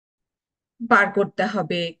পার করতে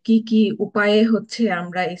হবে, কি কি উপায়ে হচ্ছে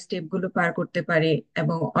আমরা এই স্টেপ গুলো পার করতে পারি।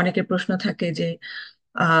 এবং অনেকের প্রশ্ন থাকে যে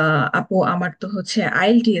আপু আমার তো হচ্ছে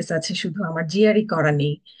আইএলটিএস আছে, শুধু আমার জিআরই করা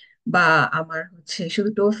নেই, বা আমার হচ্ছে শুধু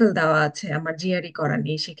টোফেল দেওয়া আছে, আমার জিআরই করা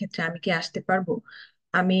নেই, সেক্ষেত্রে আমি কি আসতে পারবো?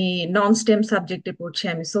 আমি নন স্টেম সাবজেক্টে পড়ছি,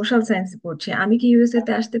 আমি সোশ্যাল সায়েন্সে পড়ছি, আমি কি ইউএসএ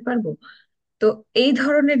তে আসতে পারবো? তো এই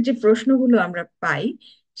ধরনের যে প্রশ্নগুলো আমরা পাই,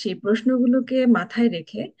 সেই প্রশ্নগুলোকে মাথায়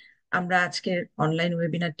রেখে আমরা আজকের অনলাইন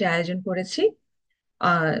ওয়েবিনারটি আয়োজন করেছি।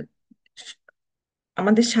 আহ,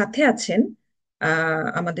 আমাদের সাথে আছেন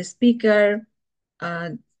আমাদের স্পিকার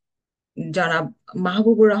জনাব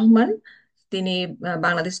মাহবুবুর রহমান। তিনি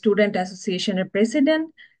বাংলাদেশ স্টুডেন্ট অ্যাসোসিয়েশনের প্রেসিডেন্ট।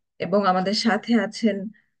 এবং আমাদের সাথে আছেন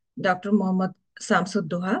ডক্টর মোহাম্মদ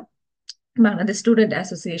শামসুদ্দোহা, বাংলাদেশ স্টুডেন্ট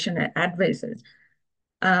অ্যাসোসিয়েশনের অ্যাডভাইজার।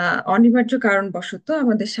 অনিবার্য কারণবশত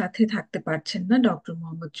আমাদের সাথে থাকতে পারছেন না ডক্টর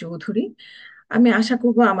মোহাম্মদ চৌধুরী। আমি আশা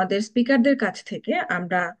করব আমাদের স্পিকারদের কাছ থেকে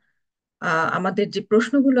আমরা আমাদের যে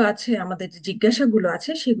প্রশ্নগুলো আছে, আমাদের যে জিজ্ঞাসাগুলো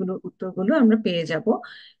আছে, সেগুলোর উত্তরগুলো আমরা পেয়ে যাব।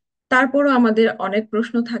 তারপরও আমাদের অনেক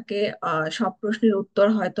প্রশ্ন থাকে, সব প্রশ্নের উত্তর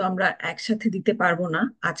হয়তো আমরা একসাথে দিতে পারবো না,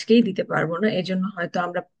 আজকেই দিতে পারবো না, এজন্য হয়তো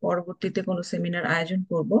আমরা পরবর্তীতে কোনো সেমিনার আয়োজন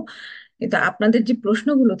করব। কিন্তু আপনাদের যে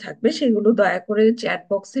প্রশ্নগুলো থাকবে সেগুলো দয়া করে চ্যাট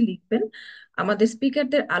বক্সে লিখবেন। আমাদের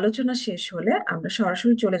স্পিকারদের আলোচনা শেষ হলে আমরা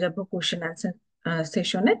সরাসরি চলে যাব কোশ্চেন অ্যান্সার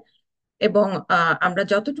সেশনে। এবং আমরা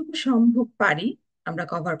যতটুকু সম্ভব পারি আমরা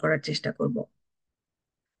কভার করার চেষ্টা করব।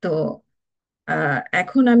 তো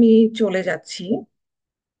এখন আমি চলে যাচ্ছি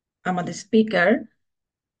আমাদের স্পিকার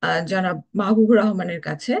জনাব মাহবুবুর রহমানের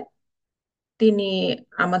কাছে। তিনি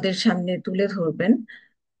আমাদের সামনে তুলে ধরবেন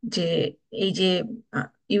যে এই যে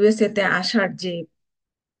ইউএসএ তে আসার যে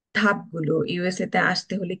ধাপগুলো, ইউএসএ তে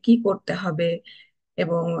আসতে হলে কি করতে হবে,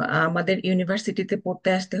 এবং আমাদের ইউনিভার্সিটিতে পড়তে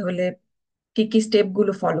আসতে হলে কি কি স্টেপ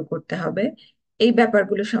গুলো ফলো করতে হবে, এই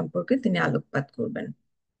ব্যাপারগুলো সম্পর্কে তিনি আলোকপাত করবেন।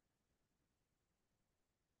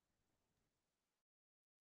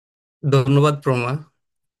 ধন্যবাদ প্রমা।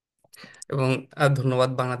 এবং ধন্যবাদ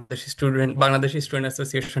বাংলাদেশ স্টুডেন্ট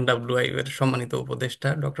অ্যাসোসিয়েশন ডাব্লিউআই এর সম্মানিত উপদেষ্টা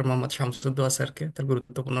ডক্টর মোহাম্মদ শামসুদ্দোহা স্যারকে তার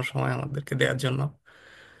গুরুত্বপূর্ণ সময় আমাদেরকে দেওয়ার জন্য।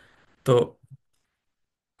 তো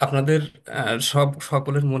আপনাদের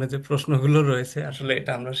সকলের মনে যে প্রশ্নগুলো রয়েছে আসলে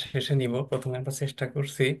এটা আমরা শেষে নিব। প্রথমে আমরা চেষ্টা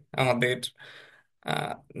করছি আমাদের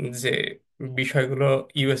আহ, যে বিষয়গুলো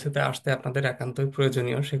ইউএসএ তে আসতে আপনাদের একান্তই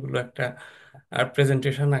প্রয়োজনীয় সেগুলো একটা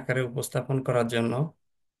প্রেজেন্টেশন আকারে উপস্থাপন করার জন্য।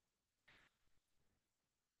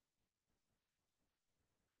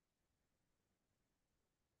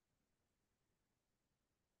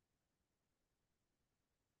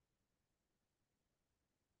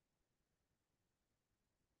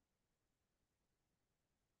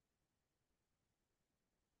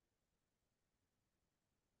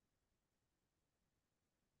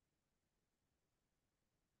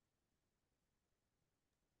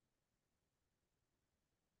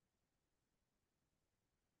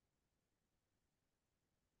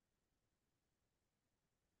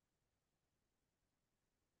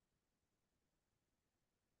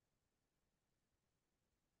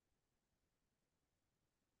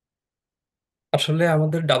 আসলে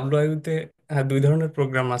আমাদের ডাব্লিউআইইউ তে দুই ধরনের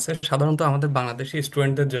প্রোগ্রাম আছে। সাধারণত আমাদের বাংলাদেশি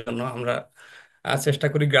স্টুডেন্টদের জন্য আমরা চেষ্টা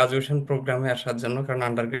করি গ্রাজুয়েশন প্রোগ্রামে আসার জন্য, কারণ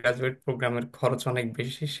আন্ডার গ্রাজুয়েট প্রোগ্রামের খরচ অনেক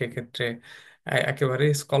বেশি। সেক্ষেত্রে একেবারে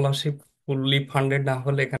স্কলারশিপ ফুললি ফান্ডেড না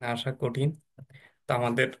হলে এখানে আসা কঠিন। তো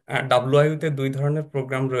আমাদের ডাব্লিউআইইউ তে দুই ধরনের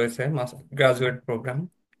প্রোগ্রাম রয়েছে, গ্রাজুয়েট প্রোগ্রাম।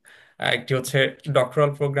 একটি হচ্ছে ডক্টরাল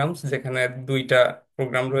প্রোগ্রামস, যেখানে দুইটা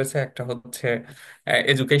প্রোগ্রাম রয়েছে। একটা হচ্ছে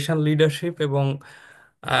এডুকেশন লিডারশিপ এবং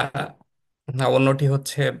অন্যটি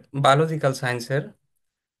হচ্ছে বায়োলজিক্যাল সায়েন্সের।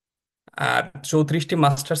 আর 34টি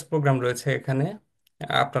মাস্টার্স প্রোগ্রাম রয়েছে এখানে।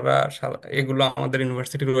 আপনারা এগুলো আমাদের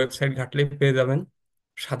ইউনিভার্সিটির ওয়েবসাইট ঘাটলেই পেয়ে যাবেন।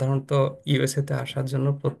 সাধারণত ইউএসএ তে আসার জন্য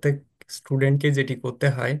প্রত্যেক স্টুডেন্টকে যেটি করতে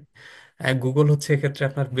হয়, গুগল হচ্ছে এক্ষেত্রে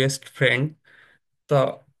আপনার বেস্ট ফ্রেন্ড। তো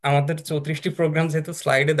আমাদের 34টি প্রোগ্রাম যেহেতু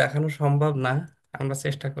স্লাইডে দেখানো সম্ভব না, আমরা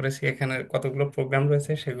চেষ্টা করেছি এখানে কতগুলো প্রোগ্রাম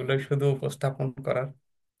রয়েছে সেগুলোই শুধু উপস্থাপন করার।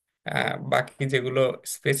 বাকি যেগুলো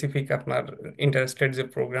স্পেসিফিক আপনার ইন্টারেস্টেড যে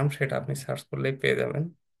প্রোগ্রাম, সেটা আপনি সার্চ করলেই পেয়ে যাবেন।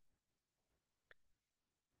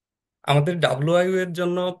 আমাদের ডাব্লিউআইইউ এর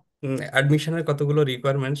জন্য অ্যাডমিশনের কতগুলো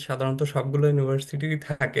রিকোয়ারমেন্ট সাধারণত সবগুলো ইউনিভার্সিটি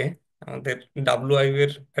থাকে। আমাদের ডাব্লিউআইইউ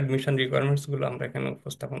এর অ্যাডমিশন রিকোয়ারমেন্টস গুলো আমরা এখানে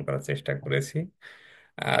উপস্থাপন করার চেষ্টা করেছি।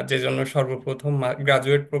 যে জন্য সর্বপ্রথম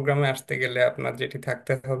গ্রাজুয়েট প্রোগ্রামে আসতে গেলে আপনার যেটি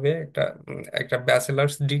থাকতে হবে একটা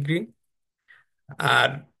ব্যাচেলার্স ডিগ্রি। আর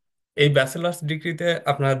এই ব্যাচেলার্স ডিগ্রিতে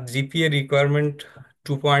আপনার জিপিএ রিকোয়ারমেন্ট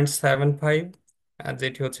 2.75,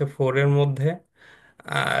 যেটি হচ্ছে 4 এর মধ্যে।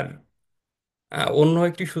 আর অন্য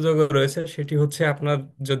একটি সুযোগ রয়েছে, সেটি হচ্ছে আপনার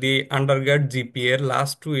যদি আন্ডারগ্রেড জিপিএ এর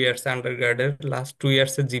লাস্ট 2 ইয়ার্স, আন্ডারগ্রেডের লাস্ট 2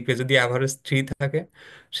 ইয়ার্স এর জিপিএ যদি অ্যাভারেজ 3 থাকে,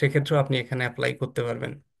 সেক্ষেত্রেও আপনি এখানে অ্যাপ্লাই করতে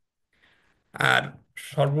পারবেন। আর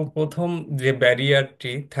সর্বপ্রথম যে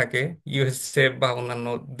ব্যারিয়ারটি থাকে ইউএসএ বা অন্যান্য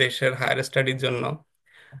দেশের হায়ার স্টাডির জন্য,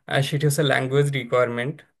 সেটি হচ্ছে ল্যাঙ্গুয়েজ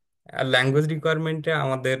রিকোয়ারমেন্ট। আর ল্যাঙ্গুয়েজ রিকোয়ারমেন্টে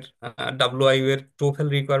আমাদের ডাব্লুআইইউ এর টোফেল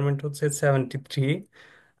রিকোয়ারমেন্ট হচ্ছে 73,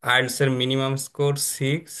 আইএলটিএস এর মিনিমাম স্কোর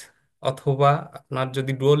 6, অথবা আপনার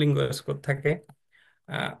যদি ডুওলিঙ্গো স্কোর থাকে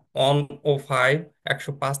অন ও 5,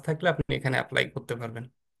 105 থাকলে আপনি এখানে অ্যাপ্লাই করতে পারবেন।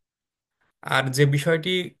 আর যে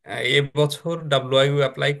বিষয়টি এবছর ডাব্লুআইইউ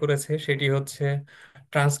অ্যাপ্লাই করেছে সেটি হচ্ছে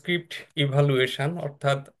ট্রান্সক্রিপ্ট ইভালুয়েশন,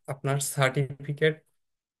 অর্থাৎ আপনার সার্টিফিকেট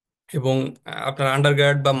এবং আপনার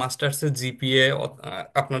আন্ডারগ্রেড বা মাস্টার্সের জিপিএ,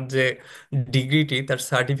 আপনার যে ডিগ্রিটি তার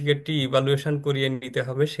সার্টিফিকেটটি ইভালুয়েশন করিয়ে নিতে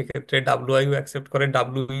হবে। সেক্ষেত্রে ডাব্লুআইইউ অ্যাকসেপ্ট করে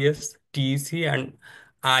ডাব্লিউইএস, টিইসি অ্যান্ড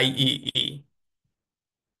আইইই।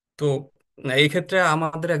 তো এই ক্ষেত্রে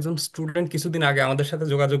আমাদের একজন স্টুডেন্ট কিছুদিন আগে আমাদের সাথে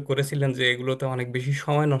যোগাযোগ করেছিলেন যে এগুলোতে অনেক বেশি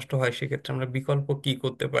সময় নষ্ট হয়, সেক্ষেত্রে আমরা বিকল্প কি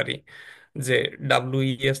করতে পারি, যে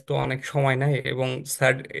ডাব্লিউইএস তো অনেক সময় নেয় এবং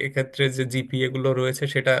স্যার এক্ষেত্রে যে জিপিএ গুলো রয়েছে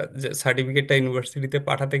সেটা সার্টিফিকেটটা ইউনিভার্সিটিতে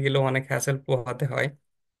পাঠাতে গেলেও অনেক হ্যাসেল পোহাতে হয়।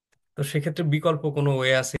 তো সেক্ষেত্রে বিকল্প কোনো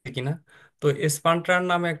ওয়ে আছে কিনা। তো এসপান্ট্রার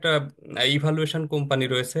নামে একটা ইভালুয়েশন কোম্পানি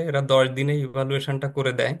রয়েছে, এরা 10 দিনে ইভালুয়েশনটা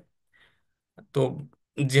করে দেয়। তো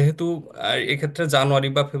যেহেতু এক্ষেত্রে জানুয়ারি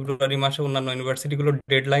বা ফেব্রুয়ারি মাসে অন্যান্য ইউনিভার্সিটিগুলোর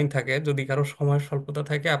ডেডলাইন থাকে, যদি কারো সময় স্বল্পতা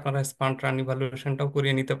থাকে আপনারা স্পান্ট রান ইভালুয়েশনটাও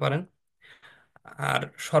করিয়ে নিতে পারেন। আর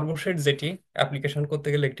সর্বশেষ যেটি, অ্যাপ্লিকেশন করতে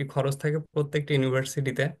গেলে একটি খরচ থাকে প্রত্যেকটি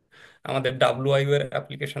ইউনিভার্সিটিতে। আমাদের ডাব্লুআইইউ এর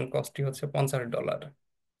অ্যাপ্লিকেশন কস্টটি হচ্ছে $50।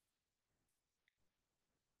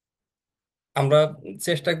 আমরা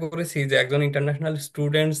চেষ্টা করেছি যে একজন ইন্টারন্যাশনাল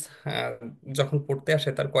স্টুডেন্টস যখন পড়তে আসে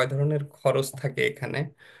তার কয় ধরনের খরচ থাকে এখানে।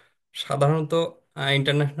 সাধারণত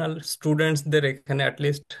ইন্টারন্যাশনাল স্টুডেন্টসদের এখানে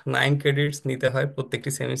অ্যাটলিস্ট 9 ক্রেডিটস নিতে হয় প্রত্যেকটি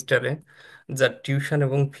সেমিস্টারে, যার টিউশন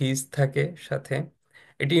এবং ফিস থাকে সাথে।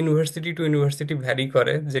 এটি ইউনিভার্সিটি টু ইউনিভার্সিটি ভ্যারি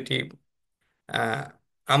করে, যেটি আহ,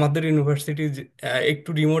 আমাদের ইউনিভার্সিটি একটু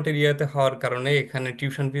রিমোট এরিয়াতে হওয়ার কারণে এখানে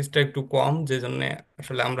টিউশন ফিসটা একটু কম, যে জন্য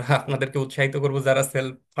আসলে আমরা আপনাদেরকে উৎসাহিত করব যারা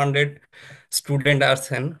সেলফ ফান্ডেড স্টুডেন্ট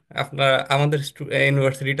আছেন, আপনারা আমাদের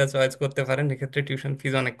ইউনিভার্সিটিটা চয়েস করতে পারেন, এক্ষেত্রে টিউশন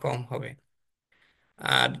ফিস অনেক কম হবে।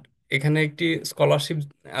 আর এখানে একটি স্কলারশিপ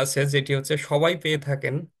আছে যেটি হচ্ছে সবাই পেয়ে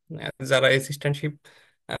থাকেন, যারা অ্যাসিস্ট্যান্টশিপ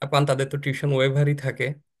পান তাদের তো টিউশন ওয়েভারই থাকে।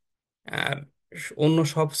 আর অন্য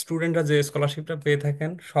সব স্টুডেন্টরা যে স্কলারশিপটা পেয়ে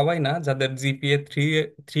থাকেন, সবাই না, যাদের জিপিএ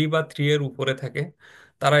 3 বা 3 এর উপরে থাকে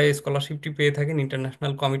তারা এই স্কলারশিপটি পেয়ে থাকেন,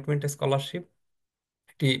 ইন্টারন্যাশনাল কমিটমেন্ট স্কলারশিপ।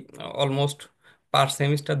 এটি অলমোস্ট পার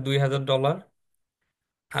সেমিস্টার $2,000।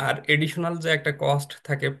 আর এডিশনাল যে একটা কস্ট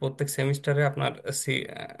থাকে প্রত্যেক সেমিস্টারে আপনার, সি-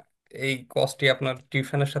 আহ, এই কস্টটি আপনার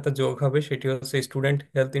টিউশনের সাথে যোগ হবে, সেটি হচ্ছে স্টুডেন্ট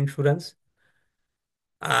হেলথ ইন্স্যুরেন্স।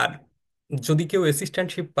 আর যদি কেউ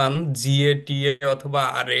অ্যাসিস্ট্যান্টশিপ পান, জিএ, টিএ অথবা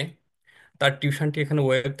আরএ, তার টিউশনটি এখানে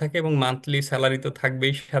ওয়েব থাকে এবং মান্থলি স্যালারি তো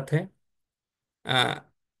থাকবেই সাথে।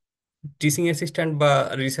 টিচিং অ্যাসিস্ট্যান্ট বা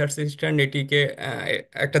রিসার্চ অ্যাসিস্ট্যান্ট এটিকে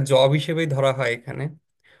একটা জব হিসেবেই ধরা হয় এখানে।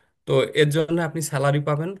 তো এর জন্য আপনি স্যালারি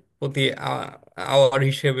পাবেন প্রতি আওয়ার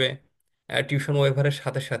হিসেবে, টিউশন ওয়েভারের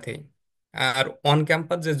সাথে সাথেই। আর অন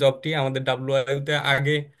ক্যাম্পাস যে জবটি আমাদের ডাব্লিউআইতে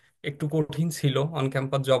আগে একটু কঠিন ছিল on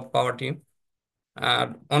campus job পাওয়াটি। R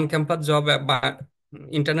on campus job বা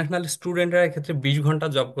ইন্টারন্যাশনাল স্টুডেন্টরা এক্ষেত্রে 20 ঘন্টা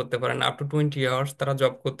জব করতে পারেন, আপ টু 20 আওয়ার্স তারা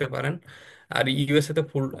জব করতে পারেন। আর ইউএসএ তে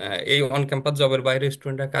ফুল এই অন ক্যাম্পাস জবের বাইরে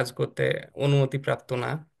স্টুডেন্টরা কাজ করতে অনুমতি প্রাপ্ত না,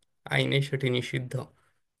 আইনে সেটি নিষিদ্ধ।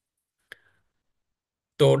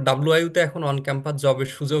 তো ডাব্লুআইইউতে এখন অন ক্যাম্পাস জবের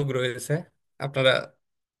সুযোগ রয়েছে। আপনারা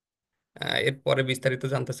এরপরে বিস্তারিত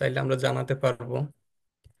জানতে চাইলে আমরা জানাতে পারবো।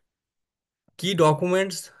 কি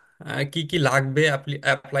ডকুমেন্টস, কি কি লাগবে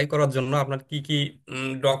অ্যাপ্লাই করার জন্য, আপনার কি কি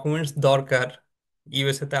ডকুমেন্টস দরকার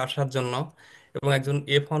ইউএসএ তে আসার জন্য, এবং একজন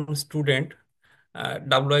F1 স্টুডেন্ট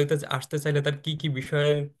ডাব্লুআইতে আসতে চাইলে তার কি কি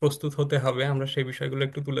বিষয়ে প্রস্তুত হতে হবে, আমরা সেই বিষয়গুলো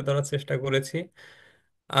একটু তুলে ধরার চেষ্টা করেছি।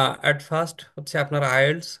 অ্যাট ফার্স্ট হচ্ছে আপনার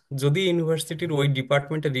আইএলটিএস, যদি ইউনিভার্সিটির ওই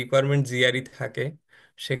ডিপার্টমেন্টের রিকোয়ারমেন্ট জিআরই থাকে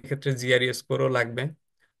সেক্ষেত্রে জিআরই স্কোরও লাগবে।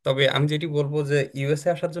 তবে আমি যেটি বলবো যে ইউএসএ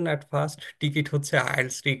আসার জন্য অ্যাট ফার্স্ট টিকিট হচ্ছে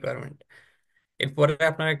আইএলটিএস রিকোয়ারমেন্ট। এরপরে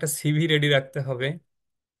আপনার একটা সিভি রেডি রাখতে হবে।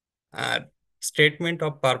 আর স্টেটমেন্ট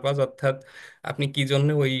অফ পারপাস, অর্থাৎ আপনি কি জন্য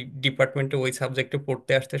ওই ডিপার্টমেন্টে ওই সাবজেক্টে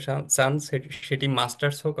পড়তে আসতে চান, সেটি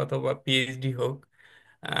মাস্টার্স হোক অথবা পিএইচডি হোক,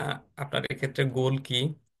 আহ, আপনার এক্ষেত্রে গোল কি,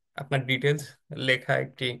 আপনার ডিটেলস লেখা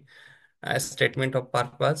একটি statement of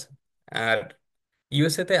purpose. R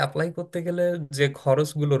USA তে অ্যাপ্লাই করতে গেলে যে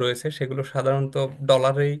খরচগুলো রয়েছে সেগুলো সাধারণত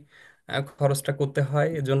ডলারেই খরচটা করতে হয়।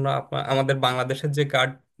 এজন্য আমাদের বাংলাদেশের যে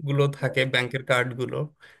কার্ডগুলো থাকে, ব্যাংকের কার্ডগুলো,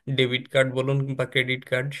 ডেবিট কার্ড বলুন বা ক্রেডিট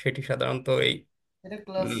কার্ড, সেটি সাধারণত এই এটা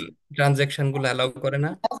ক্লাস ট্রানজ্যাকশনগুলো অ্যালাউ করে না।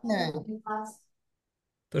 ক্লাস নেয়।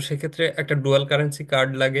 তো সেক্ষেত্রে একটা ডুয়াল কারেন্সি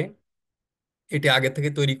কার্ড লাগে। এটি আগে থেকে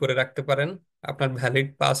তৈরি করে রাখতে পারেন, আপনার ভ্যালিড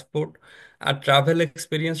পাসপোর্ট আর ট্রাভেল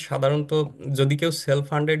এক্সপিরিয়েন্স। সাধারণত যদি কেউ সেলফ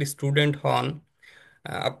ফান্ডেড স্টুডেন্ট হন,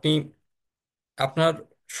 আপনি আপনার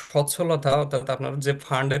সচ্ছলতা, অর্থাৎ আপনার যে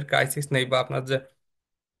ফান্ডের ক্রাইসিস নেই, বা আপনার যে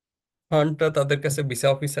ফান্ডটা তাদের কাছে ভিসা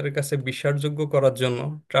অফিসারের কাছে বিশ্বাসযোগ্য করার জন্য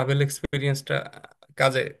ট্রাভেল এক্সপিরিয়েন্সটা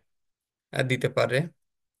কাজে দিতে পারে।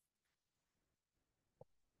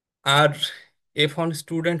 আর F1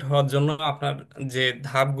 স্টুডেন্ট হওয়ার জন্য আপনার যে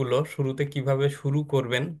ধাপগুলো, শুরুতে কিভাবে শুরু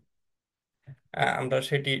করবেন, আমরা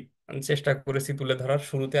সেটি চেষ্টা করেছি তুলে ধরার।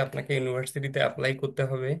 শুরুতে আপনাকে ইউনিভার্সিটিতে অ্যাপ্লাই করতে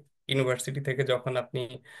হবে। ইউনিভার্সিটি থেকে যখন আপনি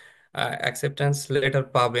অ্যাকসেপ্টেন্স লেটার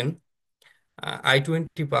পাবেন,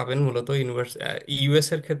 I-20 পাবেন, মূলত ইউএস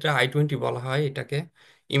এর ক্ষেত্রে I-20 বলা হয় এটাকে,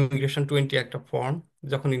 ইমিগ্রেশন 20 একটা ফর্ম।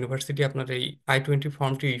 যখন ইউনিভার্সিটি আপনার এই I-20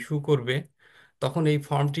 ফর্মটি ইস্যু করবে, তখন এই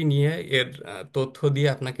ফর্মটি নিয়ে এর তথ্য দিয়ে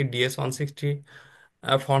আপনাকে DS-160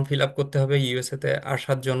 ফর্ম ফিল আপ করতে হবে ইউএসএ তে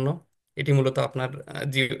আসার জন্য। এটি মূলত আপনার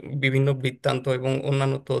যে বিভিন্ন বৃত্তান্ত এবং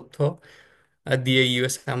অন্যান্য তথ্য দিয়ে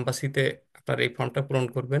ইউএস অ্যাম্বাসিতে আপনার এই ফর্মটা পূরণ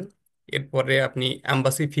করবেন। এরপরে আপনি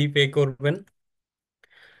অ্যাম্বাসি ফি পে করবেন।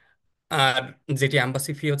 আর যেটি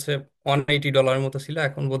অ্যাম্বাসি ফি হচ্ছে $180 মতো ছিল,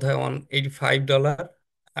 এখন বোধহয় $185।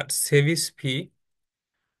 আর সেভিস ফি,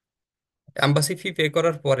 অ্যাম্বাসি ফি পে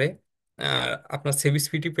করার পরে আপনার সেভিস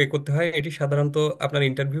ফিটি পে করতে হয়। এটি সাধারণত আপনার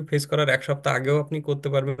ইন্টারভিউ ফেস করার এক সপ্তাহ আগেও আপনি করতে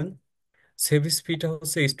পারবেন। সেভিস ফিটা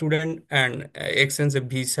হচ্ছে student and exchange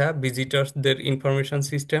visa ভিজিটার্সদের information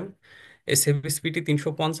system. এই সেভিস ফিটি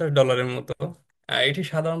 $350 মতো। এটি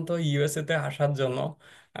সাধারণত ইউএসএ তে আসার জন্য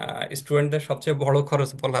স্টুডেন্টদের সবচেয়ে বড় খরচ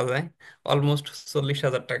বলা যায়, অলমোস্ট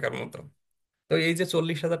 40,000 টাকার মতো। তো এই যে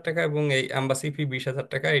 40,000 টাকা এবং এই অ্যাম্বাসি ফি 20,000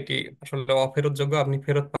 টাকা, এটি আসলে অফেরত যোগ্য, আপনি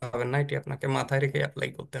ফেরত পাবেন না। এটি আপনাকে মাথায় রেখে অ্যাপ্লাই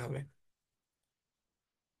করতে হবে।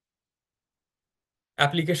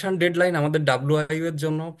 অ্যাপ্লিকেশন ডেডলাইন আমাদের ডাব্লিউআইইউ এর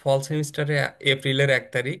জন্য ফল সেমিস্টারে এপ্রিলের 1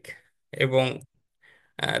 তারিখ, এবং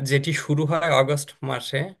যেটি শুরু হয় আগস্ট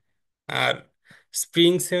মাসে। আর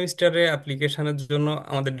স্প্রিং সেমিস্টারে অ্যাপ্লিকেশনের জন্য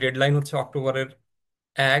আমাদের ডেডলাইন হচ্ছে অক্টোবরের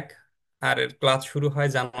 1। আর এর ক্লাস শুরু হয়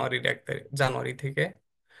জানুয়ারির 1 তারিখ, জানুয়ারি থেকে।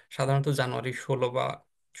 সাধারণত জানুয়ারি 16 বা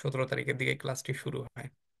 17 তারিখের দিকে ক্লাসটি শুরু হয়।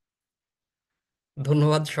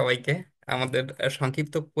 ধন্যবাদ সবাইকে। আমাদের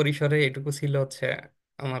সংক্ষিপ্ত পরিসরে এটুকু ছিল হচ্ছে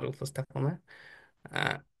আমার উপস্থাপনা।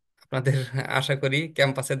 আহ, আপনাদের আশা করি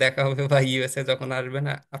ক্যাম্পাসে দেখা হবে বা ইউএসএ যখন আসবেন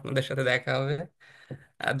আপনাদের সাথে দেখা হবে।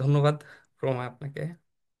 ধন্যবাদ প্রমা আপনাকে।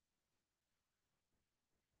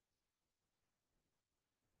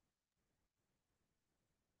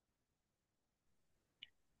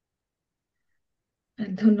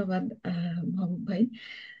 ধন্যবাদ মাহবুব ভাই।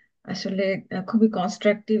 আসলে খুবই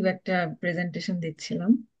কনস্ট্রাকটিভ একটা প্রেজেন্টেশন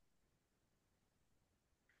দিচ্ছিলাম।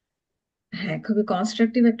 হ্যাঁ, খুবই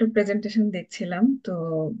কনস্ট্রাকটিভ একটা প্রেজেন্টেশন দেখছিলাম। তো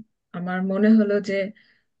আমার মনে হলো যে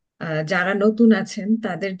যারা নতুন আছেন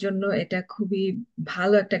তাদের জন্য এটা খুবই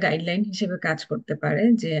ভালো একটা গাইডলাইন হিসেবে কাজ করতে পারে,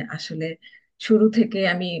 যে আসলে শুরু থেকে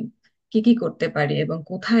আমি কি কি করতে পারি এবং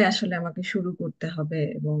কোথায় আসলে আমাকে শুরু করতে হবে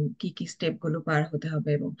এবং কি কি স্টেপ গুলো পার হতে হবে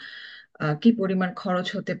এবং কি পরিমাণ খরচ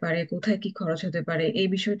হতে পারে, কোথায় কি খরচ হতে পারে, এই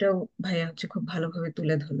বিষয়টাও ভাইয়া হচ্ছে খুব ভালোভাবে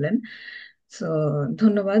তুলে ধরলেন। সো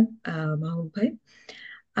ধন্যবাদ মাহবুব ভাই।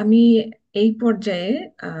 আমি এই পর্যায়ে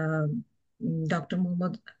ডক্টর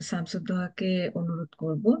মোহাম্মদ শামসুদ্দোহাকে অনুরোধ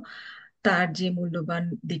করব তার যে মূল্যবান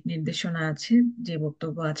দিক নির্দেশনা আছে, যে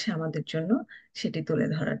বক্তব্য আছে আমাদের জন্য, সেটি তুলে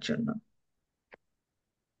ধরার জন্য।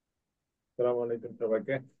 সালাম আলাইকুম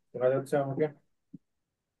সবাইকে। শোনা যাচ্ছে আমাকে?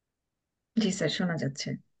 জি স্যার, শোনা যাচ্ছে।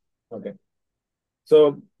 ওকে। তো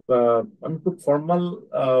আমি খুব ফর্মাল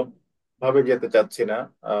ভাবে যেতে চাচ্ছি না।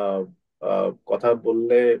 আহ, কথা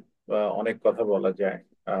বললে অনেক কথা বলা যায়।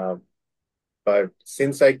 But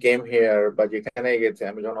since I came here, বা যেখানে গেছে,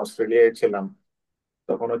 আমি যখন অস্ট্রেলিয়ায় ছিলাম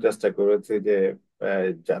তখনও চেষ্টা করেছি যে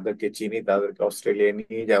যাদেরকে চিনি তাদেরকে অস্ট্রেলিয়ায়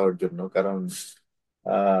নিয়ে যাওয়ার জন্য, কারণ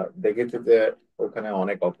দেখেছি যে ওখানে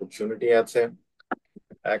অনেক অপরচুনিটি আছে।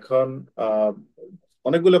 এখন আহ,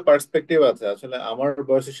 অনেকগুলো পার্সপেক্টিভ আছে। আসলে আমার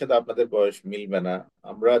বয়সের সাথে আপনাদের বয়স মিলবে না।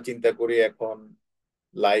 আমরা চিন্তা করি এখন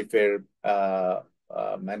লাইফের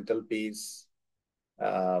মেন্টাল পিস,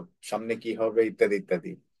 সামনে কি হবে, ইত্যাদি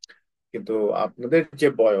ইত্যাদি। কিন্তু আপনাদের যে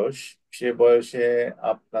বয়স, সে বয়সে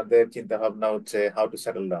আপনাদের চিন্তা ভাবনা হচ্ছে how to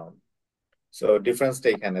settle down. So ডিফারেন্সটা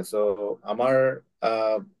এখানে। সো আমার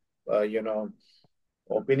ইউনো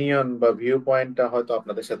ওপিনিয়ন বা ভিউ পয়েন্টটা হয়তো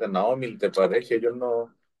আপনাদের সাথে নাও মিলতে পারে। সেই জন্য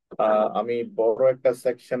আমি বড় একটা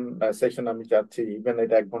সেশন আমি চাচ্ছি। ইভেন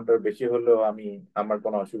এটা 1 ঘন্টার বেশি হলেও আমার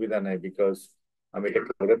কোনো অসুবিধা নেই, বিকজ আমি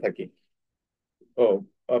এটা করে থাকি। তো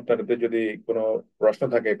আপনাদের যদি কোনো প্রশ্ন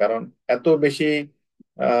থাকে, কারণ এত বেশি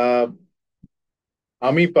আহ,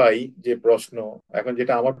 আমি পাই যে প্রশ্ন, এখন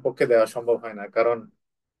যেটা আমার পক্ষে দেওয়া সম্ভব হয় না, কারণ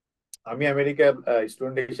আমি আমেরিকা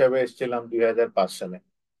স্টুডেন্ট হিসাবে এসেছিলাম 2005 সালে,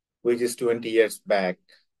 হুইচ ইজ 20 ইয়ার্স ব্যাক।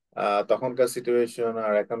 তখনকার সিচুয়েশন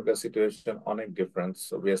আর এখনকার সিচুয়েশন অনেক ডিফারেন্স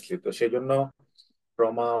অবভিয়াসলি। তো সেই জন্য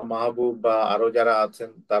রমা, মাহবুব বা আরো যারা আছেন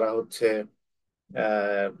তারা হচ্ছে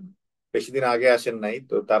আহ, বেশি দিন আগে আসেন নাই,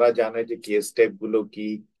 তো তারা জানে যে কি স্টেপ গুলো কি,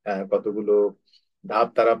 কতগুলো ধাপ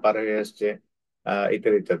তারা পার হয়ে আসছে,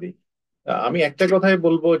 ইত্যাদি ইত্যাদি। আমি একটা কথাই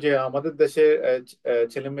বলবো যে আমাদের দেশে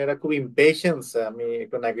ছেলেমেয়েরা খুব ইম্পেশেন্স। আমি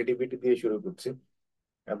একটু নেগেটিভিটি দিয়ে শুরু করছি।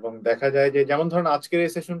 এবং দেখা যায় যে যেমন ধরুন আজকের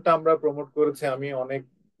এই সেশনটা আমরা প্রমোট করেছি, আমি অনেক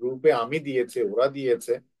গ্রুপে আমি দিয়েছে, ওরা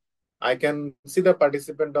দিয়েছে। I can see the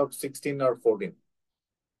participant of 16 or 14।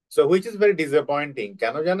 So which is very disappointing.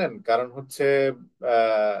 কেন জানেন? কারণ হচ্ছে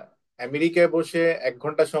আহ, আমেরিকায় বসে 1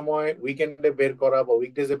 ঘন্টা সময় উইকেন্ডে বের করা বা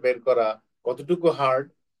উইকডেজে বের করা কতটুকু হার্ড,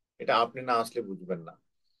 এটা আপনি না আসলে বুঝবেন না।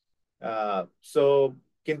 সো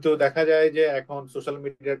কিন্তু দেখা যায় যে এখন সোশ্যাল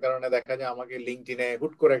মিডিয়ার কারণে দেখা যায় আমাকে লিঙ্কডইনে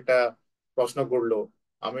হুট করে একটা প্রশ্ন করলো,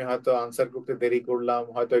 আমি হয়তো আনসার করতে দেরি করলাম,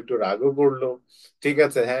 হয়তো একটু রাগও করলো। ঠিক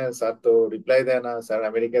আছে, হ্যাঁ স্যার তো রিপ্লাই দেয় না, স্যার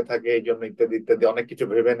আমেরিকা থাকে এই জন্য, ইত্যাদি ইত্যাদি অনেক কিছু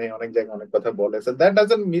ভেবে নেয়, অনেক জায়গায় অনেক কথা বলে। Sir that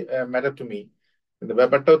doesn't matter to me. কিন্তু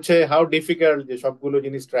ব্যাপারটা হচ্ছে হাউ ডিফিকাল্ট যে সবগুলো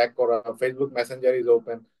জিনিস ট্র্যাক করা। ফেসবুক মেসেঞ্জার ইজ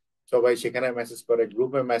ওপেন, সবাই সেখানে মেসেজ করে,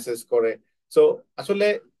 গ্রুপে মেসেজ করে। সো আসলে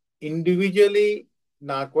ইন্ডিভিজুয়ালি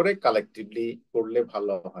না করে কালেকটিভলি করলে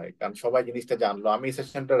ভালো হয়, কারণ সবাই জিনিসটা জানলো। আমি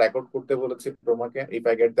সেশনটা রেকর্ড করতে বলেছি তোমাকে, if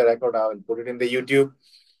I get the record I will put it in the YouTube.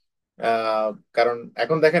 কারণ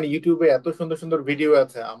এখন দেখেন ইউটিউবে এত সুন্দর সুন্দর ভিডিও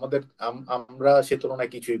আছে, আমাদের আমরা সে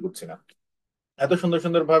তুলনায় কিছুই করছি না। এত সুন্দর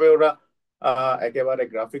সুন্দর ভাবে ওরা একেবারে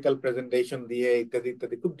গ্রাফিক্যাল প্রেজেন্টেশন দিয়ে ইত্যাদি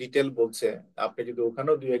ইত্যাদি খুব ডিটেল বলছে। আপনি যদি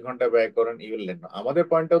ওখানেও 2 1 ঘন্টা ব্যয় করেন ইউ উইল লার্ন। আমাদের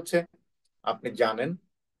পয়েন্ট হচ্ছে আপনি জানেন,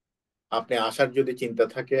 আপনি আসার যদি চিন্তা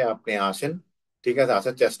থাকে আপনি আসেন, ঠিক আছে,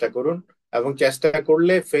 আসার চেষ্টা করুন। এবং চেষ্টা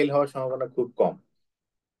করলে ফেল হওয়ার সম্ভাবনা খুব কম।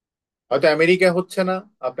 হয়তো আমেরিকা হচ্ছে না,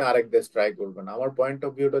 আপনি আরেক দেশ ট্রাই করবেন। আমার পয়েন্ট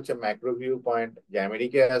অফ ভিউটা হচ্ছে ম্যাক্রো ভিউ পয়েন্ট, যে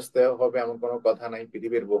আমেরিকায় আসতে হবে এমন কোনো কথা নাই।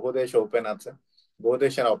 পৃথিবীর বহু দেশ ওপেন আছে, বহু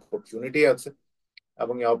দেশের অপরচুনিটি আছে,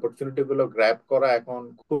 এবং এই অপরচুনিটি গুলো গ্র্যাব করা এখন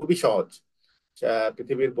খুবই সহজ।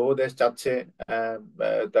 পৃথিবীর বহু দেশ চাচ্ছে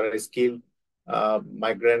তারা স্কিল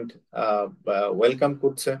মাইগ্রেন্ট ওয়েলকাম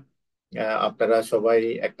করছে। আপনারা সবাই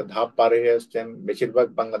একটা ধাপ পার হয়ে আসছেন। বেশিরভাগ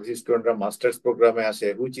বাংলাদেশি স্টুডেন্টরা মাস্টার্স প্রোগ্রামে আসে,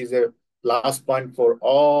 which is a plus point for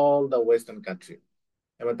all the western country.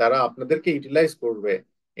 এবং তারা আপনাদেরকে ইউটিলাইজ করবে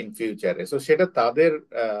ইন ফিউচারে। সো সেটা তাদের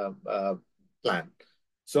প্ল্যান।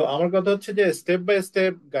 সো আমার কথা হচ্ছে যে স্টেপ বাই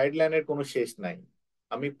স্টেপ গাইডলাইনের কোনো শেষ নাই।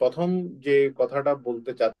 আমি প্রথম যে কথাটা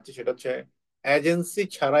বলতে চাচ্ছি সেটা হচ্ছে এজেন্সি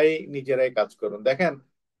ছাড়াই নিজেরাই কাজ করুন। দেখেন,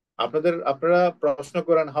 আপনারা প্রশ্ন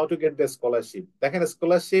করেন how to get the scholarship. দেখেন,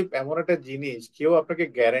 স্কলারশিপ এমন একটা জিনিস কেউ আপনাকে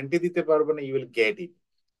গ্যারান্টি দিতে পারবে না you will get it.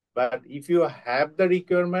 But if you have the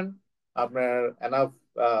requirement, আপনার এনাফ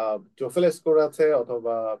টোফেল স্কোর আছে,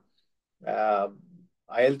 অথবা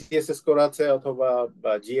আইএলটিএস স্কোর আছে, অথবা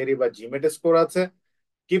জিআরই বা জিমেট স্কোর আছে,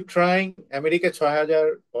 keep trying. America 6,000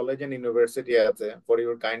 college and university আছে, ফর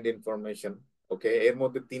ইউর কাইন্ড ইনফরমেশন। ওকে, এর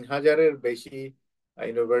মধ্যে 3,000-এর বেশি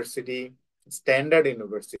ইউনিভার্সিটি স্ট্যান্ডার্ড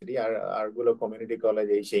ইউনিভার্সিটি, আর আর গুলো কমিউনিটি কলেজ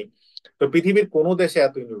এই সেই। তো পৃথিবীর কোনো দেশে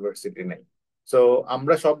এত ইউনিভার্সিটি নেই। সো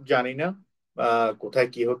আমরা সব জানি না কোথায়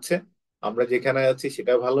কি হচ্ছে। আমরা যেখানে আছি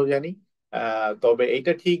সেটা ভালো জানি। তবে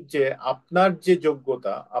এটা ঠিক যে আপনার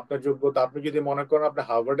যোগ্যতা আপনি যদি মনে করেন আপনি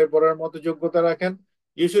হার্ভার্ডে পড়ার মতো যোগ্যতা রাখেন,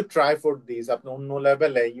 you should try for this. আপনি অন্য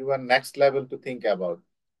লেভেলে, you R next level to think about.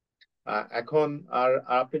 এখন আর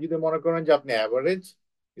আর আপনি যদি মনে করেন যে আপনি average,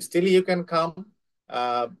 still you can come.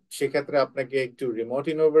 সেক্ষেত্রে আপনাকে একটু রিমোট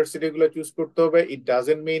ইউনিভার্সিটি গুলো চুজ করতে হবে। ইট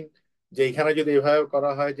ডাজেন্ট মিন যে এখানে যদি এভাবে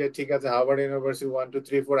করা হয় যে ঠিক আছে হার্ভার্ড ইউনিভার্সিটি 1 2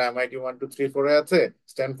 3 4, এমআইটি 1 2 3 4 আছে,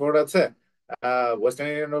 স্ট্যানফোর্ড আছে,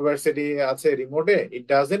 ওয়েস্টার্ন ইউনিভার্সিটি আছে রিমোটে, ইট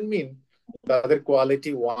ডাজেন্ট মিন তাদের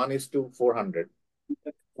কোয়ালিটি 1:400।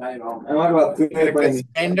 এটা একটা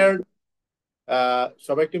স্ট্যান্ডার্ড।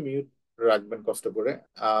 সবাই একটু মিউট রাখবেন কষ্ট করে।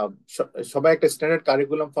 আহ, সবাই একটা স্ট্যান্ডার্ড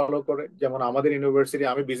কারিকুলাম ফলো করে। যেমন আমাদের ইউনিভার্সিটি,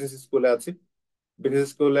 আমি বিজনেস স্কুলে আছি, বিজনেস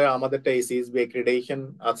স্কুলে আমাদেরটা এসিএসবি এক্রিডেশন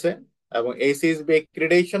আছে। এবং এসিএসবি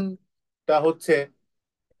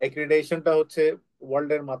এক্রিডেশনটা হচ্ছে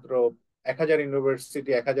ওয়ার্ল্ডের মাত্র 1,000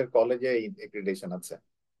 ইউনিভার্সিটি, 1,000 কলেজে এই এক্রিডেশন আছে।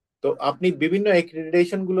 তো আপনি বিভিন্ন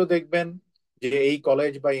এক্রিডিটেশন গুলো দেখবেন যে এই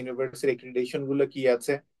কলেজ বা ইউনিভার্সিটির এক্রিডিটেশন গুলো কি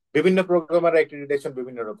আছে। বিভিন্ন প্রোগ্রামের এক্রিডিটেশন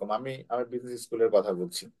বিভিন্ন রকম। আমি বিজনেস স্কুলের কথা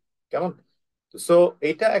বলছি, কেমন? সো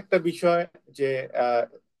এটা একটা বিষয় যে আহ,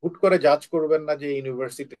 হুট করে জাজ করবেন না যে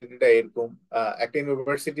ইউনিভার্সিটিটা এরকম। একটা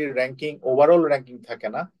ইউনিভার্সিটির র্যাঙ্কিং ওভারঅল র্যাঙ্কিং থাকে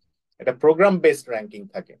না, এটা প্রোগ্রাম বেসড র্যাঙ্কিং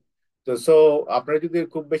থাকে। তো সো আপনারা যদি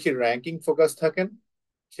খুব বেশি র্যাঙ্কিং ফোকাস থাকেন,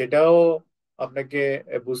 সেটাও আপনাকে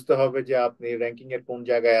বুঝতে হবে যে আপনি র্যাঙ্কিং এর কোন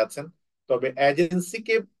জায়গায় আছেন। তবে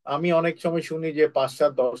এজেন্সিকে আমি অনেক সময় শুনি যে 5,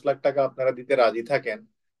 7, 10 লাখ টাকা আপনারা দিতে রাজি থাকেন,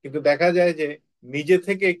 কিন্তু দেখা যায় যে নিজে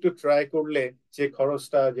থেকে একটু ট্রাই করলে যে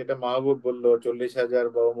খরচটা, যেটা মাহবুব বললো 40,000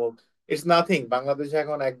 বা অমুক, ইটস নাথিং। বাংলাদেশে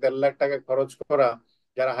এখন 1, 1.5 লাখ টাকা খরচ করা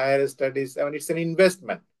যারা higher studies, it's an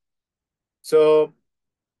investment. So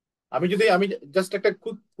আমি জাস্ট একটা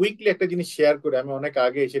খুব কুইকলি একটা জিনিস শেয়ার করি। আমি অনেক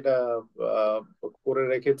আগে সেটা আহ, করে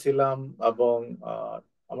রেখেছিলাম, এবং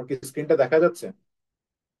আমার কি স্ক্রিনটা দেখা যাচ্ছে,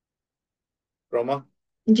 রমা?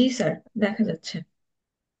 জি স্যার, দেখা যাচ্ছে।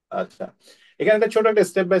 আচ্ছা, এখানে একটা ছোট একটা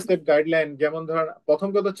স্টেপ বাই স্টেপ গাইডলাইন। যেমন ধরেন, প্রথম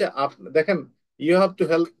কথা হচ্ছে দেখেন, ইউ হ্যাভ টু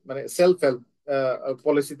হেল্প, মানে সেলফ হেল্প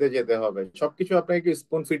পলিসিতে যেতে হবে। সবকিছু আপনাকে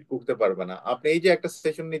স্পুন ফিড করতে পারবে না। আপনি এই যে একটা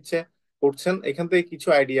সেশন করছেন, এখান থেকে কিছু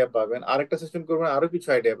আইডিয়া পাবেন, আরেকটা সেশন করবেন, আরো কিছু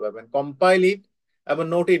আইডিয়া পাবেন, কম্পাইল ইট এবং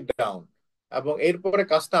নোট ইট ডাউন, এবং এরপরে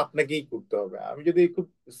কাজটা আপনাকেই করতে হবে। আমি যদি খুব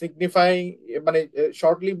সিগনিফাইং, মানে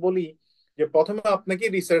শর্টলি বলি, যে প্রথমে আপনাকে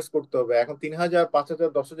রিসার্চ করতে হবে। এখন 3,000, 5,000,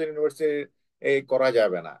 10,000 ইউনিভার্সিটি করা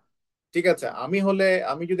যাবে না। ঠিক আছে,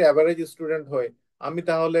 আমি যদি অ্যাভারেজ স্টুডেন্ট হই, আমি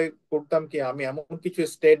তাহলে করতাম কি, আমি এমন কিছু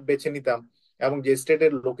স্টেট বেছে নিতাম, এবং যে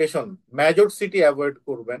স্টেটের লোকেশন, মেজর সিটি অ্যাভয়েড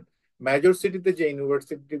করবেন। মেজর সিটিতে যে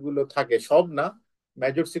ইউনিভার্সিটি গুলো থাকে, সব না,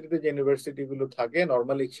 মেজর সিটিতে যে ইউনিভার্সিটি গুলো থাকে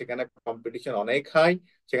নর্মালি সেখানে কম্পিটিশন অনেক হাই,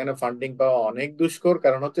 সেখানে ফান্ডিং পাওয়া অনেক দুষ্কর।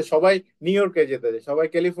 কারণ হচ্ছে সবাই নিউ ইয়র্কে যেতে চায়, সবাই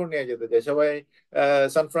ক্যালিফোর্নিয়া যেতে চায়, সবাই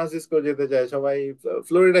সান ফ্রান্সিসকো যেতে চায়, সবাই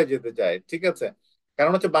ফ্লোরিডা যেতে চায়। ঠিক আছে,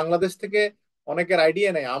 কারণ হচ্ছে বাংলাদেশ থেকে অনেকের আইডিয়া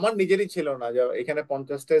নেই, আমার নিজেরই ছিল না, যে এখানে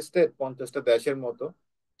 50টা স্টেট, 50টা দেশের মতো।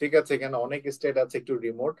 ঠিক আছে, এখানে অনেক স্টেট আছে একটু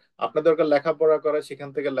রিমোট। আপনার দরকার লেখাপড়া করা, সেখান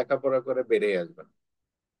থেকে লেখাপড়া করে বেড়ে আসবেন।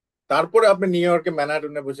 তারপরে আপনি নিউ ইয়র্কে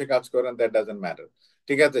ম্যানহাটনে বসে কাজ করেন, দ্যাট ডাজন্ট ম্যাটার।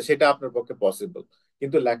 ঠিক আছে, সেটা আপনার পক্ষে পসিবল।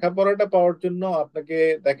 কিন্তু লেখাপড়াটা পাওয়ার জন্য আপনাকে,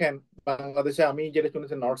 দেখেন, বাংলাদেশে আমি যেটা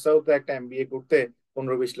শুনেছি, নর্থ সাউথে একটা এমবিএ করতে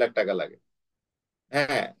 15-20 লাখ টাকা লাগে।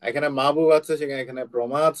 হ্যাঁ, এখানে মাহবুব আছে, সেখানে এখানে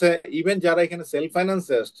প্রমা আছে, ইভেন যারা এখানে সেলফ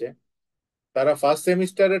ফাইন্যান্সে আসছে, তারা ফার্স্ট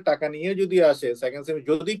সেমিস্টারের টাকা নিয়ে যদি আসে, সেকেন্ড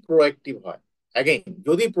সেমিস্টার যদি প্রোঅ্যাক্টিভ হয়, অ্যাগেইন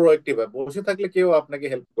যদি প্রোঅ্যাক্টিভ হয়, বসে থাকলে কেউ আপনাকে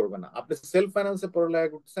হেল্প করবে না। আপনি সেলফ ফাইন্যান্সে পড়ালেখা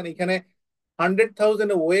করতেছেন, এখানে 100,000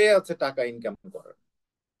 ওয়ে আছে টাকা ইনকাম করার।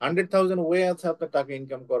 100,000 ওয়ে আছে আপনার টাকা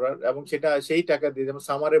ইনকাম করার, এবং সেটা সেই টাকা দিয়ে, যেমন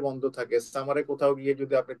সামারে বন্ধ থাকে, সামারে কোথাও গিয়ে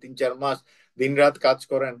যদি আপনি 3-4 মাস দিনরাত কাজ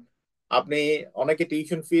করেন, আপনি, অনেকে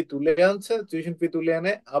টিউশন ফি তুলে আনছে, টিউশন ফি তুলে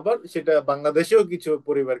এনে আবার সেটা বাংলাদেশেও কিছু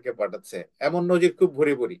পরিবারকে পাঠাচ্ছে। এমন নজির খুব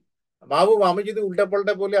ভরি ভরি। মাহবুব, আমি যদি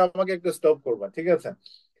উল্টাপাল্টা বলি আমাকে একটু স্টপ করবা, ঠিক আছে?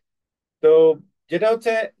 তো যেটা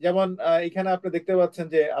হচ্ছে, যেমন এখানে আপনি দেখতে পাচ্ছেন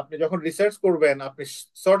যে আপনি যখন রিসার্চ করবেন, আপনি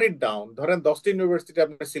সর্ট ইট ডাউন। ধরেন 10টি ইউনিভার্সিটি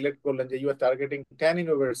আপনি সিলেক্ট করলেন, যে you R targeting 10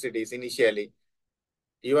 universities initially,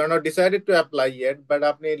 you are not decided to apply yet, but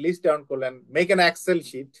আপনি লিস্ট ডাউন করলেন, মেক অ্যান এক্সেল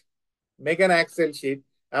শিট,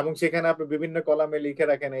 এবং সেখানে আপনি বিভিন্ন কলামে লিখে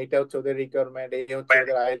রাখেন, এইটা হচ্ছে ওদের রিকোয়ারমেন্ট, এই হচ্ছে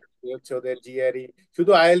ওদের আইএলটিএস, এই হচ্ছে ওদের জিআরই।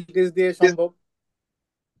 শুধু আইএলটিএস দিয়ে সম্ভব।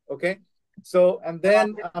 ওকে, সো এন্ড দেন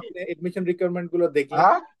আপনি এডমিশন রিকোয়ারমেন্ট গুলো দেখলেন।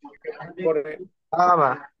 হ্যাঁ, পরে হ্যাঁ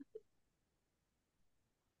না,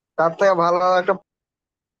 তার থেকে ভালো একটা।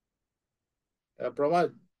 প্রমাণ,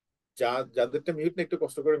 যাদেরটা মিউট না, একটু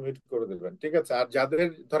কষ্ট করে মিউট করে দেবেন, ঠিক আছে? আর যাদের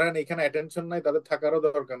ধরেন এখানে অ্যাটেনশন নাই, তাদের থাকারও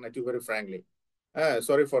দরকার নাই, টু ভেরি ফ্র্যাঙ্কলি। হ্যাঁ,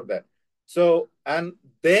 sorry for that. So and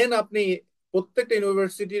then আপনি, প্রত্যেকটা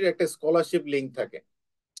ইউনিভার্সিটির একটা স্কলারশিপ লিঙ্ক থাকে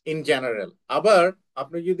ইন জেনারেল। আবার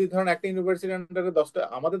আপনি যদি ধরেন একটা ইউনিভার্সিটির আন্ডারে 10টা,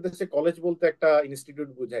 আমাদের দেশে কলেজ বলতে একটা ইনস্টিটিউট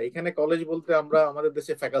বোঝায়, এখানে কলেজ বলতে আমরা আমাদের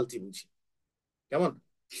দেশে ফ্যাকাল্টি বুঝি। কেমন?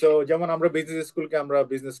 সো যেমন আমরা বিজনেস স্কুলকে আমরা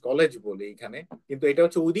বিজনেস কলেজ বলি এখানে, কিন্তু এটা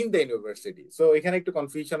হচ্ছে উইদিন দ্য ইউনিভার্সিটি। সো এখানে একটু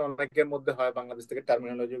কনফিউশন অনেকের মধ্যে হয় বাংলাদেশ থেকে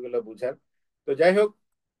টার্মিনোলজি গুলো বুঝার। তো যাই হোক,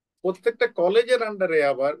 প্রত্যেকটা কলেজের আন্ডারে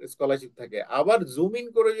আবার স্কলারশিপ থাকে। আবার জুম ইন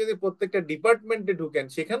করে যদি প্রত্যেকটা ডিপার্টমেন্টে ঢুকেন,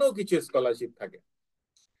 সেখানেও কিছু স্কলারশিপ থাকে।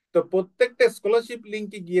 তো প্রত্যেকটা স্কলারশিপ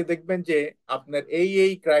লিঙ্কে গিয়ে দেখবেন যে আপনার এই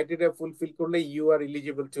এই ক্রাইটেরিয়া ফুলফিল করলে you are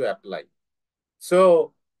eligible to apply. So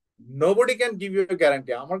nobody can give you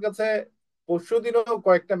guarantee. আমার কাছে পরশু দিনও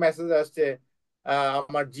কয়েকটা মেসেজ আসছে,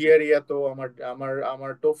 আমার জিআরই এত, আমার আমার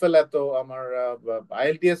আমার টোফেল এত, আমার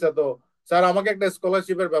আইএলটিএস এত, স্যার আমাকে একটা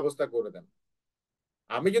স্কলারশিপের ব্যবস্থা করে দেন।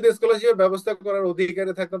 আমি যদি স্কলারশিপের ব্যবস্থা করার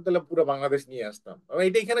অধিকারে থাকতাম, তাহলে পুরো বাংলাদেশ নিয়ে আসতাম।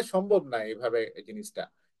 এটা এখানে সম্ভব না এইভাবে এই জিনিসটা।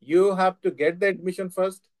 You have to get the admission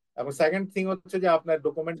first, এবং সেকেন্ড থিং হচ্ছে যে আপনার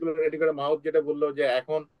ডকুমেন্ট গুলো রেডি করে। মাহবুব যেটা বললো যে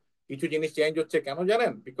এখন কিছু জিনিস চেঞ্জ হচ্ছে, কেন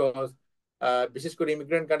জানেন? বিকজ বিশেষ করে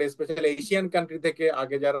immigrant country, specially Asian country থেকে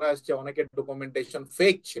আগে যারা আসছে, অনেকের ডকুমেন্টেশন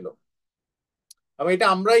ফেক ছিল, এবং এটা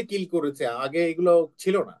আমরাই কিল করেছে। আগে এগুলো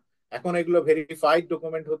ছিল না, এখন এগুলো ভেরিফাইড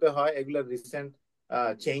ডকুমেন্ট হতে হয়। এগুলো রিসেন্ট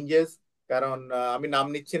চেঞ্জেস। কারণ আমি নাম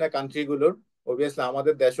নিচ্ছি না কান্ট্রিগুলোর, অবভিয়াসলি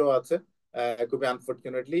আমাদের দেশও আছে খুবই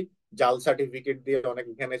আনফর্চুনেটলি জাল সার্টিফিকেট দিয়ে অনেক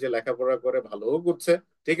এখানে যে লেখাপড়া করে ভালোও করছে।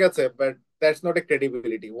 ঠিক আছে, but that's not a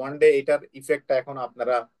credibility. One day এটার ইফেক্টটা এখন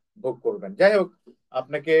আপনারা ভোগ করবেন। যাই হোক,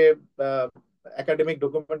 আপনাকে একাডেমিক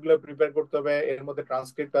ডকুমেন্ট গুলো প্রিপেয়ার করতে হবে, এর মধ্যে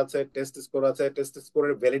ট্রান্সক্রিপ্ট আছে, টেস্ট স্কোর আছে, টেস্ট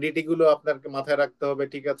স্কোরের ভ্যালিডিটি গুলো আপনাকে মাথায় রাখতে হবে।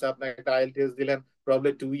 ঠিক আছে, আপনি একটা আইএলটিএস দিলেন,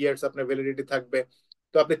 প্রবলি 2 ইয়ার্স আপনার ভ্যালিডিটি থাকবে।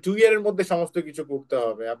 তো আপনি 2 ইয়ারের মধ্যে সমস্ত কিছু করতে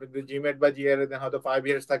হবে। আপনি যদি জিমেট বা জিআর দেন হয়তো 5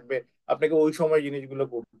 ইয়ার্স থাকবে, আপনাকে ওই সময় জিনিসগুলো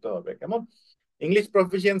করতে হবে। কেমন? ইংলিশ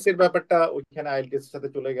প্রফিসিয়েন্সির ব্যাপারটা ওইখানে আইএলটিএস এর সাথে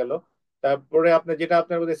চলে গেল। তারপরে আপনি যেটা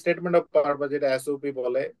আপনার মধ্যে স্টেটমেন্ট অফ পারপাস, যেটা এসওপি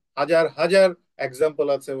বলে, হাজার হাজার এক্সাম্পল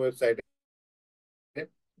আছে ওয়েবসাইটে,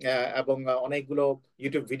 এবং অনেকগুলো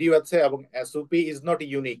ইউটিউব ভিডিও আছে। এবং এসওপি ইজ নট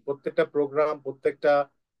ইউনিক, প্রত্যেকটা প্রোগ্রাম, প্রত্যেকটা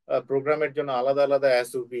প্রোগ্রামের জন্য আলাদা আলাদা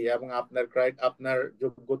এসওপি, এবং আপনার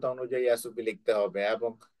যোগ্যতা অনুযায়ী এসওপি লিখতে হবে।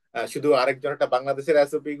 এবং শুধু আরেকজন, একটা বাংলাদেশের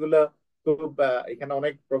এসওপি গুলো খুব এখানে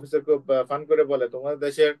অনেক প্রফেসর খুব ফান করে বলে, তোমাদের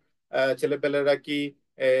দেশের ছেলেপেলেরা কি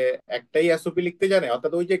একটাই এসওপি লিখতে জানে,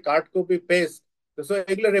 অর্থাৎ ওই যে কার্ড কপি পেস্ট। তো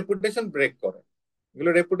এগুলো রেপুটেশন ব্রেক করে,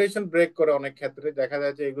 এগুলো রেপুটেশন ব্রেক করে। অনেক ক্ষেত্রে দেখা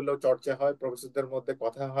যায় যে এগুলো চর্চা হয়, প্রফেসরদের মধ্যে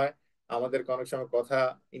কথা হয়, আমাদেরকে অনেক সময় কথা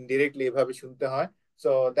ইনডিরেক্টলি এভাবে শুনতে হয়।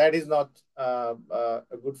 So that is not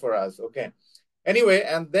good for us. Okay, anyway,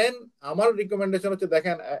 and then আমার রিকমেন্ডেশন হচ্ছে,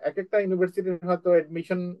 দেখেন এক একটা ইউনিভার্সিটির হয়তো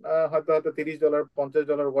এডমিশন হয়তো হয়তো $30,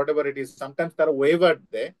 $50, what ever it is, sometimes তারা ওয়েভার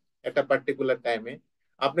দেয় একটা পার্টিকুলার টাইমে।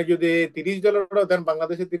 আপনি যদি $30 দেন,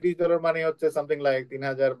 বাংলাদেশে $30 মানে হচ্ছে সামথিং লাইক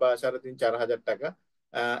 3,000 বা 3,500, 4,000 টাকা।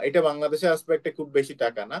 এটা বাংলাদেশের আসপেক্টে খুব বেশি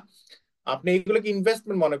টাকা না। আপনি এগুলোকে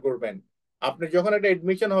ইনভেস্টমেন্ট মনে করবেন। আপনি যখন একটা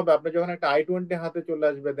এডমিশন হবে, আপনি যখন একটা I-20 হাতে চলে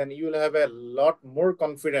আসবে, দেন you will have a lot more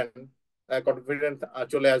confidence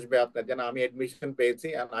চলে আসবে আপনার, যেন আমি এডমিশন পেয়েছি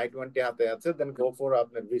এন্ড I-20 হাতে আছে, দেন গো ফর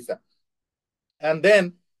আপনার ভিসা। এন্ড দেন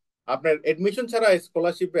আপনার এডমিশন ছাড়া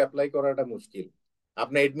স্কলারশিপে অ্যাপ্লাই করাটা মুশকিল।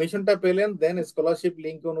 আপনি এডমিশনটা পেলেন, দেন স্কলারশিপ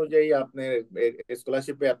লিঙ্ক অনুযায়ী আপনি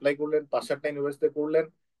স্কলারশিপে অ্যাপ্লাই করলেন, 5-7টা ইউনিভার্সিটি করলেন।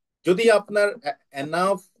 যদি আপনার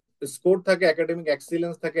এনাফ স্কোর থাকে, একাডেমিক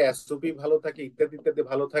এক্সিলেন্স থাকে, এসওপি ভালো থাকে, ইত্যাদি ইত্যাদি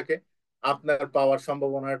ভালো থাকে, আপনার পাওয়ার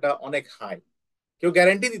সম্ভাবনাটা অনেক হাই। কেউ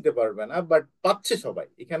গ্যারান্টি দিতে পারবে না, বাট পাচ্ছে সবাই,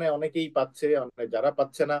 এখানে অনেকেই পাচ্ছে, অনেক যারা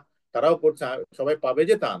পাচ্ছে না তারাও পড়ছে, সবাই পাবে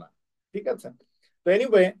যে তা না। ঠিক আছে? তো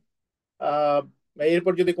এনিওয়ে, আহ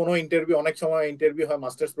এরপর যদি কোনো ইন্টারভিউ, অনেক সময় ইন্টারভিউ হয়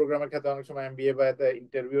মাস্টার্স প্রোগ্রামের ক্ষেত্রে, অনেক সময় এমবিএ বা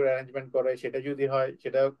ইন্টারভিউ অ্যারেঞ্জমেন্ট করে, সেটা যদি হয়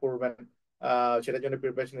সেটা করবেন। সেটার জন্য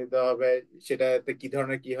প্রিপারেশন নিতে হবে, সেটাতে কি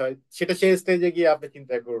ধরনের কি হয় সেটা সেই স্টেজে গিয়ে আপনি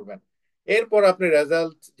চিন্তা করবেন। এরপর আপনি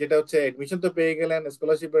রেজাল্ট, যেটা হচ্ছে এডমিশন তো পেয়ে গেলেন,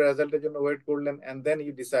 স্কলারশিপের রেজাল্টের জন্য ওয়েট করলেন, and then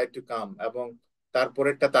you decide to come. এবং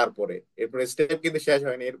তারপরেরটা তারপরে, এরপরে স্টেপ কিন্তু শেষ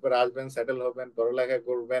হয়নি, এরপর আসবেন, সেটেল হবেন, পড়ালেখা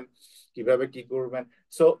করবেন, কিভাবে কি করবেন।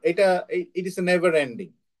 সো এটা, ইট ইস নেভার এন্ডিং।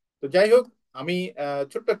 তো যাই হোক, আমি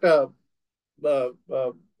ছোট্ট একটা আহ,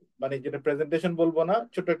 আহ, মানে যেটা প্রেজেন্টেশন বলবো না,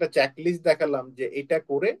 ছোট্ট একটা চেকলিস্ট দেখালাম যে এটা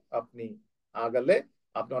করে আপনি আগালে,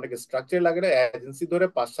 আপনি অনেক স্ট্রাকচার লাগলে এজেন্সি ধরে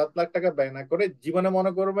 5-7 লাখ টাকা ব্যয় না করে জীবনে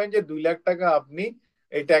মনে করবেন যে 2 লাখ টাকা আপনি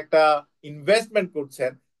এটা একটা ইনভেস্টমেন্ট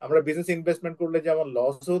করছেন। আমরা বিজনেস ইনভেস্টমেন্ট করলে যেমন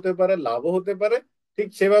লস হতে পারে, লাভও হতে পারে, ঠিক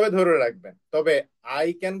সেভাবে ধরে রাখবেন। তবে I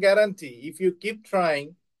can guarantee, if you keep trying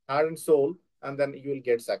heart and soul, and then you will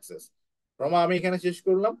get success. Rama, আমি এখানে শেষ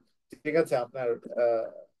করলাম। ঠিক আছে, আপনার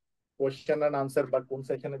কোয়েশ্চেন এন্ড আনসার বা কোন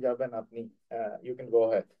সেশনে যাবেন আপনি, ইউ ক্যান গো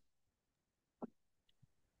হেড।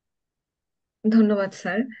 ধন্যবাদ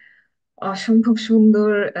স্যার, অসম্ভব সুন্দর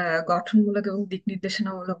গঠনমূলক এবং দিক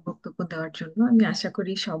নির্দেশনামূলক বক্তব্য দেওয়ার জন্য। আমি আশা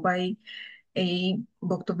করি সবাই এই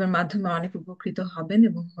বক্তব্যের মাধ্যমে অনেক উপকৃত হবেন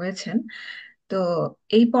এবং হয়েছেন। তো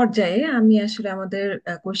এই পর্যায়ে আমি আসলে আমাদের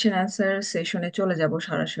কোশ্চেন অ্যান্সার সেশনে চলে যাব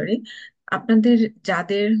সরাসরি। আপনাদের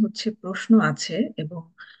যাদের হচ্ছে প্রশ্ন আছে এবং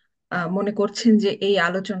মনে করছেন যে এই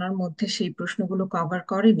আলোচনার মধ্যে সেই প্রশ্নগুলো কভার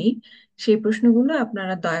করেনি, সেই প্রশ্নগুলো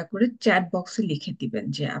আপনারা দয়া করে চ্যাট বক্সে লিখে দিবেন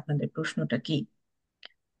যে আপনাদের প্রশ্নটা কি।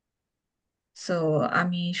 সো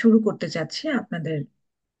আমি শুরু করতে চাচ্ছি আপনাদের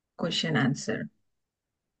কোয়েশ্চেন আনসার।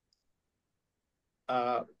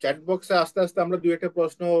 চ্যাট বক্সে আস্তে আস্তে আমরা 2-1টা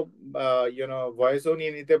প্রশ্ন ভয়েসও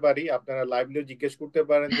নিয়ে নিতে পারি, আপনারা লাইভলিও জিজ্ঞেস করতে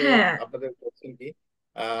পারেন যে হ্যাঁ, আপনাদের কোশ্চেন কি।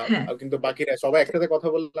 হ্যাঁ, কিন্তু বাকিরা সবাই একসাথে কথা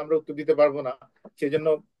বললে আমরা উত্তর দিতে পারবো না। সেই জন্য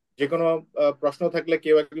যে কোনো প্রশ্ন থাকলে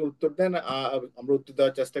কেউ একজন উত্তর দেন, আমরা উত্তর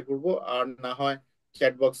দেওয়ার চেষ্টা করব। আর না হয়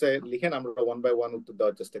চ্যাট বক্সে লিখেন, আমরা 1 বাই 1 উত্তর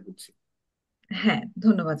দেওয়ার চেষ্টা করছি। হ্যাঁ,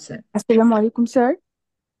 ধন্যবাদ স্যার। আসসালামু আলাইকুম স্যার।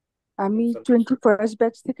 আমি 21st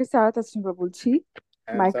ব্যাচ থেকে সারাত তাসনিমা বলছি।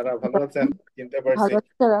 হ্যাঁ, মাইক স্যার ভালো আছেন? চিনতে পারছি। ভালো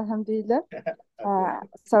আছি স্যার, আলহামদুলিল্লাহ।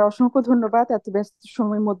 আচ্ছা, স্যার অসংখ্য ধন্যবাদ, এত ব্যস্ত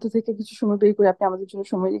সময়ের মধ্যে থেকে কিছু সময় বের করে আপনি আমাদের জন্য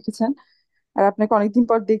সময় রেখেছেন। আর আপনাকে অনেকদিন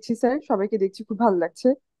পর দেখছি স্যার, সবাইকে দেখছি, খুব ভালো লাগছে।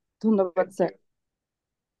 ধন্যবাদ থ্যাংক স্যার। ইউ।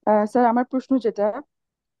 স্যার আমার প্রশ্ন যেটা,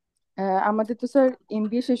 আমাদের তো স্যার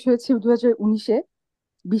এমবিএ শেষ হয়েছে 2019-এ,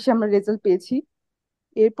 20-এ আমরা রেজাল্ট পেয়েছি।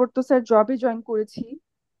 এরপর তো স্যার জবে জয়েন করেছি।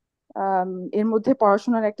 আম, এর মধ্যে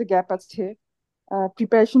পড়াশোনার একটা গ্যাপ আছে,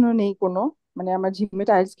 প্রিপারেশনও নেই কোনো, মানে আমার জিমেট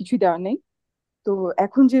আইএলটিএস কিছুই দেওয়া নেই। তো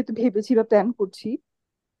এখন যেহেতু ভেবেছি বা প্ল্যান করছি,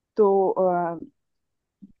 তো আহ,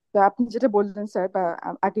 তা আপনি যেটা বললেন স্যার, বা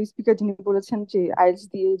আগে স্পিকার যিনি বলেছেন যে আইএলটিএস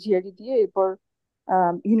দিয়ে জিআরই দিয়ে এরপর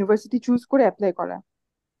ইউনিভার্সিটি চুজ করে অ্যাপ্লাই করা।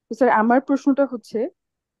 তো স্যার আমার প্রশ্নটা হচ্ছে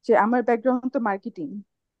যে আমার ব্যাকগ্রাউন্ড তো মার্কেটিং,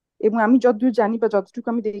 এবং আমি যতদূর জানি বা যতটুকু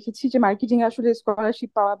আমি দেখেছি যে মার্কেটিং আসলে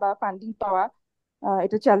স্কলারশিপ পাওয়া বা ফান্ডিং পাওয়া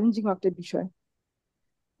এটা চ্যালেঞ্জিং একটা বিষয়।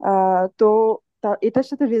 তো এটার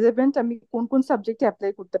সাথে রিলেভেন্ট আমি কোন কোন সাবজেক্টে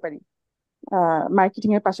অ্যাপ্লাই করতে পারি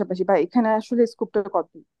মার্কেটিং এর পাশাপাশি, বা এখানে আসলে স্কোপটা কত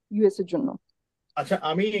ইউএস এর জন্য? আচ্ছা,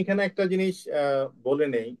 আমি এখানে একটা জিনিস বলে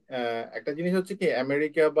নেই। একটা জিনিস হচ্ছে কি,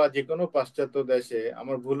 আমেরিকা বা যে কোনো পাশ্চাত্য দেশে,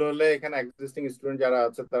 আমার ভুল হলে এখানে এক্সিস্টিং স্টুডেন্ট যারা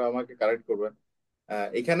আছে তারা আমাকে কারেক্ট করবেন।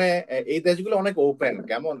 এখানে এই দেশগুলো অনেক ওপেন।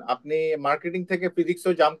 কেমন, আপনি মার্কেটিং থেকে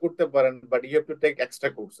ফিজিক্সও জাম্প করতে পারেন, but you have to take extra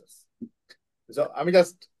courses. So, আমি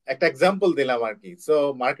জাস্ট একটা এক্সাম্পল দিলাম আর কি। সো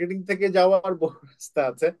মার্কেটিং থেকে যাওয়ার বহু রাস্তা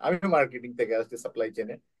আছে। আমি মার্কেটিং থেকে আসছি সাপ্লাই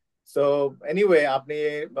চেনে। সো এনিওয়ে, আপনি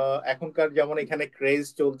এখনকার যেমন এখানে ক্রেজ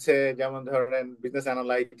চলছে, যেমন ধরেন বিজনেস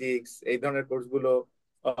অ্যানালাইটিক্স, এই ধরনের কোর্সগুলো,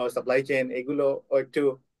 সাপ্লাই চেইন, এগুলো একটু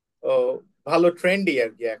আহ, ভালো ট্রেন্ডই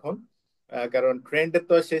আর কি এখন। কারণ ট্রেন্ডের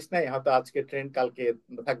তো আর শেষ নাই, হয়তো আজকে ট্রেন্ড কালকে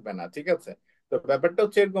থাকবে না, ঠিক আছে? তো ব্যাপারটা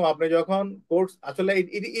হচ্ছে এরকম, আপনি যখন কোর্স আসলে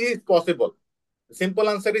it is possible. Simple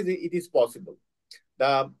answer is it is possible. তা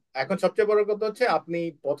এখন সবচেয়ে বড় কথা হচ্ছে, আপনি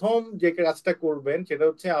প্রথম যে কাজটা করবেন সেটা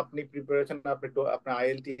হচ্ছে আপনি প্রিপারেশন, আপনার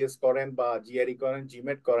আইএলটিএস করেন বা জিআরই করেন,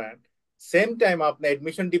 জিমেট করেন। সেম টাইম আপনি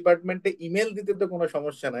এডমিশন ডিপার্টমেন্টে ইমেল দিতে তো কোনো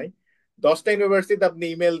সমস্যা নাই। 10টা ইউনিভার্সিটিতে আপনি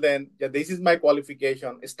ইমেল দেন যে this is my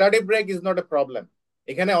qualification, study break is not a problem.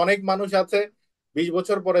 এখানে অনেক মানুষ আছে 20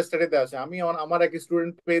 বছর পরে স্টাডিতে আসে। আমি আমার এক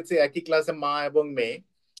স্টুডেন্ট পেয়েছি একই ক্লাসে, মা এবং মেয়ে,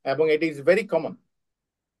 এবং it is very common.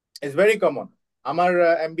 It's very common. আমার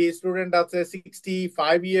এমবিএ স্টুডেন্ট আছে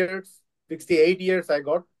 65 ইয়ার্স, 68 ইয়ার্স আই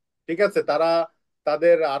গট। ঠিক আছে, তারা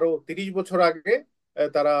তাদের আরো 30 বছর আগে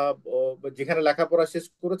তারা যেখানে লেখাপড়া শেষ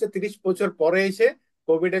করেছে, 30 বছর পরে এসে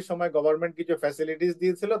কোভিড এর সময় গভর্নমেন্ট কিছু ফ্যাসিলিটিস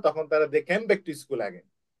দিয়েছিল, তখন তারা দে কেম ব্যাক টু স্কুল আগে।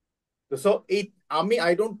 তো সো এই, আমি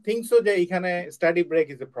আই ডোন্ট থিঙ্ক সো যে এখানে study break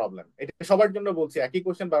is a problem. এটা সবার জন্য বলছি, একই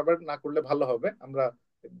কোশ্চেন বারবার না করলে ভালো হবে। আমরা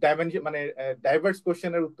ডাইমেনশন মানে ডাইভার্স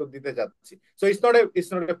কোশ্চেনের উত্তর দিতে যাচ্ছি। So it's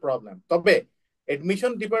not a problem. তবে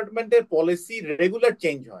এডমিশন ডিপার্টমেন্টের পলিসি রেগুলার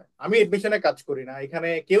চেঞ্জ হয়। আমি এডমিশনে কাজ করি না, এখানে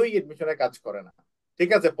কেউই এডমিশনে কাজ করে না। ঠিক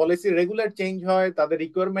আছে, পলিসি রেগুলার চেঞ্জ হয়, তাদের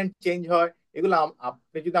রিকোয়ারমেন্ট চেঞ্জ হয়। এগুলো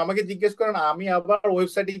আপনি যদি আমাকে জিজ্ঞেস করেন, আমি আবার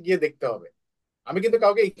ওয়েবসাইটে গিয়ে দেখতে হবে। আমি কিন্তু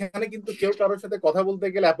কাউকে, এখানে কিন্তু কেউ কারোর সাথে কথা বলতে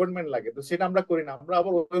গেলে অ্যাপয়েন্টমেন্ট লাগে, তো সেটা আমরা করি না, আমরা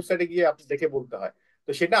আবার ওয়েবসাইটে গিয়ে আপনি দেখে বলতে হয়।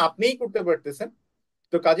 তো সেটা আপনিই করতে পারতেছেন,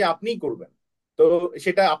 তো কাজে আপনিই করবেন। তো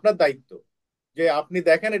সেটা আপনার দায়িত্ব যে আপনি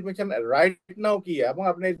দেখেন এডমিশন রাইট নাও কি, এবং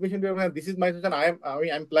আপনি admission this is my situation, I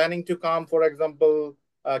am planning to come for example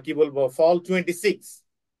কি বলবো, fall 26।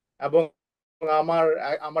 এবং আমার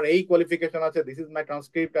আমার এই কোয়ালিফিকেশন আছে, দিস ইজ মাই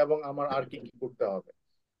ট্রান্সক্রিপ্ট, এবং আমার আর কি কি করতে হবে।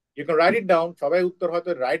 You can write it down. সবাই উত্তর হয়তো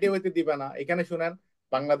রাইটে হইতে দিবে না। এখানে শুনেন,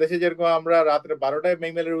 বাংলাদেশে যেরকম আমরা রাত্রে 12টায়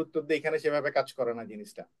মেইমেলের উত্তর দিই, এখানে সেভাবে কাজ করে না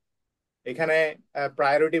জিনিসটা। এখানে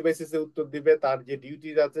প্রায়োরিটি বেসিসে উত্তর দিবে, তার যে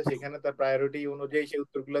ডিউটিজ আছে সেখানে তার প্রায়োরিটি অনুযায়ী সে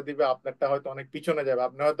উত্তরগুলো দিবে। আপনারটা হয়তো অনেক পিছনে যাবে,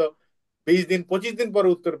 আপনি হয়তো 20 দিন 25 দিন পরে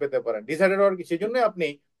উত্তর পেতে পারেন। ডিসাইডেড হওয়ার কি, সেই জন্য আপনি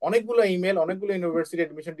অনেকগুলো ইমেল, অনেকগুলো ইউনিভার্সিটি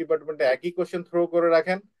অ্যাডমিশন ডিপার্টমেন্টে একই কোশ্চেন থ্রো করে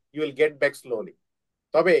রাখেন। You will get back slowly.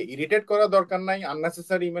 তবে ইরিটেট করার দরকার নাই,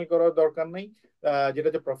 আননেসেসারি ইমেল করার দরকার নাই। যেটা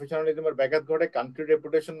হচ্ছে প্রফেশনালিজমের ব্যাঘাত ঘটে, কান্ট্রি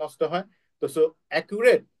রেপুটেশন নষ্ট হয়। তো সো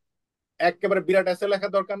অ্যাকুরেট, একেবারে বিরাট এসে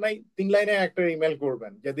লেখার দরকার নাই, 3 লাইনে একটা ইমেল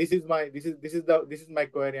করবেন যে this is my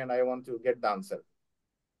query and I want to get the answer.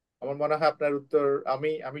 আমার মনে হয় আপনার উত্তর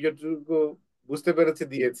আমি আমি যতটুকু বুঝতে পেরেছি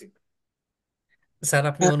দিয়েছি। স্যার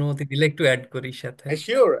আপনি অনুমতি দিলে একটু অ্যাড করি সাথে।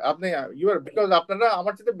 শিওর, আপনি ইউ আর, বিকজ আপনারা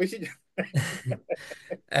আমার সাথে বেশি জানেন।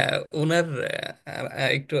 ওনার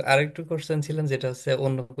একটু আরেকটু কোশ্চেন ছিলেন, যেটা হচ্ছে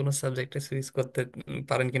অন্য কোনো সাবজেক্টে সুইচ করতে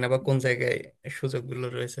পারেন কিনা, বা কোন জায়গায় সুযোগগুলো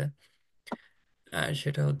রয়েছে।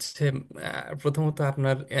 সেটা হচ্ছে প্রথমত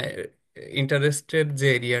আপনার ইন্টারেস্টের যে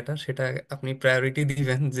এরিয়াটা, সেটা আপনি প্রায়োরিটি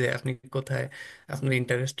দিবেন যে আপনি কোথায় আপনার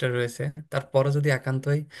ইন্টারেস্টটা রয়েছে। তারপরে যদি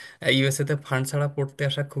একান্তই ইউএসএ তে ফান্ড ছাড়া পড়তে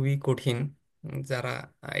আসা খুবই কঠিন, যারা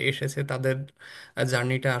এসেছে তাদের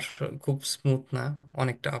জার্নিটা খুব স্মুথ না,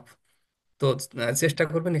 অনেক টাফ। তো চেষ্টা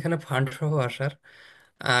করবেন এখানে ফান্ড সহ আসার।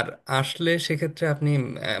 আর আসলে সেক্ষেত্রে আপনি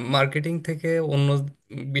মার্কেটিং থেকে অন্য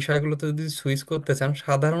বিষয়গুলোতে যদি সুইচ করতে চান,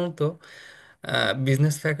 সাধারণত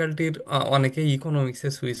বিজনেস ফ্যাকাল্টির অনেকেই ইকোনমিক্সে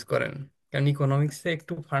সুইচ করেন, কারণ ইকোনমিক্সে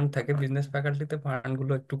একটু ফান্ড থাকে, বিজনেস ফ্যাকাল্টিতে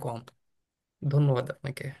ফান্ডগুলো একটু কম। ধন্যবাদ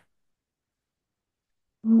আপনাকে।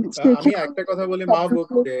 আমি সেক্ষেত্রে একটা কথা বলি মাহবুব,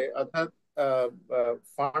 সাবজেক্টে যে অর্থাৎ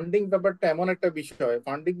ফান্ডিং ব্যাপারটা এমন একটা বিষয়,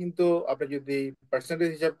 ফান্ডিং কিন্তু আপনি যদি পার্সেন্টেজ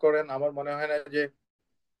হিসাব করেন, আমার মনে হয় না যে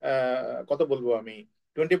কত বলবো আমি,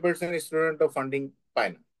 20% স্টুডেন্টও ফান্ডিং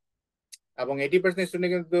পায় না। এবং 80%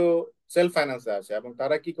 স্টুডেন্ট কিন্তু সেলফ ফাইন্যান্সে আসে, এবং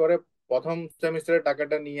তারা কি করে, প্রথম সেমিস্টারের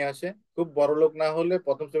টাকাটা নিয়ে আসে, খুব বড় লোক না হলে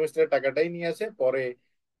প্রথম সেমিস্টারের টাকাটাই নিয়ে আসে, পরে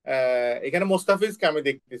এখানে মোস্তাফিজকে আমি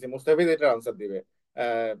দেখতেছি, মোস্তাফিজ এটা আনসার দিবে।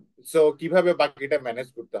 সো কিভাবে বাকিটা ম্যানেজ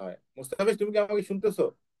করতে হয়, মোস্তাফিজ তুমি কি আমাকে শুনতেছো?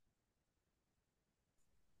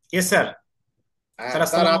 Yes sir. হ্যাঁ, স্যার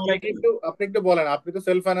স্যার আসসালামু আপনি আলাইকুম। একটু আপনি একটু বলেন, আপনি তো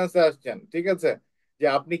সেলফ ফাইন্যান্সে আসছেন, ঠিক আছে, যে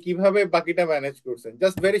আপনি কিভাবে বাকিটা ম্যানেজ করছেন,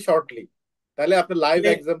 জাস্ট ভেরি শর্টলি, তাহলে আপনার লাইভ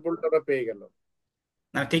আসলে এক্সাম্পলটা ওরা পেয়ে গেল।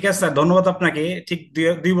 না, ঠিক আছে স্যার, ধন্যবাদ আপনাকে। ঠিক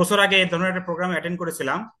 2 বছর আগে এই ধরনের একটা প্রোগ্রাম অ্যাটেন্ড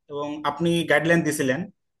করেছিলাম এবং আপনি গাইডলাইন দিছিলেন,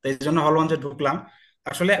 তো এই জন্য হলগঞ্জে ঢুকলাম।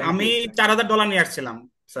 আসলে থ্যাংক আমি ইউ। $4,000 নিয়ে আসছিলাম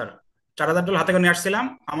স্যার। $4,000 হাতে করে নিয়ে আসছিলাম।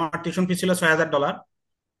 আমার টিউশন ফি ছিল $6,000।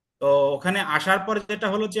 তো ওখানে আসার পরে যেটা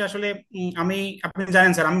হলো যে আসলে আমি, আপনি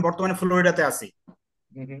জানেন স্যার, আমি বর্তমানে ফ্লোরিডাতে আছি।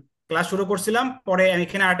 হুম হুম। ক্লাস শুরু করছিলাম, পরে আমি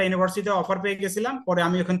এখানে একটা ইউনিভার্সিটিতে অফার পেয়ে গেছিলাম, পরে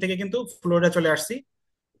আমি ওখান থেকে কিন্তু ফ্লোরিডা চলে আসছি।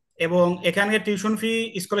 এবং এখানে টিউশন ফি,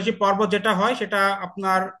 স্কলারশিপ পাওয়ার পর যেটা হয় সেটা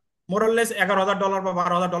আপনার মোরাললেস $11,000 বা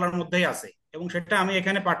 $12,000 মধ্যেই আছে। এবং সেটা আমি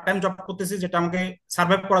এখানে পার্ট টাইম জব করতেছি, যেটা আমাকে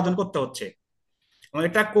সার্ভাইভ করার জন্য করতে হচ্ছে। এবং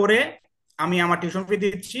এটা করে আমি আমার টিউশন ফি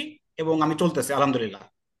দিচ্ছি এবং আমি চলতেছি আলহামদুলিল্লাহ।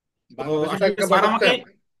 তো বাংলাদেশে আসলে টাকা স্যার আমাকে,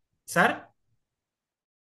 পাঠাচ্ছেন? স্যার,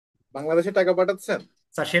 বাংলাদেশে টাকা পাঠাচ্ছেন?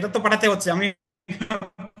 স্যার সেটা তো পাঠাতে হচ্ছে। আমি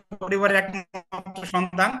পরিবারের একমাত্র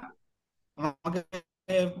সন্তান। আমাকে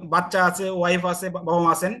বাচ্চা আছে, ওয়াইফ আছে, বাবা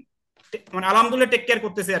মা আছেন। মানে আলহামদুলিল্লাহ টেক কেয়ার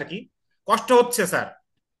করতেছে আর কি। কষ্ট হচ্ছে স্যার।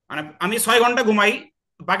 মানে আমি 6 ঘন্টা ঘুমাই,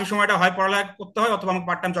 বাকি সময়টা হয় পড়ালেখা করতে হয় অথবা আমাকে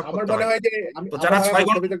পার্ট টাইম জব আমার করতে মনে হয়। হয় যে তো আমার যারা মনে হয় 6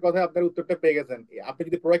 ঘন্টা, মুস্তাফিজের কথায় আপনার উত্তরটা পেয়ে গেছেন। আপনি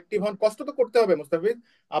যদি প্রোয়াক্টিভ হন, কষ্ট তো করতে হবে মুস্তাফিজ,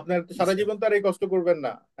 আপনার তো সারা জীবন তো আর এই কষ্ট করবেন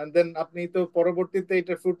না, এন্ড দেন আপনি তো পরবর্তীতে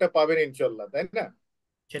এটার ফ্রুটটা পাবেন ইনশাল্লাহ, তাই না?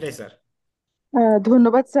 সেটাই স্যার।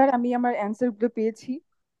 ধন্যবাদ স্যার, আমি আমার অ্যান্সার গুলো পেয়েছি।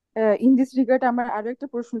 ইন দিস রিগার্ড আমার আরো একটা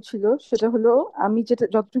প্রশ্ন ছিল, সেটা হলো আমি যেটা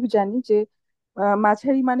যতটুকু জানি যে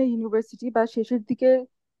মাঝারি মানে ইউনিভার্সিটি বা শেষের দিকে,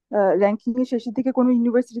 র্যাঙ্কিং এর শেষের দিকে কোনো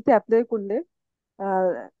ইউনিভার্সিটিতে অ্যাপ্লাই করলে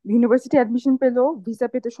ইউনিভার্সিটি অ্যাডমিশন পেলেও ভিসা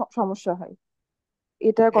পেতে সমস্যা হয়।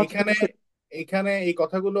 এটা এইখানে কতটুকু সত্যি? এইখানে এই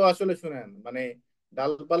কথাগুলো আসলে শুনেন, মানে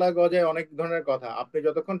ডালপালা গজায় অনেক ধরনের কথা, আপনি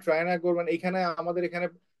যতক্ষণ ট্রাই না করবেন, এইখানে আমাদের এখানে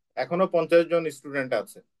এখনো 50 জন স্টুডেন্ট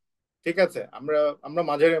আছে, ঠিক আছে, আমরা আমরা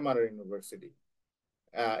মাঝারি মানের ইউনিভার্সিটি।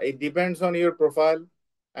 এই depends on your profile.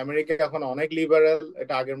 America এখন অনেক লিবারেল,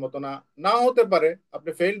 এটা আগের মতো না, নাও হতে পারে,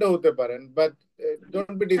 আপনি ফেইলডও হতে পারেন, বাট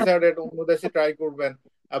ডোন্ট বি ডিসাইডেড, অন্য দেশে ট্রাই করবেন,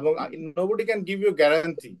 এবং nobody can give you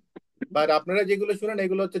guarantee. But আপনারা যেগুলো শুনেন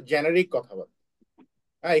এগুলো হচ্ছে জেনারিক কথাবার্তা।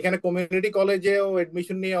 হ্যাঁ, এখানে কমিউনিটি কলেজেও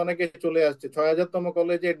এডমিশন নিয়ে অনেকে চলে আসছে, 6,000তম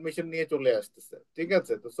কলেজে এডমিশন নিয়ে চলে আসতেছে, ঠিক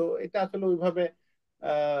আছে, তো সো এটা আসলে ওইভাবে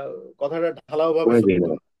আহ কথাটা ঢালাও ভাবে সত্য ওয়েবিনার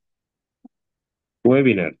না।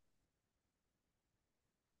 ওয়েবিনার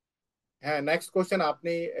হ্যাঁ, নেক্সট কোশ্চেন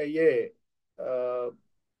আপনি। ইয়ে আহ,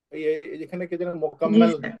 এখানে কে যেন জি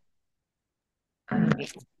মোকাম্মেল। স্যার।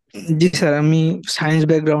 আহ, জি স্যার, আমি সায়েন্স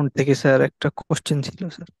ব্যাকগ্রাউন্ড থেকে স্যার একটা কোশ্চেন ছিল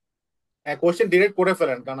স্যার। হ্যাঁ, কোশ্চেন ডিরেক্ট করে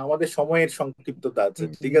ফেলেন, কারণ আমাদের সময়ের সংক্ষিপ্ততা আছে,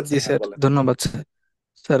 ঠিক আছে, জি হ্যাঁ স্যার, বলেন। ধন্যবাদ স্যার।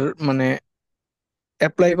 স্যার মানে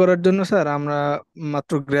অ্যাপ্লাই করার জন্য স্যার আমরা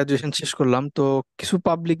মাত্র গ্রাজুয়েশন শেষ করলাম, তো কিছু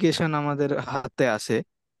পাবলিকেশন আমাদের হাতে আছে।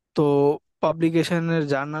 তো পাবলিকেশনের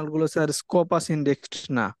জার্নালগুলো স্যার স্কোপাস ইন্ডেক্সড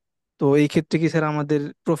না। তো এই ক্ষেত্রে কি স্যার আমাদের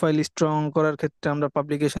প্রোফাইল স্ট্রং করার ক্ষেত্রে আমরা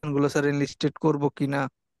পাবলিকেশন গুলো স্যার এনলিস্টেড করবো কিনা,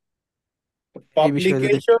 এই বিষয়ে যদি।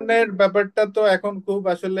 পাবলিকেশনের ব্যাপারটা তো এখন খুব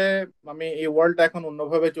আসলে, আমি এই ওয়ার্ল্ডটা এখন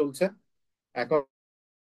অন্যভাবে চলছে এখন।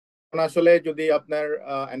 আসলে যদি আপনার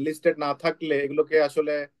এনলিস্টেড না থাকলে এগুলোকে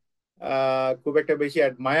আসলে খুব একটা বেশি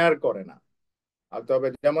অ্যাডমায়ার করে না। আর তবে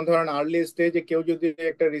যেমন ধরেন আর্লি স্টেজে কেউ যদি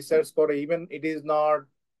একটা রিসার্চ করে, even it is not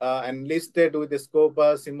enlisted with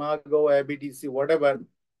Scopus, ইমাগো, এবিডিসি, what ever,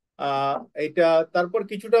 এটা তারপর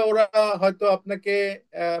কিছুটা ওরা হয়তো আপনাকে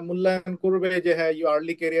মূল্যায়ন করবে যে হ্যাঁ, ইউ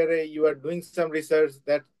আর্লি ক্যারিয়ারে you are doing some research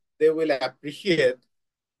that they will appreciate.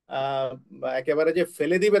 একেবারে যে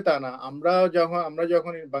ফেলে দিবে তা না। আমরা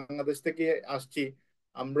যখন বাংলাদেশ থেকে আসছি,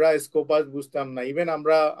 আমরা স্কোপাস বুঝতাম না, ইভেন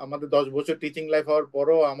আমরা আমাদের 10 বছর টিচিং লাইফ হওয়ার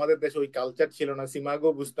পরও আমাদের দেশে ওই কালচার ছিল না, সিমাগো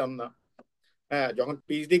বুঝতাম না। হ্যাঁ, যখন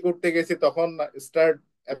পিএইচডি করতে গেছি তখন স্টার্ট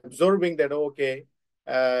অ্যাবজর্বিং দ্যাট, ওকে,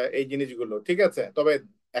 এই জিনিসগুলো ঠিক আছে। তবে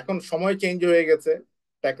এখন সময় চেঞ্জ হয়ে গেছে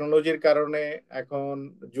টেকনোলজির কারণে, এখন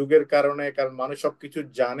যুগের কারণে, কারণ মানুষ সবকিছু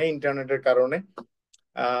জানে ইন্টারনেটের কারণে।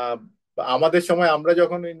 আহ, আমাদের সময় আমরা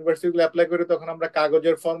যখন ইউনিভার্সিটি অ্যাপ্লাই করি তখন আমরা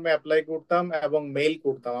কাগজের ফর্মে অ্যাপ্লাই করতাম এবং মেইল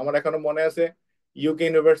করতাম। আমার এখনো মনে আছে, ইউকে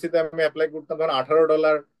ইউনিভার্সিটিতে আমি অ্যাপ্লাই করতাম তখন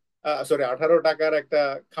 $18, সরি, $18 একটা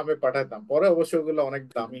খামে পাঠাতাম। পরে অবশ্য ওগুলো অনেক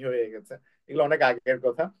দামি হয়ে গেছে, এগুলো অনেক আগের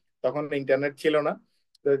কথা, তখন ইন্টারনেট ছিল না।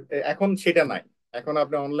 তো এখন সেটা নাই, এখন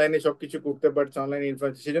আপনি অনলাইনে সবকিছু করতে পারছেন, অনলাইন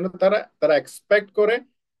ইনফরমেশন, সেই জন্য তারা তারা এক্সপেক্ট করে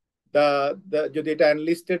যদি এটা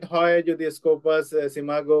আনলিস্টেড হয়, যদি Scopus,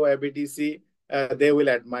 সিমাগো, এবিটিসি they will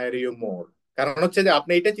admire you more. কারণ হচ্ছে যে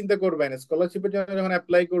আপনি এটা চিন্তা করবেন, স্কলারশিপের জন্য যখন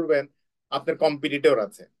অ্যাপ্লাই করবেন আপনার কম্পিটিটর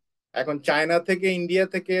আছে। এখন চায়না থেকে, ইন্ডিয়া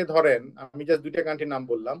থেকে ধরেন, আমি জাস্ট দুইটা কান্ট্রির নাম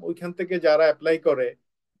বললাম, ওইখান থেকে যারা অ্যাপ্লাই করে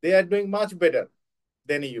দে are doing much better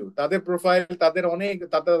then you. তাদের প্রোফাইল, তাদের অনেক,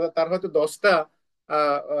 তার হয়তো 10টা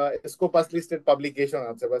স্কোপাস লিস্টেড পাবলিকেশন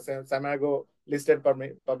আছে বা স্যামাগো লিস্টেড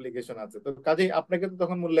পাবলিকেশন আছে, তো কাজেই আপনাকে তো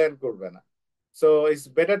তখন মূল্যায়ন করবে না। So it's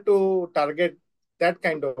better to target that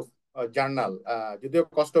kind of journal. যদিও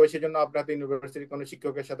কষ্ট বেশি জন্য আপনি হয়তো ইউনিভার্সিটির কোনো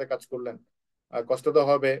শিক্ষকের সাথে কাজ করলেন, কষ্ট তো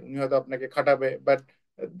হবে, উনি হয়তো আপনাকে খাটাবে, but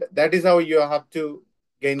that is how you have to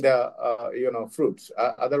gain the fruits,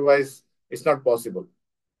 otherwise it's not possible.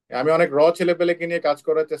 আমি অনেক ছেলে পেলেকে নিয়ে কাজ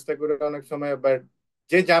করার চেষ্টা করি অনেক সময়, বাট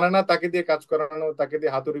যে জানে না তাকে দিয়ে কাজ করানো, তাকে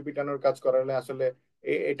দিয়ে হাতুড়ি পিটানোর কাজ করালে আসলে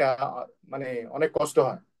এটা মানে অনেক কষ্ট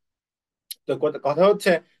হয়। তো কথা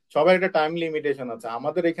হচ্ছে সবার একটা টাইম লিমিটেশন আছে।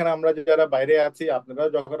 আমাদের এখানে আমরা যারা বাইরে আছি, আপনারা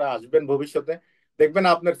যখন আসবেন ভবিষ্যতে, দেখবেন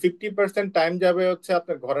আপনার 50% টাইম যাবে হচ্ছে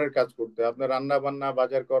আপনার ঘরের কাজ করতে, আপনার রান্না বান্না,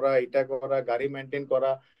 বাজার করা, এটা করা, গাড়ি মেনটেন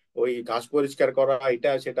করা, ওই ঘাস পরিষ্কার করা,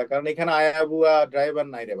 এটা সেটা। কারণ এখানে আয়া বুয়া ড্রাইভার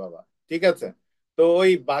নাই রে বাবা, ঠিক আছে? তো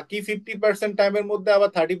ওই বাকি 50% টাইমের মধ্যে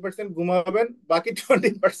আবার 30% ঘুমাবেন, বাকি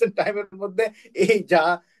 20% টাইমের মধ্যে এই যা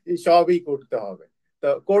সবই করতে হবে। তো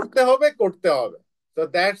করতে হবে। তো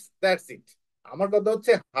দ্যাটস ইট। আমার কথা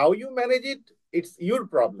হচ্ছে how you manage it, it's your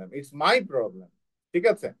problem, it's my problem. ঠিক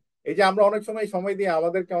আছে? এই যে আমরা অনেক সময় সময় দিয়ে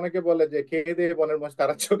আমাদেরকে অনেকে বলে যে খেয়ে দিয়ে বনের মাছ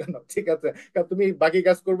তাড়াচ্ছ কেন, ঠিক আছে? কারণ তুমি বাকি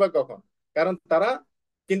কাজ করবা কখন? কারণ তারা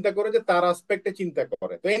চিন্তা করে যে তার আসপেক্টে চিন্তা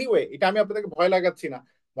করে। তো এনিওয়ে, এটা আমি আপনাদেরকে ভয় লাগাচ্ছি না।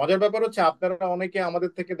 মজার ব্যাপার হচ্ছে আপনারা অনেকে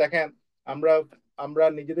আমাদের থেকে দেখেন আমরা আমরা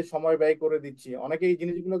নিজেদের সময় ব্যয় করে দিচ্ছি, অনেকে এই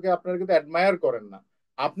জিনিসগুলোকে আপনারা কিন্তু অ্যাডমায়ার করেন না।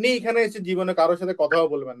 আপনি এখানে এসে জীবনে কারোর সাথে কথাও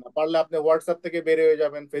বলবেন না, পারলে আপনি হোয়াটসঅ্যাপ থেকে বের হয়ে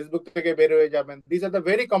যাবেন, ফেসবুক থেকে বের হয়ে যাবেন। This are the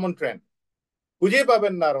very common trend, খুঁজেই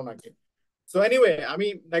পাবেন না আর ওনাকে। সো এনিওয়ে, আমি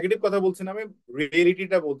নেগেটিভ কথা বলছি না, আমি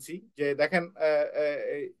রিয়েলিটিটা বলছি যে দেখেন,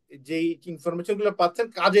 যেই ইনফরমেশন গুলো পাচ্ছেন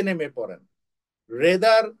কাজে নেমে পড়েন,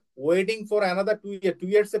 rather waiting for another 2 year. 2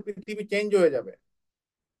 years এ পৃথিবী চেঞ্জ হয়ে যাবে,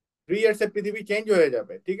 3 ইয়ার্স এ পৃথিবী চেঞ্জ হয়ে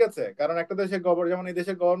যাবে, ঠিক আছে? কারণ একটা দেশের যেমন এই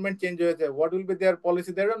দেশের গভর্নমেন্ট চেঞ্জ হয়েছে, what will be their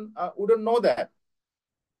policy, they wouldn't know that.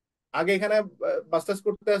 আগে এখানে মাস্টার্স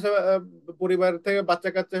করতে আসা পরিবার থেকে বাচ্চা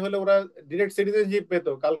কাচ্চা হলে ওরা ডিরেক্ট সিটিজেনশিপ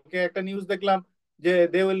পেতো, কালকে একটা নিউজ দেখলাম যে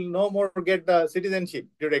they will no more get the citizenship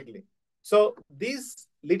directly. So this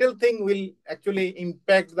little thing will actually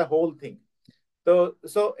impact the whole thing. তো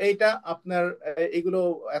সো এইটা আপনার এগুলো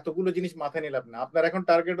এতগুলো জিনিস মাথায় নিলাম না, আপনার এখন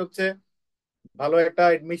টার্গেট হচ্ছে ভালো একটা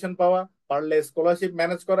এডমিশন পাওয়া, পারলে স্কলারশিপ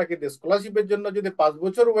ম্যানেজ করা। কিন্তু স্কলারশিপের জন্য যদি 5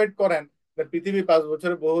 বছর ওয়েট করেন, পৃথিবী 5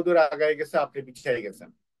 বছরে বহুদূর আগায় গেছে, আপনি পিছিয়ে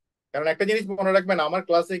গেছেন। কারণ একটা জিনিস মনে রাখবেন, আমার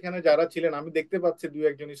ক্লাসে এখানে যারা ছিলেন, আমি দেখতে পাচ্ছি দুই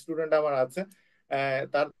একজন স্টুডেন্ট আমার আছে,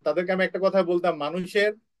 তাদেরকে আমি একটা কথা বলতাম,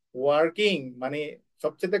 মানুষের ওয়ার্কিং মানে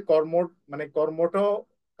সবচেয়ে কর্মঠ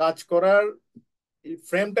কাজ করার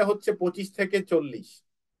ফ্রেমটা হচ্ছে 25 থেকে 40।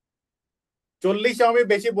 40 আমি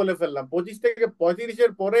বেশি বলে ফেললাম, 25 থেকে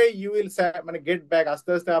 35-এর পরে ইউ উইল গেট ব্যাক। আস্তে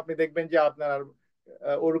আস্তে আপনি দেখবেন যে আপনার আর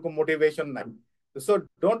ওরকম মোটিভেশন নাই। So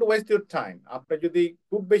don't waste your time. আপনি যদি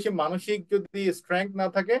খুব বেশি মানসিক যদি স্ট্রেংথ না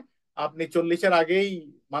থাকে, আপনি 40-এর আগেই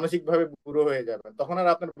মানসিক ভাবে বুড়ো হয়ে যাবেন, তখন আর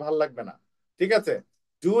আপনার ভালো লাগবে না। ঠিক আছে?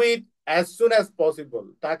 Do it as soon as possible.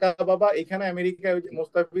 টাকা বাবা এখানে আমেরিকায়, ওই যে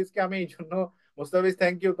মোস্তাফিজকে আমি এই জন্য, মোস্তাফিজ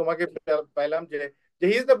থ্যাংক ইউ, তোমাকে পাইলাম যে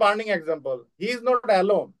he is the burning example, he is not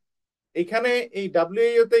alone. এখানে এই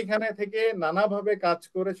ডাব্লিউএইও তে এখানে থেকে নানাভাবে কাজ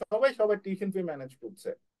করে সবাই সবাই টিউশন ফি ম্যানেজ করছে।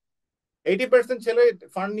 80% ছেলে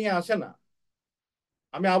ফান্ড নিয়ে আসে না।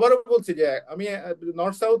 আমি আবারও বলছি যে আমি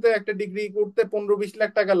নর্থ সাউথে একটা ডিগ্রি করতে 15-20 লাখ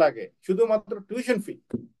টাকা লাগে শুধুমাত্র টিউশন ফি।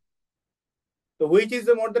 তো হুইচ ইজ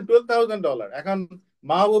মোর দেন $12,000। এখন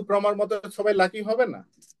মাহবুব রমার মতো সবাই লাকি হবে না,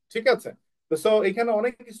 ঠিক আছে? তো সো এখানে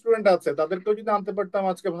অনেক স্টুডেন্ট আছে, তাদেরকেও যদি আনতে পারতাম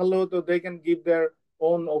আজকে ভালো হতো। They can give their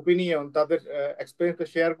own opinion, তাদের এক্সপিরিয়েন্স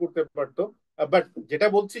শেয়ার করতে পারতো। বাট যেটা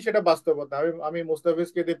বলছি সেটা বাস্তবতা, আমি আমি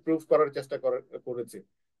মুস্তাফিজকে দিয়ে প্রুফ করার চেষ্টা করেছি।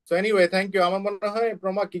 So anyway, thank you. আমার মনে হয়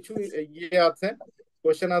প্রমা কিছু ইয়ে আছে,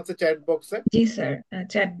 কোয়েশ্চেন আছে চ্যাট বক্সে। জি স্যার,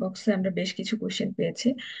 চ্যাট বক্সে আমরা বেশ কিছু কোশ্চেন পেয়েছি।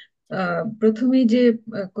 প্রথমেই যে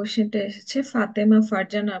কোশ্চেনটা এসেছে ফাতেমা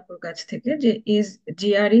ফারজানা আপুর কাছ থেকে, যে is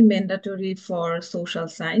GRE mandatory for social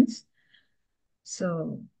science? So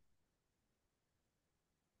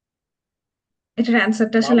এটার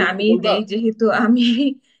অ্যান্সারটা আসলে মাহবুব আমি বলবা? দেই, যেহেতু আমি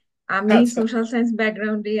আমি আচ্ছা। সোশ্যাল সায়েন্স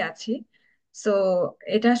ব্যাকগ্রাউন্ডেই আছি। সো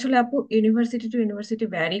এটা আসলে আপু ইউনিভার্সিটি টু ইউনিভার্সিটি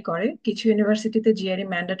ভ্যারি করে, কিছু ইউনিভার্সিটিতে জিআরই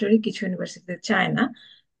ম্যান্ডেটরি, কিছু ইউনিভার্সিটিতে চায় না।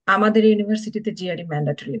 আমাদের ইউনিভার্সিটিতে জিআরই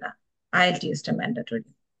ম্যান্ডেটরি না, আইএলটিএস টা ম্যান্ডেটরি।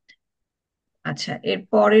 আচ্ছা, এর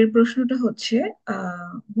পরের প্রশ্নটা হচ্ছে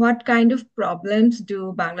what kind of problems do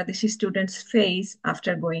Bangladeshi students face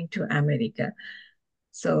after going to America?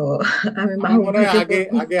 So আমি আমার মাহবুব মনে হয় ভাইকে আগে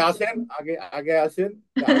বলবো। আগে আসেন, আগে আগে আসেন,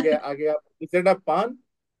 আগে আগে সেটা পান,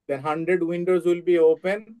 দেন 100 উইন্ডোজ উইল বি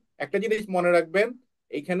ওপেন। একটা জিনিস মনে রাখবেন,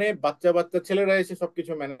 এইখানে বাচ্চা বাচ্চা ছেলেরা এসে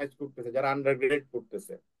সবকিছু ম্যানেজ করতেছে যারা আন্ডার গ্রেড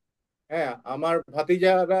করতেছে। হ্যাঁ, আমার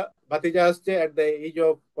ভাতিজা আসছে এট দ্য এজ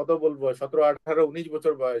অফ, কত বলবো, 17, 18, 19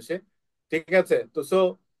 বছর বয়সে। ঠিক আছে, তো সো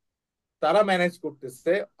তারা ম্যানেজ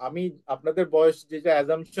করতেছে। আমি আপনাদের বয়স যেটা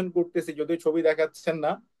অ্যাজাম্পশন করতেছি, যদিও ছবি দেখাচ্ছেন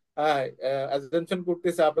না, হ্যাঁ, অ্যাজাম্পশন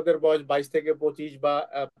করতেছে আপনাদের বয়স 22 থেকে 25 বা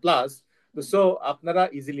প্লাস। তো সো আপনারা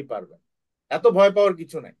ইজিলি পারবেন, এত ভয় পাওয়ার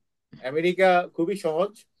কিছু নাই। আমেরিকা খুবই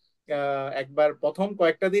সহজ। একবার প্রথম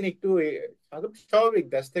কয়েকটা দিন একটু স্বাভাবিক,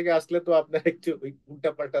 দেশ থেকে আসলে তো আপনার একটু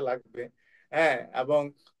উল্টাপাল্টা লাগবে। হ্যাঁ, এবং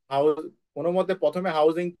হাউস, কোনো মতে প্রথমে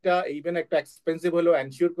হাউজিংটা ইভেন একটা এক্সপেন্সিভ হলেও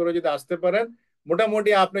এনশিওর করে যদি আসতে পারেন,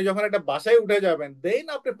 মোটামুটি আপনি যখন একটা বাসায় উঠে যাবেন, দেন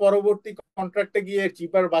আপনি পরবর্তী কন্ট্রাক্টে গিয়ে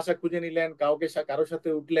চিপার বাসা খুঁজে নিলেন, কারোর সাথে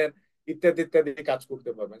উঠলেন, ইত্যাদি ইত্যাদি কাজ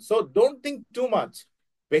করতে পারবেন। So don't think too much,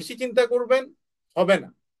 বেশি চিন্তা করবেন হবে না।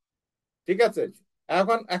 ঠিক আছে,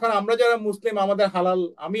 এখন এখন আমরা যারা মুসলিম, আমাদের হালাল,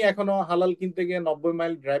 আমি এখনো হালাল কিনতে গিয়ে 90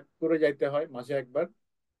 মাইল ড্রাইভ করে যাইতে হয় মাসে একবার।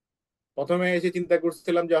 প্রথমে এসে চিন্তা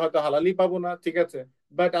করছিলাম যে হয়তো হালালই পাবো না, ঠিক আছে,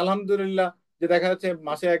 বাট আলহামদুলিল্লাহ, যে দেখা যাচ্ছে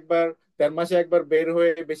মাসে একবার, 1.5 মাসে একবার বের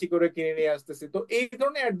হয়ে বেশি করে কিনে নিয়ে আসতেছি। তো এই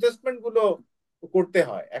ধরনের অ্যাডজাস্টমেন্ট গুলো করতে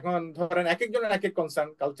হয়। এখন ধরেন এক একজনের এক এক কনসার্ন,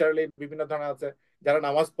 কালচারালি বিভিন্ন ধরনের আছে। যারা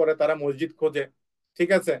নামাজ পড়ে তারা মসজিদ খোঁজে, ঠিক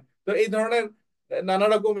আছে, তো এই ধরনের নানা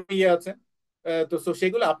রকম ইয়ে আছে। তো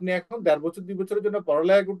সেগুলো আপনি এখন 1.5 বছর 2 বছরের জন্য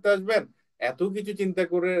পড়ালেখা করতে আসবেন, এত কিছু চিন্তা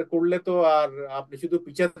করলে তো আর আপনি শুধু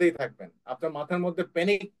পিছাতেই থাকবেন, আপনার মাথার মধ্যে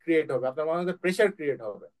প্যানিক ক্রিয়েট হবে, আপনার মাথার মধ্যে প্রেশার ক্রিয়েট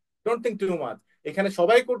হবে। ডোন্ট থিঙ্ক টু মাচ, এখানে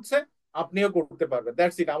সবাই করছে, আপনিও করতে পারবেন,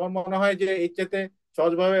 দ্যাটস ইট। আমার মনে হয় যে এর চাইতে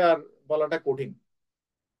সহজভাবে আর বলাটা কঠিন।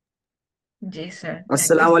 জি স্যার, থ্যাংক ইউ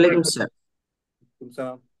আসসালামু স্যার। আলাইকুম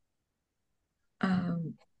স্যার।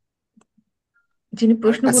 যিনি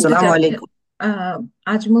প্রশ্ন আরেকটা করতে কোশ্চেন। আসসালামু চাচ্ছেন, আলাইকুম।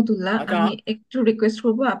 আজমতুল্লাহ, আচ্ছা, আমি একটু রিকোয়েস্ট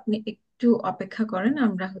করব, আপনি একটু অপেক্ষা করেন,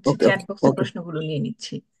 আমরা হচ্ছে ওকে চ্যাট ওকে বক্সে ওকে প্রশ্নগুলো নিয়ে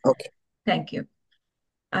নিচ্ছি। ওকে। Thank you.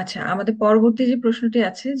 আচ্ছা, আমাদের পরবর্তী যে প্রশ্নটি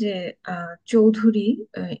আছে যে চৌধুরী,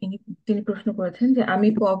 তিনি প্রশ্ন করেছেন যে আমি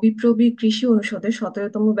বিপ্লবী কৃষি অনুষদের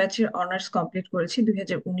 17তম ব্যাচের অনার্স কমপ্লিট করেছি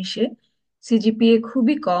 2019-এ। সিজিপিএ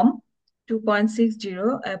খুবই কম, 2.60,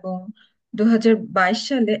 এবং 2022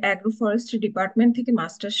 সালে অ্যাগ্রো ফরেস্ট্রি ডিপার্টমেন্ট থেকে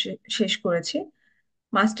মাস্টার্স শেষ করেছি।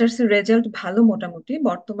 মাস্টার্সের রেজাল্ট ভালো মোটামুটি।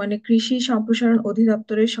 বর্তমানে কৃষি সম্প্রসারণ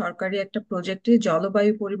অধিদপ্তরের সরকারি একটা প্রজেক্টে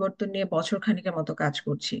জলবায়ু পরিবর্তন নিয়ে বছর খানেকের মতো কাজ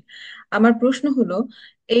করছি। আমার প্রশ্ন হলো,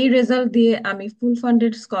 এই রেজাল্ট দিয়ে আমি ফুল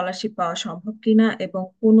ফান্ডেড স্কলারশিপ পাওয়া সম্ভব কিনা, এবং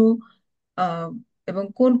আহ,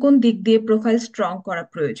 কোন কোন দিক দিয়ে প্রোফাইল স্ট্রং করা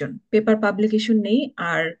প্রয়োজন? পেপার পাবলিকেশন নেই।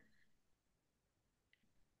 আর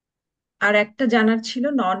আর একটা জানার ছিল,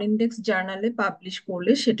 নন ইন্ডেক্স জার্নালে পাবলিশ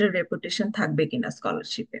করলে সেটার রেপুটেশন থাকবে কিনা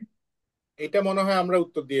স্কলারশিপে। এটা মনে হয় আমরা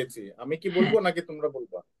উত্তর দিয়েছি, আমি কি হ্যাঁ, বলবো নাকি তোমরা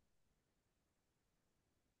বলবো?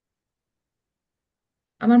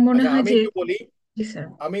 আমার মনে আচ্ছা, হয় আমি যে, একটু বলি। জি স্যার।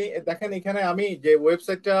 আমি, দেখেন এখানে আমি যে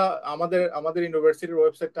ওয়েবসাইটটা, আমাদের আমাদের ইউনিভার্সিটির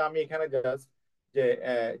ওয়েবসাইটটা, আমি এখানে জাস্ট যে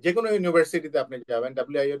যে কোনো ইউনিভার্সিটিতে আপনি যাবেন,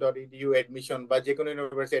 wio.edu অ্যাডমিশন, বা যে কোনো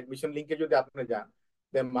ইউনিভার্সিটি অ্যাডমিশন লিঙ্কে যদি আপনি যান,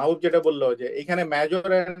 দেন মাহবুব যেটা বললো যে এখানে মেজর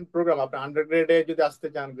এন্ড প্রোগ্রাম, আপনি আন্ডার গ্রেডে যদি আসতে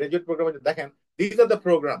চান, গ্রাজুয়েট প্রোগ্রামে দেখেন, দিস আর দ্য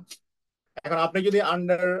প্রোগ্রাম। এখন আপনি যদি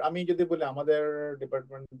আমি যদি বলি আমাদের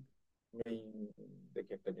ডিপার্টমেন্ট, এই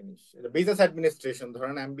দেখি একটা জিনিস, বিজনেস অ্যাডমিনিস্ট্রেশন,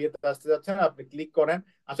 ধরেন এমবিএ তে আসতে যাচ্ছেন, আপনি ক্লিক করেন।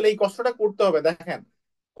 আসলে এই কষ্টটা করতে হবে, দেখেন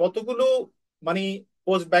কতগুলো, মানে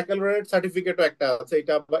পোস্ট ব্যাকালরেট সার্টিফিকেটও একটা আছে,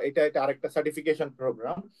 এটা এটা আরেকটা সার্টিফিকেশন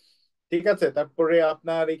প্রোগ্রাম। ঠিক আছে, তারপরে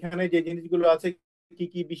আপনার এখানে যে জিনিসগুলো আছে, কি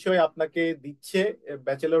কি বিষয় আপনাকে দিচ্ছে,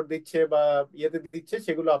 ব্যাচেলর দিচ্ছে বা ইয়েতে দিচ্ছে,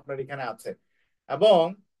 সেগুলো আপনার এখানে আছে। এবং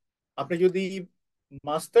আপনি যদি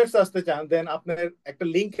মাস্টার্স আসতে চান, দেন আপনার একটা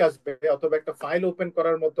লিংক আসবে, অথবা একটা ফাইল ওপেন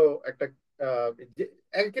করার মতো একটা, আহ,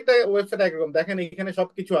 একটা ওয়েবসাইট একরকম, দেখেন এখানে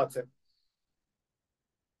সবকিছু আছে।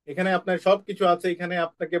 এখানে আপনার সবকিছু আছে, এখানে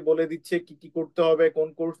আপনাকে বলে দিচ্ছে কি কি করতে হবে, কোন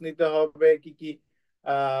কোর্স নিতে হবে, কি কি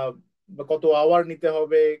আহ, বা কত আওয়ার নিতে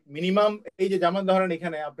হবে, মিনিমাম। এই যে যেমন ধরেন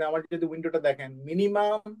এখানে আপনি আমার যদি উইন্ডোটা দেখেন,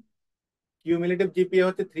 মিনিমাম কিউমুলেটিভ জিপিএ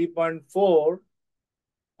হচ্ছে 3.4।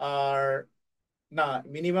 আর না,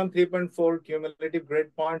 minimum 3.4 cumulative grade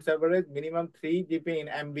points average, minimum 3 GP in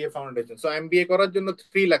MBA foundation. So MBA করার জন্য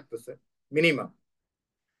 3 লাগতেছে মিনিমাম।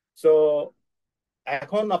 সো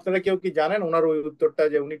এখন আপনারা কেউ কি জানেন ওনার ওই উত্তরটা,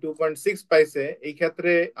 যে উনি 2.6 পাইছে? এই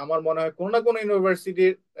ক্ষেত্রে আমার মনে হয় কোনো না কোনো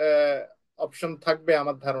ইউনিভার্সিটির অপশন থাকবে,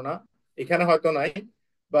 আমার ধারণা এখানে হয়তো নাই,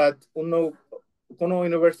 বাট অন্য কোনো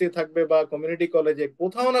ইউনিভার্সিটি থাকবে, বা কমিউনিটি কলেজে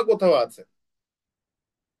কোথাও না কোথাও আছে।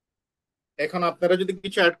 এখন আপনারা যদি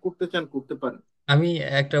কিছু অ্যাড করতে চান করতে পারেন। আমি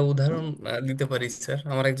একটা উদাহরণ দিতে পারি স্যার।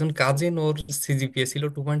 আমার একজন কাজিন, ওর সিজিপিএ ছিল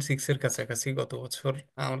 2.6 এর কাছাকাছি গত বছর।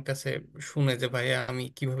 আমার কাছে শুনে যে ভাইয়া আমি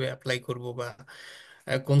কিভাবে অ্যাপ্লাই করব বা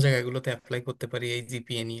কোন জায়গাগুলোতে অ্যাপ্লাই করতে পারি এই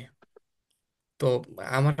জিপিএ নিয়ে। তো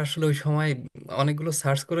আমার আসলে ওই সময় অনেকগুলো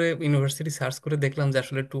সার্চ করে, ইউনিভার্সিটি সার্চ করে দেখলাম যে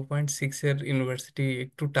আসলে 2.6 এর ইউনিভার্সিটি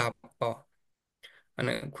একটু টাফ পাওয়া,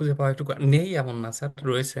 মানে খুঁজে পাওয়া একটু নেই এমন না স্যার,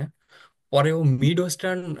 রয়েছে। পরেও মিড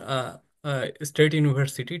ওয়েস্টার্ন স্টেট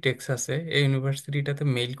ইউনিভার্সিটি টেক্সাসে, এই ইউনিভার্সিটিটাতে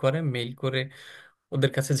মেইল করে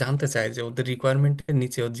ওদের কাছে জানতে চায় যে ওদের রিকোয়ারমেন্টের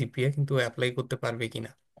নিচে ও জিপিএ কিন্তু অ্যাপ্লাই করতে পারবে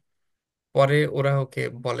কিনা। পরে ওরা ওকে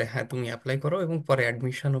বলে হ্যাঁ তুমি অ্যাপ্লাই করো, এবং পরে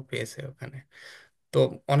অ্যাডমিশনও পেয়েছে ওখানে। তো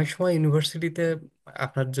অনেক সময় ইউনিভার্সিটিতে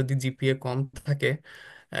আপনার যদি জিপিএ কম থাকে,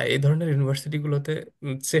 এই ধরনের ইউনিভার্সিটিগুলোতে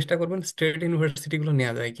চেষ্টা করবেন স্টেট ইউনিভার্সিটিগুলো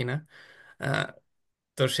নেওয়া যায় কিনা। আহ,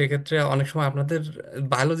 তো সেক্ষেত্রে অনেক সময় আপনাদের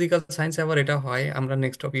বায়োলজিক্যাল সায়েন্স আবার এটা হয়, আমরা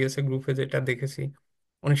নেক্সট অফ ইউএসএ গ্রুপে যেটা দেখেছি,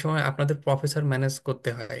 অনেক সময় আপনাদের প্রফেসর ম্যানেজ করতে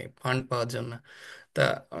হয় ফান্ড পাওয়ার জন্য। তা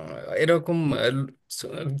এরকম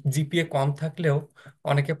জিপিএ কম থাকলেও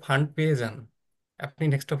অনেকে ফান্ড পেয়ে যান। আপনি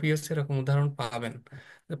নেক্সট অফ ইয়ার্স এরকম উদাহরণ পাবেন,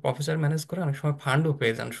 প্রফেসর ম্যানেজ করে অনেক সময় ফান্ডও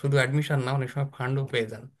পেয়ে যান, শুধু অ্যাডমিশন না, অনেক সময় ফান্ডও পেয়ে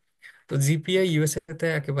যান। তো জিপিএ ইউএসএ তে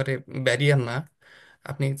একেবারে ব্যারিয়ার না,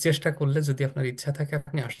 আপনি চেষ্টা করলে যদি আপনার ইচ্ছা থাকে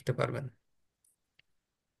আপনি আসতে পারবেন।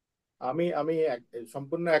 আমি আমি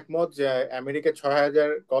সম্পূর্ণ একমত যে আমেরিকা 6,000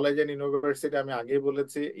 কলেজ এন্ড ইউনিভার্সিটি, আমি আগেই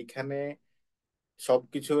বলেছি এখানে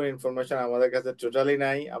সবকিছু ইনফরমেশন আমাদের কাছে টোটালি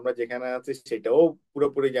নাই। আমরা যেখানে আছি সেটাও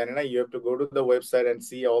পুরোপুরি জানি না। You have to go to the website and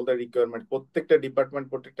see all the requirement. প্রত্যেকটা ডিপার্টমেন্ট,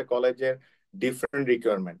 প্রত্যেকটা কলেজের ডিফারেন্ট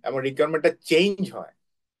রিকোয়ারমেন্ট, এবং রিকোয়ারমেন্টটা চেঞ্জ হয়।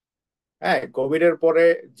 হ্যাঁ, কোভিড এর পরে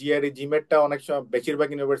জিমেটটা অনেক সময় বেশিরভাগ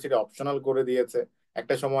ইউনিভার্সিটি অপশনাল করে দিয়েছে।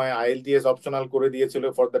 একটা সময় আইএলটিএস অপশনাল করে দিয়েছিল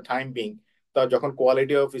ফর দ্য টাইম বিং। তা যখন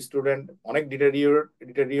কোয়ালিটি অফ স্টুডেন্ট অনেক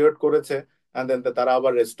ডিটেরিওরেট করেছে, and then তারা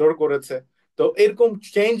আবার রেস্টোর করেছে। তো এরকম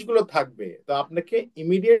চেঞ্জ গুলো থাকবে, তো আপনাকে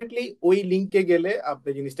ইমিডিয়েটলি ওই লিঙ্কে গেলে আপনি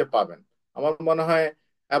জিনিসটা পাবেন আমার মনে হয়।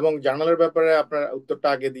 এবং জার্নালের ব্যাপারে আপনার উত্তরটা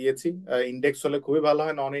আগে দিয়েছি। ইন্ডেক্স হলে খুবই ভালো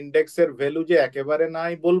হয়। নন ইন্ডেক্সের ভ্যালু যে একেবারে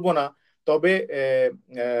নাই বলবো না, তবে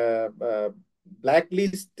ব্ল্যাক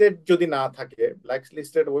লিস্টেড যদি না থাকে, ব্ল্যাক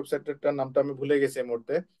লিস্টেড ওয়েবসাইটটার নামটা আমি ভুলে গেছি এই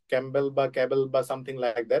মুহূর্তে, ক্যাম্বেল বা সামথিং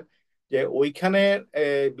লাইক দ্যাট, যে ওইখানে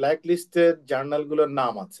ব্ল্যাক লিস্টেড জার্নালগুলোর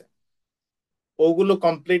নাম আছে, ওগুলো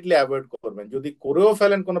কমপ্লিটলি অ্যাভয়েড করবেন। যদি করেও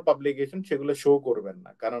ফেলেন কোনো পাবলিকেশন, সেগুলো শো করবেন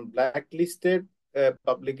না, কারণ ব্ল্যাক লিস্টেড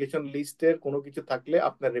পাবলিকেশন লিস্টের কোনো কিছু থাকলে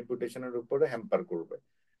আপনার রেপুটেশনের উপরে হ্যাম্পার করবে।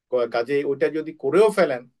 কাজেই ওইটা যদি করেও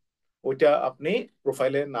ফেলেন, ওইটা আপনি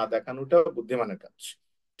প্রোফাইলে না দেখানোটা বুদ্ধিমানের কাজ।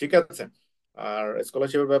 ঠিক আছে। আর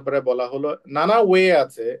স্কলারশিপের ব্যাপারে বলা হলো, নানা ওয়ে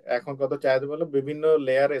আছে। এখন কত চাইতে বলে বিভিন্ন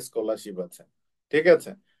লেয়ার স্কলারশিপ আছে। ঠিক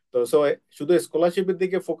আছে। তো শুধু স্কলারশিপের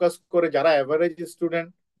দিকে ফোকাস করে যারা অ্যাভারেজ স্টুডেন্ট,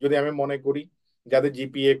 যদি আমি মনে করি যাদের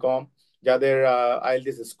জিপিএ কম, যাদের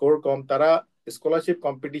আইএলটিএস স্কোর কম, তারা স্কলারশিপ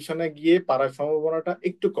কম্পিটিশনে গিয়ে পারার সম্ভাবনাটা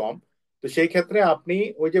একটু কম। তো সেই ক্ষেত্রে আপনি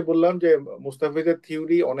ওই যে বললাম যে মুস্তাফিজের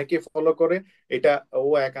থিওরি অনেকে ফলো করে, এটা ও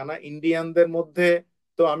একা না, ইন্ডিয়ানদের মধ্যে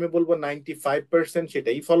তো আমি বলবো 95%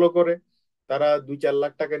 সেটাই ফলো করে। তারা 2-4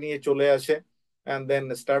 লাখ টাকা নিয়ে চলে আসে, and then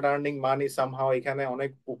start earning money somehow. এখানে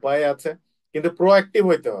অনেক উপায় আছে, কিন্তু প্রোঅ্যাক্টিভ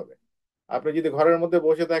হইতে হবে। আপনি যদি ঘরের মধ্যে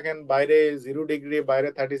বসে থাকেন, বাইরে 0 ডিগ্রি, বাইরে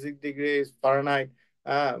 36 ডিগ্রি ফারেনহাইট,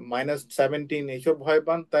 -17 এইসব ভয়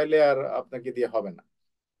পান, তাইলে আর আপনাকে দিয়ে হবে না।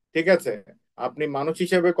 ঠিক আছে। আপনি মানুষ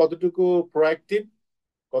হিসেবে কতটুকু প্রোঅ্যাক্টিভ,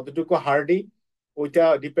 কতটুকু হার্ডি, ওইটা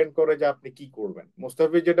ডিপেন্ড করে যে আপনি কি করবেন।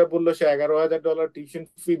 মুস্তাফিজ যেটা বললো, সে $11,000 টিউশন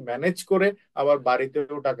ফি ম্যানেজ করে আবার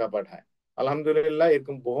বাড়িতেও টাকা পাঠায়। আলহামদুলিল্লাহ,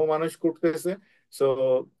 এরকম বহু মানুষ করতেছে। সো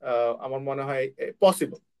আমার মনে হয়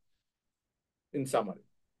possible, in summary.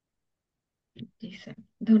 G sir,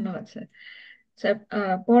 ধন্যবাদ স্যার। স্যার,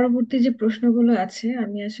 পরবর্তী যে প্রশ্নগুলো আছে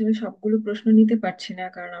আমি আসলে সবগুলো প্রশ্ন নিতে পারছি না,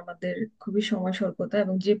 কারণ আমাদের খুবই সময় স্বল্পতা,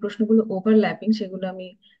 এবং যে প্রশ্নগুলো ওভারল্যাপিং সেগুলো আমি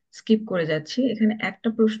স্কিপ করে যাচ্ছি। এখানে একটা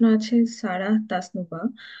প্রশ্ন আছে সারাহ তাসনুবা,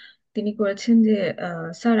 তিনি করেছেন যে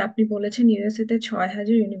স্যার আপনি বলেছেন ইউএসএ তে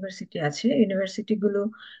 6,000 ইউনিভার্সিটি আছে, ইউনিভার্সিটি গুলো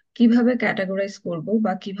কিভাবে ক্যাটাগরাইজ করব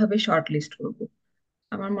বা কিভাবে শর্ট লিস্ট করব?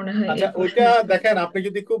 আমার মনে হয় আচ্ছা, এই ওইটা প্রশ্নের উত্তর। দেখেন, আপনি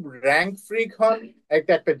যদি খুব র্যাঙ্ক ফ্রিক হন,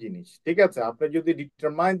 একটা একটা জিনিস। ঠিক আছে, আপনি যদি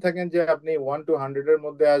ডিটারমাইন থাকেন যে আপনি 1 to 100 এর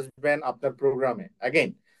মধ্যে আসবেন আপনার প্রোগ্রামে, অ্যাগেন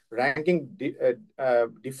র্যাঙ্কিং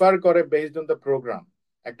ডিফার করে বেসড অন দ্য প্রোগ্রাম।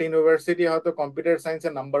 একটা ইউনিভার্সিটি হয়তো কম্পিউটার সায়েন্সে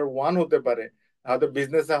নাম্বার 1 হতে পারে, হয়তো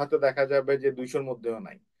বিজনেসে হয়তো দেখা যাবে যে 200-র মধ্যেও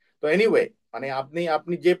নাই। তো এনিওয়ে, মানে আপনি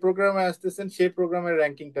আপনি যে প্রোগ্রামে আসতেছেন সেই প্রোগ্রামের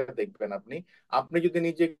র্যাঙ্কিংটা দেখবেন। আপনি আপনি যদি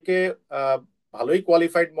নিজেকে আহ, ভালোই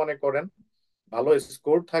কোয়ালিফাইড মনে করেন, ভালো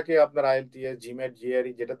স্কোর থাকে আপনার আইএলটিএস, জিমেট,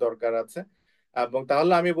 জিআরই যেটা দরকার আছে, এবং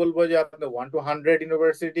তাহলে আমি বলবো যে আপনি 1 to 100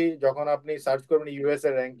 ইউনিভার্সিটি যখন আপনি সার্চ করবেন ইউএস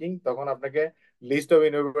এর র্যাঙ্কিং, তখন আপনাকে লিস্ট অফ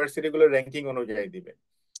ইউনিভার্সিটি গুলোর র্যাঙ্কিং অনুযায়ী দিবে।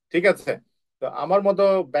 ঠিক আছে। তো আমার মতো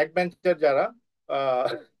ব্যাক বেঞ্চার যারা, আহ,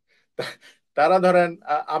 তারা ধরেন,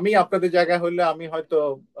 আমি আপনাদের জায়গায় হইলে আমি হয়তো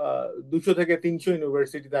 200 থেকে 300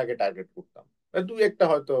 ইউনিভার্সিটিতে আগে টার্গেট করতাম, দুই একটা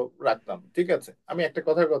হয়তো রাখতাম, ঠিক আছে। আমি একটা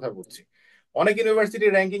কথার কথা বলছি, অনেক ইউনিভার্সিটি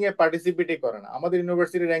র্যাঙ্কিং এ পার্টিসিপেটই করে না, আমাদের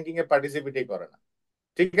ইউনিভার্সিটি র্যাঙ্কিং এ পার্টিসিপেটই করে না,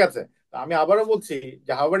 ঠিক আছে। তো আমি আবারও বলছি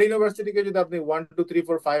যে হার্ভার্ড ইউনিভার্সিটিকে যদি আপনি 1 2 3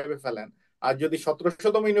 4 5 এ ফেলেন, আর যদি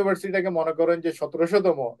 1700তম ইউনিভার্সিটিটাকে মনে করেন যে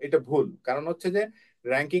 1700তম, এটা ভুল। কারণ হচ্ছে যে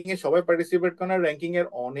র্যাঙ্কিং এ সবাই পার্টিসিপেট করে না, র্যাঙ্কিং এর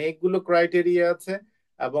অনেকগুলো ক্রাইটেরিয়া আছে।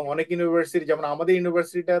 এবং অনেক ইউনিভার্সিটি, যেমন আমাদের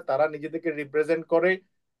ইউনিভার্সিটিটা, তারা নিজেদেরকে রিপ্রেজেন্ট করে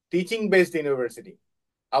টিচিং বেসড ইউনিভার্সিটি।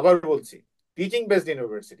 আবার বলছি, teaching based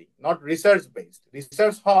university, not research based.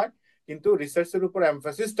 Research হয়, কিন্তু রিসার্চের উপর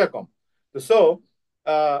এমফাসিসটা কম। তো সো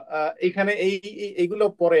এখানে এইগুলো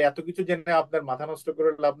পরে এত কিছু জেনে আপনার মাথা নষ্ট করে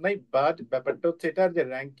লাভ নাই। বাট ব্যাপারটা হচ্ছে এটা যে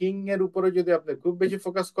র্যাঙ্কিং এর উপরে যদি আপনি খুব বেশি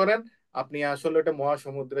ফোকাস করেন, আপনি আসলে এটা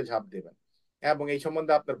মহাসমুদ্রে ঝাঁপ দেবেন। এবং এই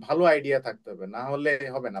সম্বন্ধে আপনার ভালো আইডিয়া থাকতে হবে, না হলে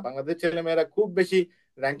হবে না। বাংলাদেশের ছেলেমেয়েরা খুব বেশি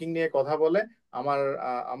র্যাঙ্কিং নিয়ে কথা বলে। আমার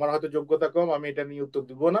আমার হয়তো যোগ্যতা কম, আমি এটা নিয়ে উত্তর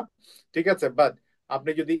দিব না, ঠিক আছে। বাট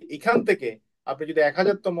আপনি যদি এখান থেকে, আপনি যদি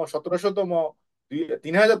 1000তম, 1700তম,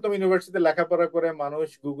 3000তম ইউনিভার্সিটিতে লেখাপড়া করে মানুষ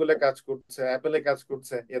গুগলে কাজ করছে, অ্যাপেলে কাজ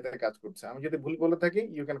করছে, এতে কাজ করছে, আমি যদি ভুল বলে থাকি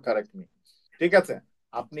ইউ ক্যান কারেক্ট মি, ঠিক আছে।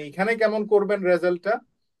 আপনি এখানে কেমন করবেন রেজাল্টটা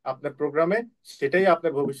আপনার প্রোগ্রামে, সেটাই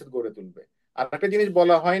আপনার ভবিষ্যৎ গড়ে তুলবে। আর একটা জিনিস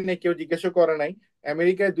বলা হয় না, কেউ জিজ্ঞাসা করে নাই,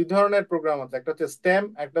 আমেরিকায় দুই ধরনের প্রোগ্রাম আছে, একটা হচ্ছে স্টেম,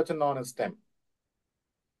 একটা হচ্ছে নন স্টেম।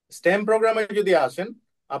 স্টেম প্রোগ্রামে যদি আসেন,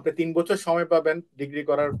 আপনি 3 বছর সময় পাবেন ডিগ্রি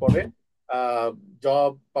করার পরে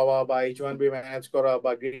জব পাওয়া বা H1B ম্যানেজ করা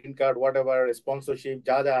বা green card, what ever, sponsorship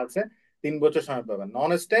যা যা আছে, 3 বছর সময় পাবেন।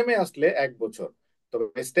 নন স্টেমে আসলে 1 বছর। তবে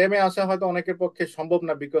স্টেমে আসা হয়তো অনেকের পক্ষে সম্ভব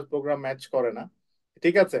না, বিকজ প্রোগ্রাম ম্যাচ করে না,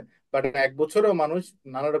 ঠিক আছে। বাট 1 বছরও মানুষ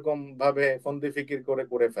নানা রকম ভাবে ফন্দি ফিকির করে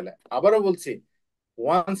করে ফেলে। আবারও বলছি,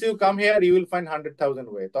 once you come here you will find 100,000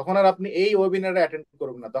 way. তখন আর আপনি এই ওয়েবিনারে অ্যাটেন্ড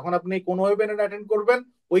করবেন না, তখন আপনি কোন ওয়েবিনারে অ্যাটেন্ড করবেন,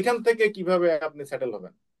 ওইখান থেকে কিভাবে আপনি সেটেল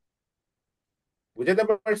হবেন। বুঝাতে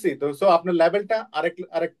পারছি তো? সো আপনার লেভেলটা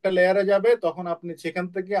আরেকটা লেয়ারে যাবে, তখন আপনি সেখান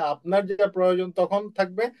থেকে আপনার যেটা প্রয়োজন তখন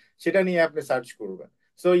থাকবে, সেটা নিয়ে আপনি সার্চ করবেন।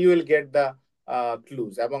 So you will get the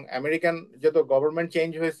clues. এবং আমেরিকান যত গভর্নমেন্ট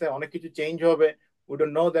চেঞ্জ হয়েছে, অনেক কিছু চেঞ্জ হবে। We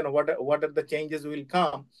don't know then what are the changes will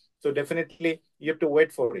come. So definitely you have to wait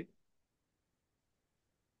for it.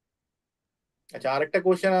 আচ্ছা, আরেকটা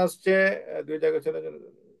কোশ্চেন আসছে, দুই জায়গায় ছেলে,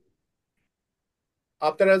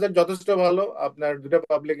 আপনার রেজাল্ট যথেষ্ট ভালো, আপনার দুটো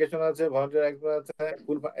পাবলিকেশন আছে, ভলান্টিয়ার এক্সপো আছে,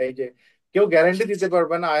 ফুল, এই যে কেউ গ্যারান্টি দিতে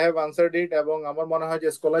পারবে না, আই হ্যাভ আনসার্ড ইট। এবং আমার মনে হয় যে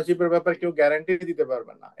স্কলারশিপের ব্যাপারে কেউ গ্যারান্টি দিতে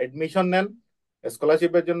পারবে না। এডমিশন নেন,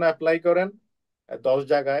 স্কলারশিপের জন্য অ্যাপ্লাই করেন 10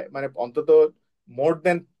 জায়গায়, মানে অন্তত মোর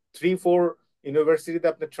দেন 3 4 ইউনিভার্সিটিতে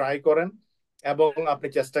আপনি ট্রাই করেন, এবং আপনি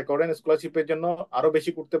চেষ্টা করেন স্কলারশিপের জন্য। আরো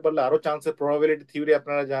বেশি করতে পারলে আরো চান্সের, প্রবাবিলিটি থিওরি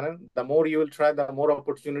আপনারা জানেন, the more you will try the more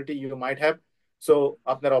opportunity you might have. So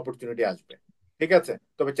আপনার অপরচুনিটি আসবে, ঠিক আছে।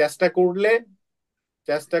 তবে চেষ্টা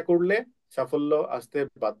করলে সাফল্য আসতে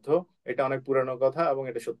বাধ্য। এটা অনেক পুরানো কথা এবং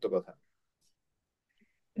এটা সত্য কথা।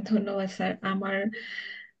 ধন্যবাদ স্যার।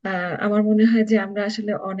 আমার মনে হয় যে আমরা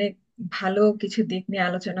আসলে অনেক ভালো কিছু দিক নিয়ে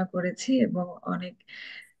আলোচনা করেছি এবং অনেক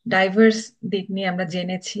ডাইভার্স দিক নিয়ে আমরা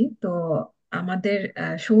জেনেছি। তো আমাদের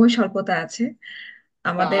সময় স্বল্পতা আছে,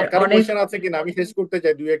 আমাদের আর কারো অনেক। কোয়েশ্চেন আছে কিনা? আমি শেষ করতে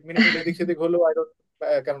চাই, 2 1 মিনিটের এদিক সেদিক হলেও আই ডোন্ট,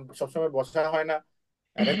 কারণ সবসময় বসা হয় না,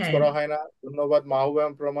 অ্যারেঞ্জ হ্যাঁ, করা হয় না। ধন্যবাদ মাহবুব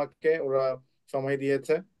এবং প্রমাদকে, ওরা সময়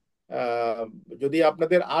দিয়েছে। আহ, যদি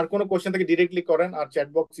আপনাদের আর কোনো কোশ্চেন থেকে ডিরেক্টলি করেন, আর চ্যাট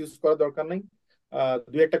বক্স ইউজ করার দরকার নেই।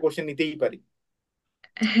 দুই একটা কোশ্চেন নিতেই পারি।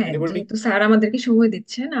 হ্যাঁ, এনিবডি? যেহেতু স্যার আমাদেরকে সময়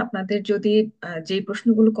দিচ্ছেন, আপনাদের যদি যে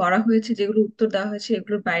প্রশ্নগুলো করা হয়েছে, যেগুলো উত্তর দেওয়া হয়েছে,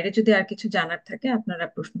 এগুলোর বাইরে যদি আর কিছু জানার থাকে আপনারা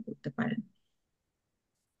প্রশ্ন করতে পারেন।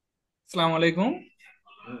 আসসালামু আলাইকুম।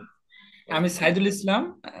 হুম, আমি ওয়ালাইকুম সালাম। সাইদুল ইসলাম।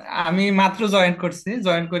 আমি মাত্র জয়েন করছি,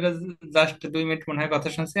 জয়েন করে জাস্ট 2 মিনিট মনে হয় কথা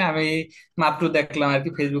শুনছি। আমি মাত্র দেখলাম আর কি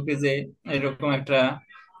ফেসবুকে যে এরকম একটা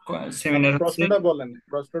আপনি সেমিনার হচ্ছে।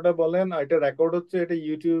 প্রশ্নটা বলেন, এটা রেকর্ড হচ্ছে, এটা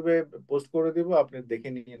ইউটিউবে পোস্ট করে দিব, আপনি দেখে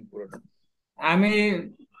নিন পুরোটা। আমি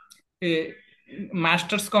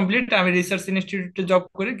মাস্টার্স কমপ্লিট, আমি রিসার্চ ইনস্টিটিউটে জব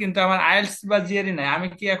করি, কিন্তু আমার আইএলটিএস বা জিআরই নাই। আমি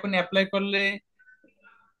কি এখন অ্যাপ্লাই করলে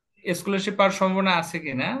স্কলারশিপ পাওয়ার সম্ভাবনা আছে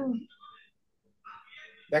কিনা?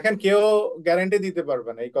 দেখেন, কেউ গ্যারান্টি দিতে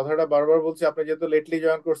পারবে না, এই কথাটা বারবার বলছি। আপনি যেহেতু লেটলি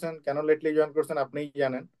জয়েন করছেন, কেন লেটলি জয়েন করছেন আপনিই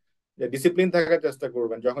জানেন। যে ডিসিপ্লিন থাকার চেষ্টা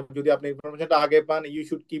করবেন, যখন যদি আপনি ইনফরমেশনটা আগে পান, you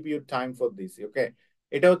should keep your time for this, ওকে।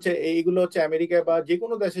 এটা হচ্ছে, এইগুলো হচ্ছে আমেরিকায় বা যে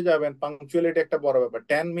কোনো দেশে যাবেন, পাংচুয়ালিটি একটা বড় ব্যাপার।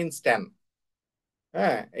 10 মিনস 10।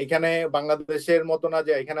 হ্যাঁ, এখানে বাংলাদেশের মতো না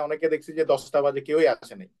যে এখানে অনেকে দেখছি যে 10টা বাজে কেউই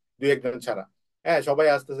আসে নাই, দুই একজন ছাড়া। হ্যাঁ, সবাই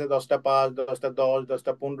আসতেছে 10টা 5, 10টা 10,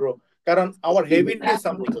 10টা 15, কারণ our habit is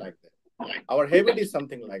something like that. Our habit is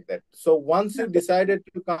something like that. So once you decided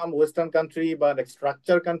to come Western country বা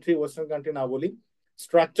structure country, Western country না বলি,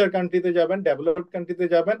 structure countryতে যাবেন, developed countryতে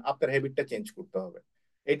যাবেন, আপনার হ্যাবিটটা চেঞ্জ করতে হবে।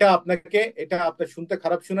 এটা আপনার শুনতে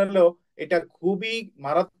খারাপ শোনালেও এটা খুবই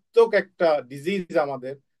মারাত্মক একটা ডিজিজ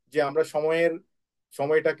আমাদের, যে আমরা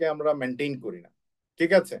সময়টাকে আমরা মেনটেন করি না।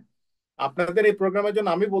 ঠিক আছে, আপনাদের এই প্রোগ্রামের জন্য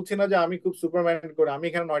আমি বলছি না যে আমি খুব সুপারম্যান করি, আমি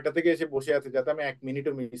এখানে 9টা থেকে এসে বসে আছি যাতে আমি 1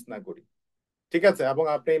 মিনিটও মিস না করি। ঠিক আছে, এবং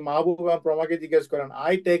আপনি মাহবুব এবং প্রমাকে জিজ্ঞেস করেন,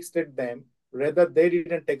 I টেক্সটেড them rather they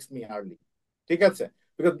didn't text me early. ঠিক আছে,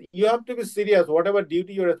 because you have to be serious what ever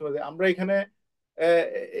duty your responsibility. আমরা এখানে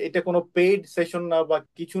এটা কোনো পেইড সেশন না বা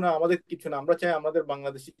কিছু না, আমাদের কিছু না, আমরা চাই আমাদের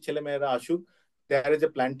বাংলাদেশি ছেলে মেয়েরা আসুক। There is a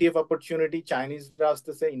plenty of opportunity, চাইনিজরা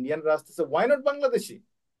আসতেছে, ইন্ডিয়ানরা আসতেছে, ওয়াই নট বাংলাদেশি?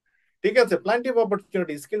 ঠিক আছে, plenty of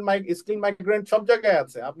opportunity, skill migrant সব জায়গায়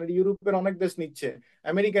আছে। আপনার ইউরোপের অনেক দেশ নিচ্ছে,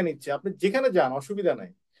 আমেরিকা নিচ্ছে, আপনি যেখানে যান অসুবিধা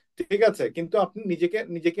নাই। ঠিক আছে, কিন্তু আপনি নিজেকে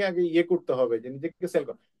নিজেকে আগে ইয়ে করতে হবে, যে নিজেকে সেল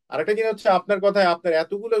কর। আরেকটা জিনিস হচ্ছে, আপনার কথায় আপনার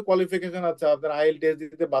এতগুলো কোয়ালিফিকেশন আছে, আপনার আইএল টেস্ট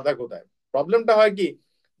দিতে বাধা কোথায়? প্রবলেমটা হয় কি,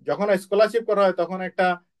 যখন স্কলারশিপ করা হয় তখন একটা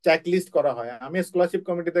চেকলিস্ট করা হয়। আমি স্কলারশিপ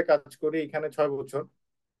কমিটিতে কাজ করি এখানে 6 বছর।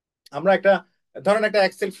 আমরা ধরেন একটা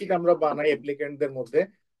এক্সেল শিট আমরা বানাই অ্যাপ্লিকেন্টদের মধ্যে।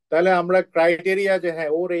 তাহলে আমরা ক্রাইটেরিয়া যে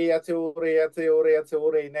হ্যাঁ ওর এই আছে, ওর এই আছে, ওর এই আছে,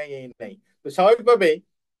 ওর এই নাই, এই নাই, তো স্বাভাবিকভাবেই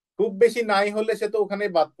খুব বেশি নাই হলে সে তো ওখানে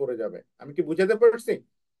বাদ পড়ে যাবে। আমি কি বুঝাতে পারছি?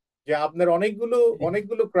 যে আপনার অনেকগুলো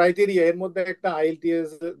অনেকগুলো ক্রাইটেরিয়া, এর মধ্যে একটা আইএলটিএস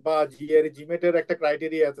বা জিমেট এর একটা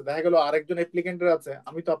ক্রাইটেরিয়া আছে, দেখা গেল আরেকজন অ্যাপ্লিকেন্টের আছে,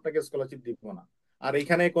 আমি তো আপনাকে স্কলারশিপ দিব না। আর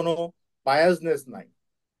এখানে কোনো বায়াসনেস নাই,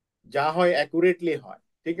 যা হয় অ্যাকুরেটলি হয়।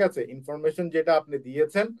 ঠিক আছে, ইনফরমেশন যেটা আপনি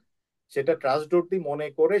দিয়েছেন সেটা ট্রাস্টওয়ার্দি মনে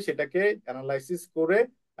করে সেটাকে অ্যানালাইসিস করে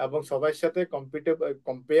এবং সবার সাথে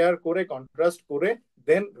কম্পেয়ার করে কন্ট্রাস্ট করে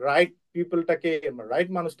দেন রাইট পিপলটাকে, রাইট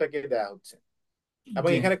মানুষটাকে দেয়া হচ্ছে। এবং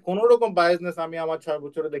জি এখানে কোন রকম বায়াসনেস আমি আমার 6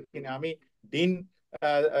 বছরে দেখিনি। আমি ডিন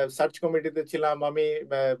সার্চ কমিটিতে ছিলাম, আমি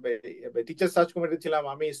টিচার সার্চ কমিটিতে ছিলাম,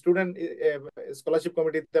 আমি স্টুডেন্ট স্কলারশিপ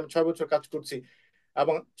কমিটিতে আমি 6 বছর কাজ করছি,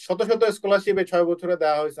 এবং শত শত স্কলারশিপ এই 6 বছরে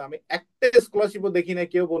দেওয়া হয়েছে। আমি একটা স্কলারশিপও দেখি না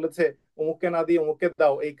কেউ বলেছে অমুককে না দিয়ে অমুককে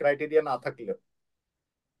দাও, এই ক্রাইটেরিয়া না থাকলেও।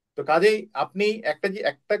 তো কাজেই আপনি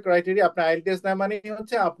একটা ক্রাইটেরিয়া, আপনি আইএলটিএস না মানে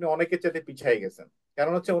হচ্ছে আপনি অনেকের চাইতে পিছিয়ে গেছেন।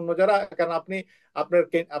 কারণ হচ্ছে অন্য যারা, কারণ আপনার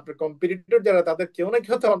আপনার কম্পিটিটর যারা, তাদের কেউ না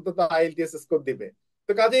কেউ তো অন্তত আইএলটিএস স্কোর দিবে।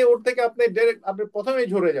 তো কাজেই ওর থেকে আপনি ডাইরেক্ট আপনি প্রথমেই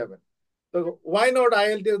ঝরে যাবেন। তো ওয়াই নট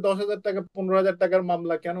আইএলটিএস 10,000 টাকা 15,000 টাকার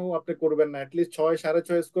মামলা কেন আপনি করবেন না? অ্যাটলিস্ট 6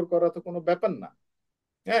 6.5 স্কোর করা তো কোনো ব্যাপার না।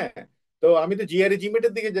 হ্যাঁ, তো আমি তো জিআরই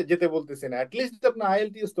জিমেটের দিকে যেতে বলতেছি না, অ্যাটলিস্ট আপনার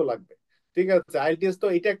আইএলটিএস তো লাগবে। ঠিক আছে, আইএলটিএস তো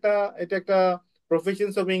এটা একটা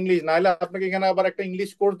প্রফিসিয়েন্সি অফ ইংলিশ, নাহলে আপনাকে এখানে আবার একটা ইংলিশ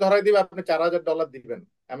কোর্স ধরাই দিবে, আপনি $4,000 দিবেন।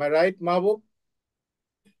 এম আই রাইট মাহবুব?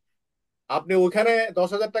 আপনি ওখানে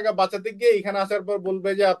 10,000 টাকা বাঁচাতে গিয়ে এখানে আসার পর বলবে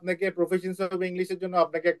যে আপনাকে প্রফিসিয়েন্সি অফ ইংলিশের জন্য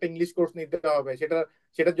আপনাকে একটা ইংলিশ কোর্স নিতে হবে,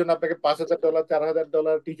 সেটার জন্য আপনাকে $5,000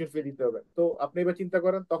 $4,000 টিউশন ফি দিতে হবে। তো আপনি এবার চিন্তা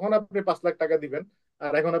করেন, তখন আপনি 5 লাখ টাকা দিবেন,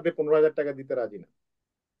 আর এখন আপনি 15,000 টাকা দিতে রাজি না।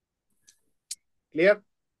 ক্লিয়ার?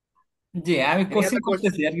 জি, আমি এনি কোচিং আদার কোয়েশ্চেন?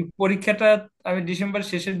 করতেছি আর কি, পরীক্ষাটা আমি ডিসেম্বর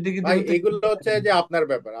শেষের দিকে ভাই দিব তো একটু এগুলো হচ্ছে যে আপনার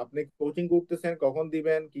ব্যাপার, আপনি কোচিং করতেছেন, কখন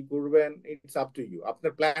দিবেন, কি করবেন, ইটস আপ টু ইউ।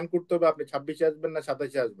 আপনার প্ল্যান করতে হবে, আপনি 26-এ আসবেন না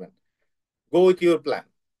 27-এ আসবেন, গো উইথ ইউর প্ল্যান।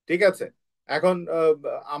 ঠিক আছে, এখন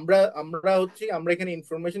আমরা এখানে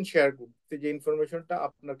ইনফরমেশন শেয়ার করছি, যে ইনফরমেশনটা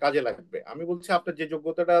আপনার কাজে লাগবে। আমি বলছি আপনার যে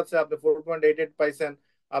যোগ্যতাটা আছে, আপনি 4.88 পাইছেন,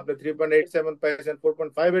 আপনি 3.87 পাইছেন,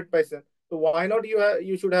 4.58 পাইছেন, তো why not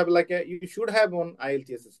you should have you should have on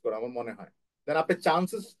IELTS score, আমার মনে হয়। দেন আপনার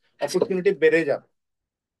চান্সেস, অপরচুনিটি বেড়ে যাবে।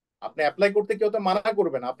 আপনি অ্যাপ্লাই করতে কেউ তো মানা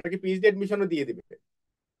করবে না, আপনাকে পিএইচডি এডমিশনও দিয়ে দিবে।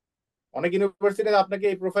 অনেক ইউনিভার্সিটি আপনাকে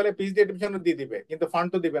এই প্রোফাইলে পিএইচডি এডমিশনও দিয়ে দিবে, কিন্তু ফান্ড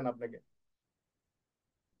তো দিবেন আপনাকে।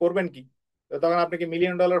 করবেন কি? তো তখন আপনাকে $1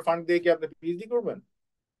 মিলিয়ন ফান্ড দিয়ে কি আপনি পিএইচডি করবেন?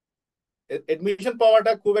 এডমিশন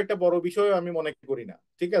পাওয়াটা খুব একটা বড় বিষয় আমি মনে করি না।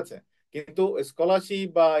 ঠিক আছে, কিন্তু স্কলারশিপ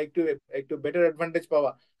বা একটু একটু বেটার অ্যাডভান্টেজ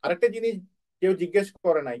পাওয়া। আরেকটা জিনিস কেউ জিজ্ঞেস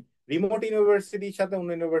করে নাই, রিমোট ইউনিভার্সিটির সাথে অন্য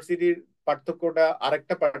ইউনিভার্সিটির পার্থক্যটা,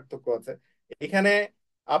 আরেকটা পার্থক্য আছে এখানে।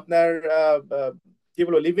 আপনার কি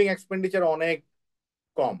বলবো, লিভিং এক্সপেন্ডিচার অনেক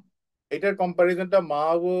কম। এটার কম্পারিজনটা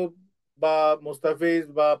মাহবুব বা মোস্তাফিজ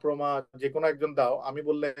বা প্রমা, যে কোনো একজন দাও।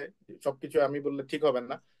 সবকিছু আমি বললে ঠিক হবে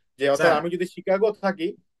না। যে অর্থাৎ স্যার। আমি যদি শিকাগো থাকি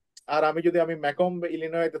আর আমি ম্যাকম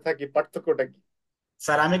ইলিনয়তে থাকি, পার্থক্যটা কি?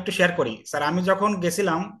 স্যার আমি একটু শেয়ার করি। স্যার আমি যখন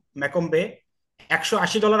গেছিলাম ম্যাকম্বে,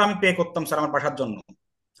 $180 আমি পে করতাম স্যার আমার বাসার জন্য।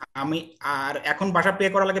 আমি আর এখন বাসা পে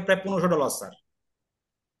করা লাগে প্রায় $1,500 স্যার।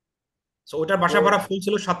 তো ওটার তো বাসা ভাড়া ফুল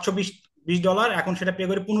ছিল 720 ডলার, এখন সেটা পে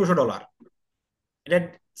করি $1,500। এটা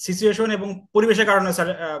সিচুয়েশন এবং পরিবেশের কারণে স্যার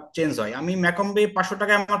চেঞ্জ হয়। আমি ম্যাকম্বে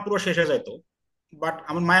 $500 আমার পুরো শেষ হয়ে যেত, বাট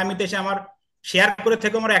আমার মায়ামিতে এসে আমার শেয়ার করে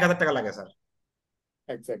থেকে আমার $1,000 লাগে sir.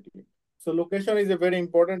 Exactly. So location is a very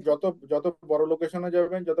important. যত যত বড় লোকেশনে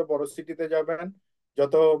যাবেন, যত বড় সিটিতে যাবেন,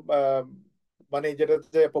 যত আহ, মানে যেটা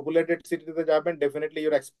যে পপুলেটেড সিটিতে যাবেন, ডেফিনেটলি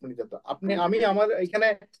ইউর এক্সপেন্ডিচার। তো আপনি আমি আমার এখানে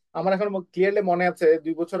আমার এখন ক্লিয়ারলি মনে আছে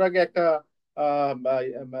 2 বছর আগে একটা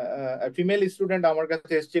ফিমেল স্টুডেন্ট আমার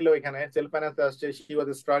কাছে এসেছিল, এখানে সেলফ ফাইন্যান্স আসছে, she was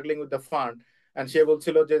struggling with the fund, and সে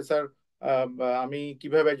বলছিল যে স্যার আমি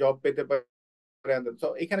কিভাবে জব পেতে পারি। তো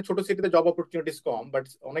এখানে ছোট সিটিতে জব অপরচুনিটিস কম, বাট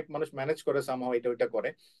অনেক মানুষ ম্যানেজ করে সামহাও এটা ওইটা করে।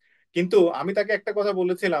 কিন্তু আমি তাকে একটা কথা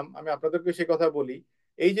বলেছিলাম, আমি আপনাদেরকে সেই কথা বলি।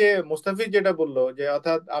 এই যে মুস্তাফিজ যেটা বললো, যে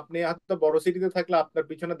অর্থাৎ আপনি হয়তো বড় সিটিতে থাকলে আপনার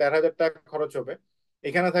পিছনে 1,500 টাকা খরচ হবে,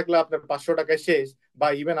 এখানে থাকলে আপনার 500 টাকায় শেষ, বা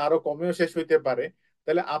ইভেন আরো কমেও শেষ হইতে পারে।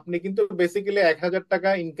 তাহলে আপনি কিন্তু বেসিক্যালি 1,000 টাকা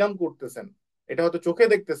ইনকাম করতেছেন, এটা হয়তো চোখে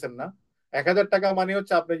দেখতেছেন না। 1,000 টাকা মানে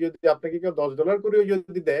হচ্ছে আপনি যদি আপনাকে কেউ $10 করেও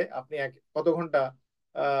যদি দেয়, আপনি কত ঘন্টা,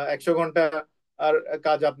 100 ঘন্টা আর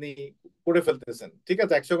কাজ আপনি করে ফেলতেছেন। ঠিক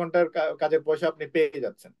আছে, 100 ঘন্টার কাজের পয়সা আপনি পেয়ে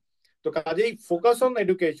যাচ্ছেন। তো কাজেই ফোকাস অন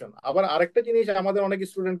এডুকেশন। আবার আরেকটা জিনিস আমাদের অনেক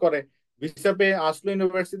স্টুডেন্ট করে, ভিসা পেয়ে আসলো,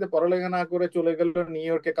 ইউনিভার্সিটিতে পড়ালেখা না করে চলে গেল নিউ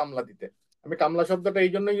ইয়র্কে কামলা দিতে। আমি কামলা শব্দটা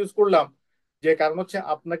এই জন্য ইউজ করলাম, যে কারণ হচ্ছে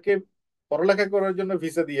আপনাকে পড়ালেখা করার জন্য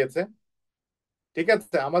ভিসা দিয়েছে। ঠিক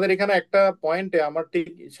আছে, আমাদের এখানে একটা পয়েন্টে, আমার ঠিক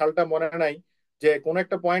সালটা মনে নাই, যে কোন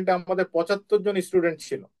একটা পয়েন্টে আমাদের 75 জন স্টুডেন্ট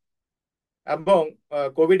ছিল। এবং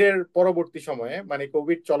কোভিড এর পরবর্তী সময়ে, মানে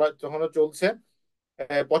কোভিড চলা যখন চলছে,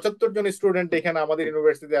 75 জন স্টুডেন্ট এখানে আমাদের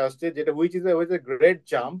ইউনিভার্সিটিতে আসছে, যেটা which is a great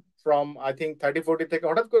jump from I think 30-40 থেকে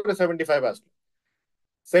হঠাৎ করে 75 আসলো।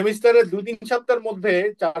 সেমিস্টারের 2-3 সপ্তাহের মধ্যে,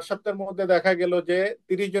 4 সপ্তাহের মধ্যে দেখা গেল যে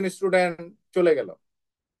 30 জন স্টুডেন্ট চলে গেল।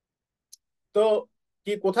 তো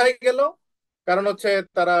কি কোথায় গেল? কারণ হচ্ছে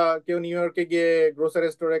তারা কেউ নিউ ইয়র্কে গিয়ে গ্রোসারি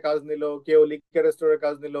স্টোরে কাজ নিল, কেউ লিকার স্টোরে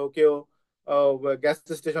কাজ নিল, কেউ গ্যাস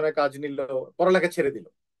স্টেশনে কাজ নিল, পড়ালেখা ছেড়ে দিল।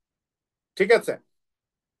 ঠিক আছে,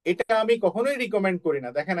 এটা আমি কখনোই রিকমেন্ড করি না।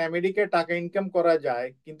 দেখেন, আমেরিকায় টাকা ইনকাম করা যায়,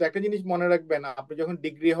 কিন্তু একটা জিনিস মনে রাখবেন, আপনি যখন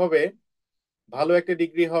ডিগ্রি হবে, ভালো একটা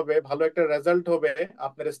ডিগ্রি হবে, ভালো একটা রেজাল্ট হবে,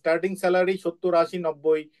 আপনার স্টার্টিং স্যালারি 70, 80,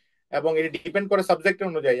 90, এবং এটা ডিপেন্ড করে সাবজেক্ট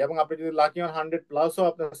অনুযায়ী, এবং আপনি যদি লাকি অন 100+ও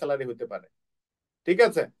আপনার স্যালারি হতে পারে। ঠিক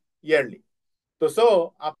আছে, ইয়ারলি। তো সো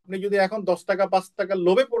আপনি যদি এখন 10 টাকা 5 টাকা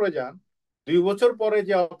লোভে পড়ে যান, 2 বছর পরে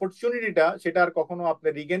যে অপরচুনিটিটা, সেটা আর কখনো আপনি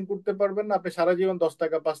রিগেন করতে পারবেন না। আপনি সারা জীবন 10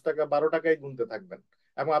 টাকা 5 টাকা 12 টাকায় গুনতে থাকবেন,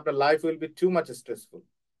 এবং আপনার life will be too much stressful.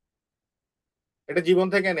 এটা জীবন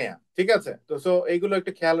থেকে নেয়া। ঠিক আছে, তো সো এইগুলো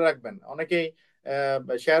একটু খেয়াল রাখবেন। অনেকেই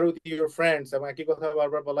শেয়ার উইথ ইউর ফ্রেন্ডস, এবং একই কথা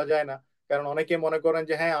বারবার বলা যায় না। কারণ অনেকে মনে করেন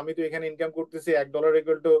যে হ্যাঁ, আমি তো এখানে ইনকাম করতেছি $1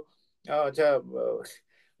 ইকুয়াল টু, আচ্ছা,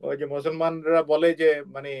 ওই যে মুসলমানরা বলে যে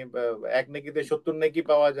মানে এক নেকিতে 70 নেকি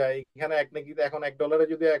পাওয়া যায়, এখানে এক নেকিতে এখন $1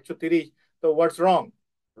 যদি 130, তো হোয়াটস রং?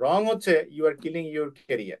 রং হচ্ছে you R killing your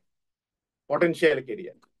career, potential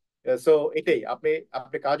career. So এটাই, আপনি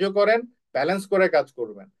আপনি কাজও করেন, ব্যালেন্স করে কাজ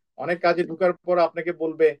করবেন। অনেক কাজে ঢুকার পর আপনাকে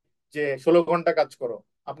বলবে যে 16 ঘন্টা কাজ করো।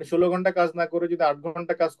 আপনি 16 ঘন্টা কাজ না করে যদি 8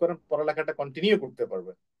 ঘন্টা কাজ করেন, পড়ালেখাটা কন্টিনিউ করতে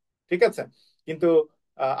পারবেন। ঠিক আছে, কিন্তু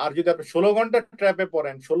আর যদি আপনি 16 ঘন্টা ট্র্যাপে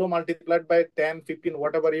পড়েন, 16 × 10, 15,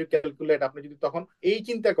 হোয়াট এভার ইউ ক্যালকুলেট, আপনি যদি তখন এই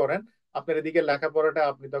চিন্তা করেন, আপনার এদিকে লেখাপড়াটা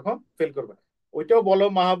আপনি তখন ফেল করবেন। ওইটাও বলো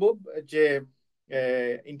মাহবুব, যে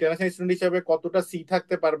ইন্টারন্যাশনাল স্টুডেন্ট হিসাবে কতটা সি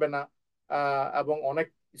থাকতে পারবে না, এবং অনেক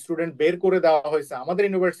স্টুডেন্ট বের করে দেওয়া হয়েছে আমাদের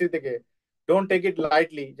ইউনিভার্সিটি থেকে। ডোন্ট টেক ইট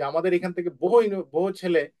লাইটলি, যে আমাদের এখান থেকে বহু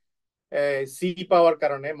ছেলে সি পাওয়ার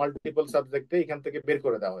কারণে মাল্টিপল সাবজেক্টে এখান থেকে বের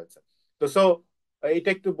করে দেওয়া হয়েছে। তো সো এটা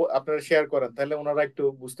একটু আপনারা শেয়ার করেন, তাহলে ওনারা একটু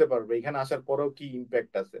বুঝতে পারবে এখানে আসার পরেও কি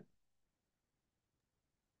ইম্প্যাক্ট আছে।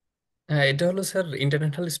 হ্যাঁ, এটা হলো স্যার,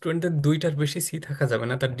 ইন্টারন্যাশনাল স্টুডেন্টদের 2টার বেশি সি থাকা যাবে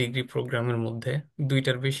না তার ডিগ্রি প্রোগ্রামের মধ্যে।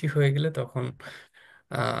 2টার বেশি হয়ে গেলে তখন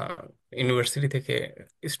ইউনিভার্সিটি থেকে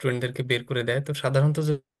স্টুডেন্টদেরকে বের করে দেয়। তো সাধারণত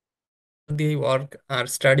যদি এই ওয়ার্ক আর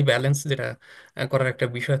স্টাডি ব্যালেন্স যেটা করার একটা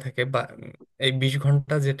বিষয় থাকে, বা এই 20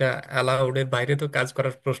 ঘন্টা যেটা অ্যালাউডের বাইরে তো কাজ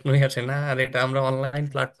করার প্রশ্নই আসে না। আর এটা আমরা অনলাইন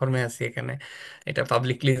প্ল্যাটফর্মে আছি এখানে, এটা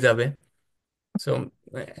পাবলিকলি যাবে। সো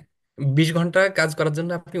 20 ঘন্টা কাজ করার জন্য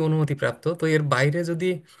আপনি অনুমতি প্রাপ্ত। তো এর বাইরে যদি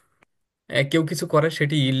কেউ কিছু করে,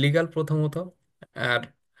 সেটি ইল্লিগাল প্রথমত। আর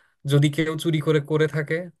যদি কেউ চুরি করে করে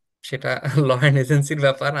থাকে, সেটা ল অ্যান্ড এজেন্সির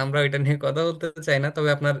ব্যাপার, আমরা এটা নিয়ে কথা বলতে চাই না। তবে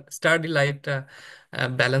আপনার স্টাডি লাইফটা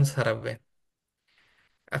ব্যালেন্স হারাবে।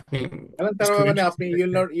 আপনি এখন তার স্টুডেন্ট মানে আপনি হিসেবে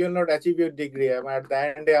ইউল নট অ্যাচিভ ইউর ডিগ্রি, এবং এট দ্য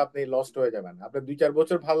এন্ডে আপনি লস্ট হয়ে যাবেন। আপনার 2-4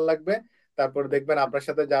 বছর ভালো লাগবে, তারপর দেখবেন আপনার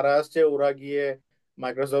সাথে যারা আসছে ওরা গিয়ে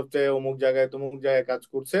মাইক্রোসফটে অমুক জায়গায় তমুক জায়গায় কাজ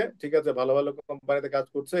করছে। ঠিক আছে, ভালো ভালো কোম্পানিতে কাজ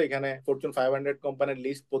করছে। এখানে ফরচুন 500 কোম্পানির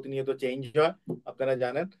লিস্ট প্রতিনিয়ত চেঞ্জ হয়, আপনারা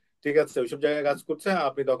জানেন। ঠিক আছে, ওইসব জায়গায় কাজ করছে,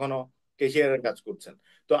 আপনি তখনও ক্যাশিয়ারের কাজ করছেন।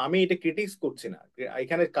 তো আমি এটা ক্রিটিক্স করছি না,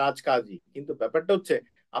 এখানে কাজ কাজই, কিন্তু ব্যাপারটা হচ্ছে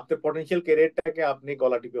আপনার পটেনশিয়াল ক্যারিয়ারটাকে আপনি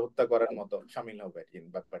গলা টিপে হত্যা করার মতো সামিল হবে এই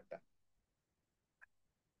ব্যাপারটা।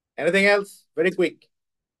 Anything else? Very quick.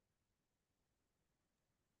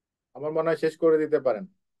 আমার মনে হয় শেষ করে দিতে পারেন।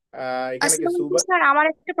 এখানে কি আসসালামু আলাইকুম সুবা? স্যার, আমার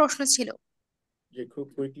একটা প্রশ্ন ছিল। যে খুব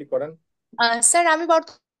কুইকলি করেন। স্যার, আমি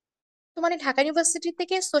বর্তমানে ঢাকা ইউনিভার্সিটি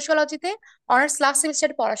থেকে সোশিওলজিতে অনার্স লাস্ট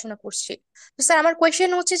সেমিস্টারে পড়াশোনা করছি। তো স্যার, আমার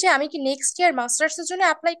কোয়েশ্চেন হচ্ছে যে আমি কি নেক্সট ইয়ার মাস্টার্স এর জন্য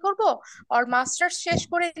অ্যাপ্লাই করব, আর মাস্টার্স শেষ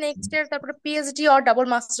করে নেক্সট ইয়ার তারপরে পিএইচডি আর ডাবল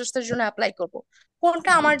মাস্টার্স এর জন্য অ্যাপ্লাই করব,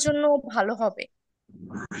 কোনটা আমার জন্য ভালো হবে?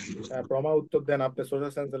 প্রমা উত্তর দেন, আপনি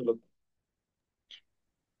সোশ্যাল সায়েন্সের লোক।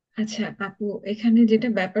 আচ্ছা আপু, এখানে যেটা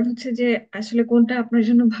ব্যাপার হচ্ছে যে আসলে কোনটা আপনার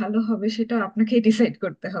জন্য ভালো হবে সেটা আপনাকেই ডিসাইড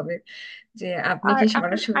করতে হবে, যে আপনি আর কি এখন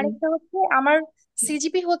সরাসরি। আরেকটা হচ্ছে, আমার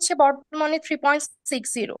সিজিপি হচ্ছে বর্তমানে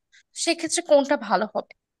 3.60। সেক্ষেত্রে কোনটা ভালো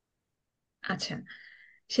হবে? আচ্ছা,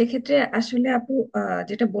 সেক্ষেত্রে আসলে আপু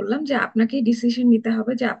যেটা বললাম যে আপনাকেই ডিসিশন নিতে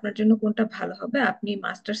হবে যে আপনার জন্য কোনটা ভালো হবে। আপনি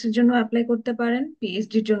মাস্টার্স এর জন্য অ্যাপ্লাই করতে পারেন,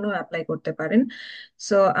 পিএইচডির জন্য অ্যাপ্লাই করতে পারেন।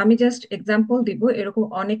 সো আমি জাস্ট এক্সাম্পল দিব, এরকম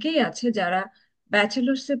অনেকেই আছে যারা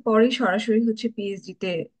ব্যাচেলার্স এর পরেই সরাসরি হচ্ছে পিএইচডি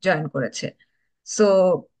তে জয়েন করেছে। সো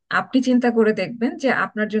আপনি চিন্তা করে দেখবেন যে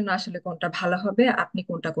আপনার জন্য আসলে কোনটা ভালো হবে, আপনি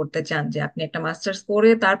কোনটা করতে চান, যে আপনি একটা মাস্টার্স করে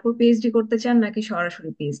তারপর পিএইচডি করতে চান নাকি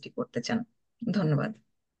সরাসরি পিএইচডি করতে চান। ধন্যবাদ।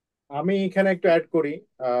 আমি এখানে একটু অ্যাড করি।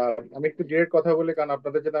 আমি একটু ডিরেক্ট কথা বলি, কারণ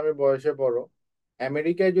আপনাদের সাথে আমি বয়সে বড়।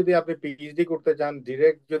 আমেরিকায় যদি আপনি পিএইচডি করতে চান,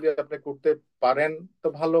 ডিরেক্ট যদি আপনি করতে পারেন তো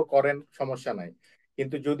ভালো করেন, সমস্যা নাই।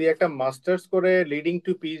 কিন্তু যদি একটা মাস্টার্স করে লিডিং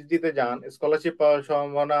টু পিএইচডি তে যান, স্কলারশিপ পাওয়ার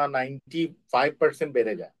সম্ভাবনা 95%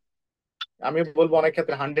 বেড়ে যায়। আমি বলবো অনেক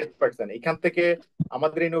ক্ষেত্রে 100%। এখান থেকে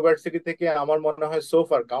আমাদের ইউনিভার্সিটি থেকে আমার মনে হয়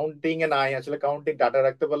সোফার কাউন্টিং এ নাই, আসলে কাউন্টিং ডাটা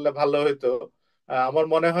রাখতে পারলে ভালো হতো। আমার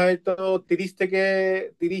মনে হয় তো 30 থেকে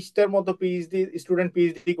 30টার মতো পিএইচডি স্টুডেন্ট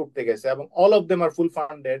পিএইচডি করতে গেছে, এবং all of them are full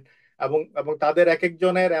funded. এবং এবং তাদের এক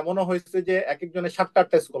একজনের এমনও হয়েছে যে এক একজনের 7টা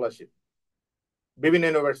 8টা স্কলারশিপ বিভিন্ন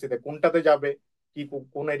ইউনিভার্সিটিতে। কোনটাতে যাবে, কি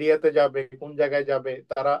কোন এরিয়াতে যাবে, কোন জায়গায় যাবে,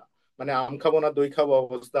 তারা মানে আম খাবো না দই খাবো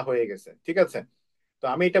অবস্থা হয়ে গেছে। ঠিক আছে, তো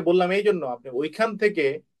আমি এটা বললাম এই জন্য, আপনি ওইখান থেকে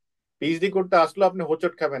পিএইচডি করতে আসলে আপনি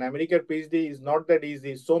হোঁচট খাবেন। আমেরিকার PhD is not that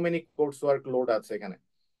easy, so many course work load আছে এখানে।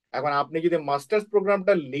 এখন আপনি যদি মাস্টার্স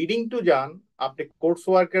প্রোগ্রামটা লিডিং টু যান, আপনি কোর্স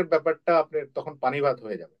ওয়ার্কের ব্যাপারটা আপনি তখন পানি ভাত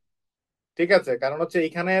হয়ে যাবে। ঠিক আছে, কারণ হচ্ছে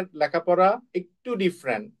এখানে লেখাপড়া একটু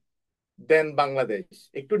ডিফারেন্ট দেন বাংলাদেশ।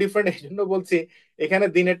 একটু ডিফারেন্ট এই জন্য বলছি, এখানে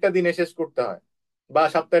দিনেরটা দিনে শেষ করতে হয়, বা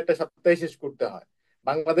সপ্তাহেরটা সপ্তাহে শেষ করতে হয়।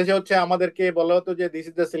 বাংলাদেশে হচ্ছে আমাদেরকে বলা হতো যে দিস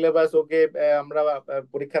ইজ দ্য সিলেবাস, ওকে। আমরা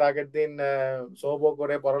পরীক্ষার আগের দিন সহব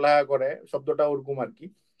করে পড়ালেখা করে, শব্দটা ওরকম আর কি।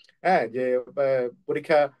 হ্যাঁ, যে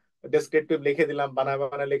পরীক্ষা ডেসক্রিপটিভ লিখে দিলাম, বানায়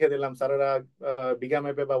বানায় লিখে দিলাম, স্যারেরা বিঘা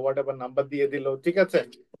মেপে বা হোয়াট এভার নাম্বার দিয়ে দিল। ঠিক আছে,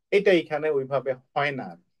 এটা এখানে ওইভাবে হয় না।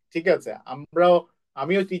 ঠিক আছে,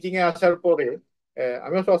 আমিও টিচিং এ আসার পরে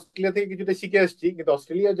আমি হচ্ছে অস্ট্রেলিয়া থেকে কিছুটা শিখে আসছি, কিন্তু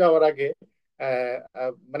অস্ট্রেলিয়া যাওয়ার আগে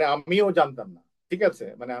মানে আমিও জানতাম না। ঠিক আছে,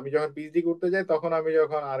 মানে আমি যখন পিএইচডি করতে যাই, তখন আমি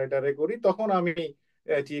যখন আর এটা করি, তখন আমি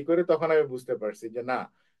ঠিক করি, তখন আমি বুঝতে পারছি যে না,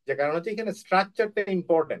 যে কারণ হচ্ছে এখানে স্ট্রাকচারটা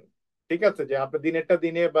ইম্পর্টেন্ট। ঠিক আছে, যে আপনি দিনেরটা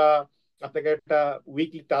দিনে বা আপনাকে একটা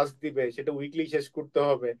উইকলি টাস্ক দিবে, সেটা উইকলি শেষ করতে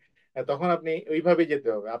হবে। তখন আপনি ওইভাবে যেতে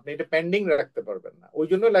হবে, আপনি এটা পেন্ডিং রাখতে পারবেন না। ওই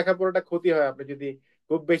জন্য লেখাপড়াটা ক্ষতি হয় আপনি যদি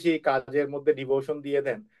খুব বেশি কাজের মধ্যে ডিভোশন দিয়ে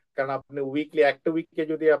দেন। কারণ আপনি উইকলি একটা উইককে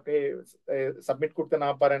যদি আপনি সাবমিট করতে না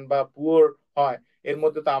পারেন বা পুয়ার হয়, এর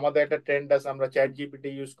মধ্যে তো আমাদের একটা ট্রেন্ড আছে, আমরা চ্যাট জিপিটি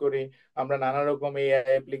ইউজ করি, আমরা নানা রকম এআই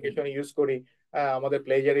অ্যাপ্লিকেশন ইউজ করি। আমাদের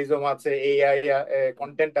প্লেজারিজম আছে, এআই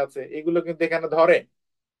কন্টেন্ট আছে, এগুলো কিন্তু এখানে ধরে।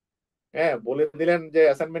 হ্যাঁ, বলে দিলেন যে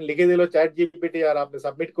অ্যাসাইনমেন্ট লিখে দিল চ্যাট জিপিটি, আর আপনি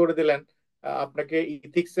সাবমিট করে দিলেন। আপনাকে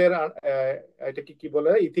ইথিক্স এর এটা কি কি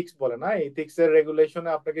বলে, ইথিক্স বলে না, ইথিক্স এর রেগুলেশনে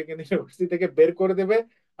আপনাকে কিন্তু ইউনিভার্সিটি থেকে বের করে দেবে।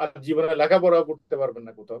 আর জীবনে লেখাপড়া করতে পারবেন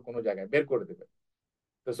না, কোথাও কোনো জায়গায় বের করে দেবে।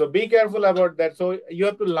 So be careful about that. So you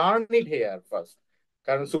have to learn it here first.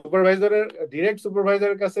 কারণ সুপারভাইজারের, ডিরেক্ট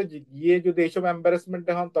সুপারভাইজারের কাছে গিয়ে যদি এইসব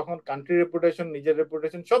এম্বারাসমেন্টে হন, তখন কান্ট্রি রেপুটেশন, নিজের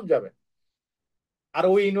রেপুটেশন সব যাবে। আর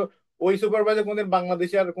ওই সুপারভাইজার কোনদিন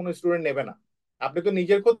বাংলাদেশে আর কোনো স্টুডেন্ট নেবে না। আপনি তো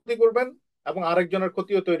নিজের ক্ষতি করবেন এবং আরেকজনের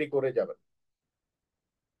ক্ষতিও তৈরি করে যাবেন।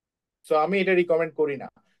 সো আমি এটা রিকমেন্ড করি না।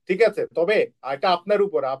 ঠিক আছে, তবে এটা আপনার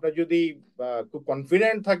উপর। আপনার যদি খুব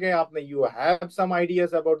কনফিডেন্ট থাকে, আপনি you have some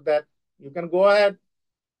ideas about that, you can go ahead.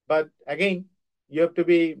 But again, you have to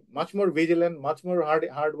B much more vigilant, much more hard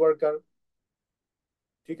hard worker.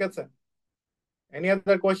 ঠিক আছে, any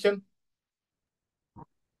other question?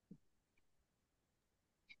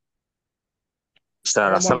 Sir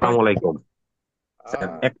Rahman ভাই, আসসালামু আলাইকুম। স্যার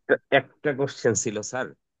আহ, একটা একটা কোশ্চেন ছিল স্যার।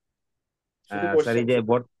 শুধু sir এই কোয়েশ্চেন? যে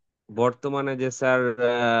বর্তমানে যে স্যার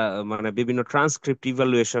মানে বিভিন্ন ট্রান্সক্রিপ্ট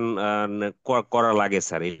ইভালুয়েশন করা লাগে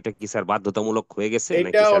স্যার, এটা কি স্যার বাধ্যতামূলক হয়ে গেছে এটা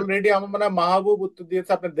নাকি স্যার? অলরেডি আমার মানে মাহবুব উত্তর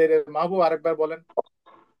দিয়েছে, আপনার মাহবুব আরেকবার বলেন।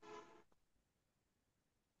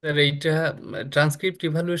 স্যার এইটা ট্রান্সক্রিপ্ট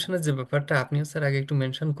ইভালুয়েশনের যে ব্যাপারটা আপনিও স্যার আগে একটু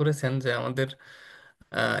মেনশন করেছেন যে আমাদের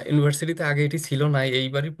ইউনিভার্সিটিতে আগে এটি ছিল না,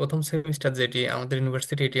 এইবারই প্রথম সেমিস্টার যেটি আমাদের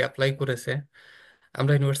ইউনিভার্সিটি এটি অ্যাপ্লাই করেছে।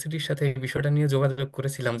 আমরা ইউনিভার্সিটির সাথে এই বিষয়টা নিয়ে যোগাযোগ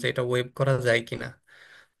করেছিলাম যে এটা ওয়েব করা যায় কিনা।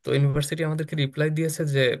 তো ইউনিভার্সিটি আমাদেরকে রিপ্লাই দিয়েছে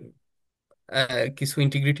যে কিছু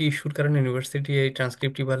ইন্টিগ্রিটি ইস্যুর কারণে ইউনিভার্সিটি এই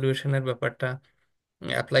ট্রান্সক্রিপ্ট ইভালুয়েশনের ব্যাপারটা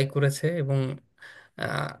অ্যাপ্লাই করেছে, এবং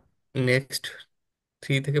নেক্সট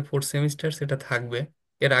 3 থেকে 4 সেমিস্টার সেটা থাকবে।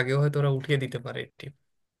 এর আগেও হয়তো ওরা উঠিয়ে দিতে পারে এটি।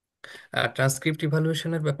 ট্রান্সক্রিপ্ট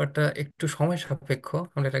ইভালুয়েশনের ব্যাপারটা একটু সময় সাপেক্ষ,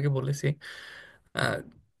 আমরা এটাকে বলেছি।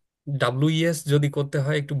 ডাব্লিউইএস যদি করতে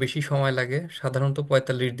হয় একটু বেশি সময় লাগে, সাধারণত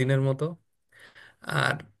 45 দিনের মতো।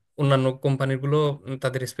 আর অন্যান্য কোম্পানিগুলো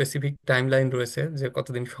তাদের স্পেসিফিক টাইম লাইন রয়েছে যে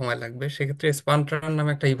কতদিন সময় লাগবে। সেক্ষেত্রে স্পান্টার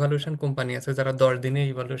নামে একটা ইভালুয়েশন কোম্পানি আছে যারা 10 দিনে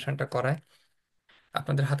ইভালুয়েশনটা করায়।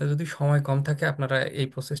 আপনাদের হাতে যদি সময় কম থাকে আপনারা এই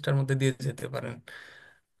প্রসেসটার মধ্যে দিয়ে যেতে পারেন।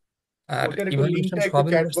 আর ওটার একটু ইভালুয়েশন লিঙ্কটা একটু সব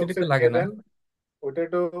চ্যাট বক্সে ইউনিভার্সিটিতে লাগে দিয়ে না। দেন।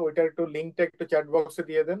 ওইটার একটু লিঙ্কটা একটু চ্যাট বক্সে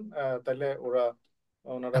দিয়ে দেন, তাহলে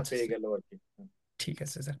ওনারা আচ্ছা পেয়ে স্যার, গেল আর কি। ঠিক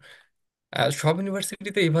আছে স্যার। সব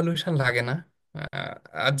ইউনিভার্সিটিতে ইভালুয়েশন লাগে না। আহ,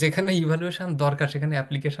 আর যেখানে ইভালুয়েশন দরকার সেখানে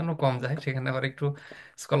অ্যাপ্লিকেশনও কম যায়, সেখানে আবার একটু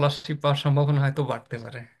স্কলারশিপ পাওয়ার সম্ভাবনা হয়তো বাড়তে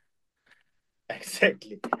পারে।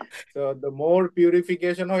 Exactly. So the more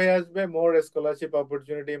purification হয়ে আসবে, মোর স্কলারশিপ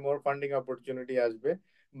অপরচুনিটি, মোর ফান্ডিং অপরচুনিটি আসবে।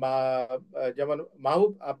 বা যেমন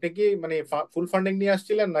মাহবুব, আপনি কি মানে ফুল ফান্ডিং নিয়ে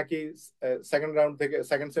আসছিলেন নাকি সেকেন্ড রাউন্ড থেকে,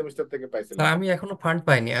 সেকেন্ড সেমিস্টার থেকে স্যার পাইছিলেন? আমি এখনো ফান্ড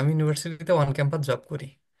পাইনি, আমি ইউনিভার্সিটিতে অন ক্যাম্পাস জব করি।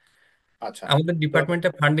 আচ্ছা। আমাদের তো ডিপার্টমেন্টে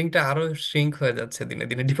ফান্ডিংটা আরো শ্রিঙ্ক হয়ে যাচ্ছে দিনে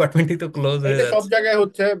দিনে, ডিপার্টমেন্টই তো ক্লোজ হয়ে এটা সব যাচ্ছে। জায়গায়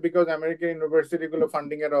হচ্ছে, বিকজ আমেরিকান ইউনিভার্সিটি গুলো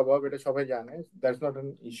ফান্ডিং এর অভাব, এটা সবাই জানে। That's not an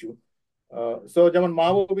issue. So যেমন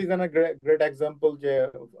মাহবুব ইজ এন গ্রেট এক্সাম্পল যে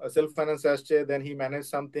সেলফ ফাইন্যান্স আসছে, দেন হি manage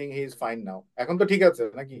something, he is fine নাও। এখন তো ঠিক আছে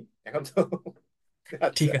নাকি? এখন তো ঠিক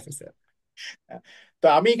আচ্ছা। আছে স্যার। তো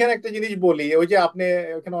আমি এখানে একটা জিনিস বলি, ওই যে আপনি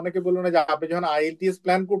ওখানে অনেকে বললো না যে আপনি যখন আইএলটিএস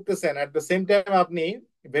প্ল্যান করতেছেন, এট দ্য সেম টাইম আপনি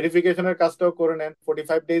ভেরিফিকেশনের কাজটাও করে নেন।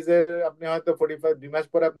 45 days এর আপনি হয়তো 2 মাস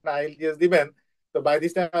পরে আপনি আইএলটিএস দিবেন। তো বাই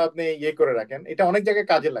দিস টাইম আপনি ইয়ে করে রাখেন, এটা অনেক জায়গায়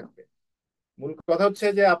কাজে লাগবে। মূল কথা হচ্ছে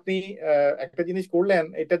যে আপনি একটা জিনিস করলেন,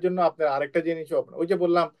 এটার জন্য আপনার আরেকটা জিনিসও ওই যে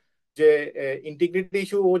বললাম যে ইন্টিগ্রিটি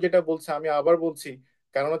ইস্যু, ও যেটা বলছে আমি আবার বলছি।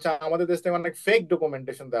 কারণ হচ্ছে আমাদের দেশ থেকে অনেক ফেক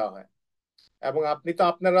ডকুমেন্টেশন দেওয়া হয়, এবং আপনি তো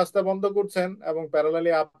আপনার রাস্তা বন্ধ করছেন এবং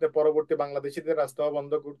প্যারালালি আপনি পরবর্তী বাংলাদেশিদের রাস্তাও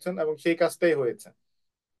বন্ধ করছেন, এবং সেই কাজটাই হয়েছে।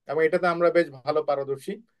 এবং এটাতে আমরা বেশ ভালো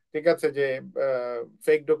পারদর্শী। ঠিক আছে, যে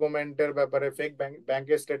ফেক ডকুমেন্টের ব্যাপারে, ফেক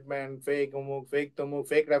ব্যাংকের স্টেটমেন্ট, ফেক অমুক, ফেক তমুক,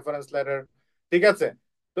 ফেক রেফারেন্স লেটার। ঠিক আছে।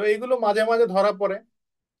 তো এইগুলো মাঝে মাঝে ধরা পড়ে।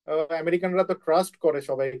 আমেরিকানরা তো ট্রাস্ট করে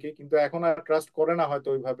সবাইকে, কিন্তু এখন আর ট্রাস্ট করে না হয়তো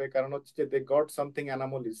ওইভাবে, কারণ হচ্ছে যে দে goat something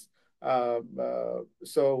অ্যানামোলিস,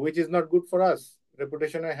 so which is not good for us.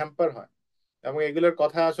 রেপুটেশনের hamper হয়। এবং এগুলোর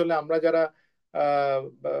কথা আসলে আমরা যারা আহ,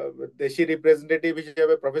 আহ, দেশি রিপ্রেজেন্টেটিভ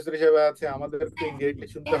হিসেবে, প্রফেসর হিসেবে আছে, আমাদের তো ইনডিরেক্টলি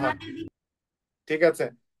শুনতে হয়। ঠিক আছে।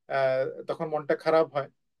 আহ, তখন মনটা খারাপ হয়।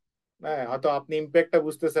 হ্যাঁ, হয়তো আপনি ইম্প্যাক্টটা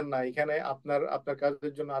বুঝতেছেন না, এখানে আপনার আপনার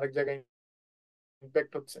কাজের জন্য আরেক জায়গায়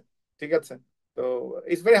ইম্প্যাক্ট হচ্ছে। ঠিক আছে। তো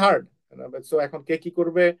ইটস ভেরি হার্ড। সো এখন কে কি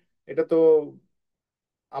করবে এটা তো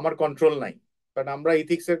আমার কন্ট্রোল নাই। বাট আমরা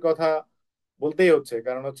ইথিক্সের কথা বলতেই হচ্ছে,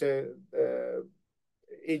 কারণ হচ্ছে আহ,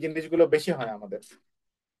 এই জিনিসগুলো বেশি হয় আমাদের।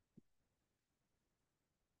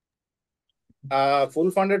 ফুল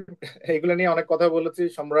ফান্ডেড এগুলো নিয়ে অনেক কথা বলেছি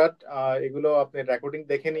সম্রাট। এগুলো আপনি রেকর্ডিং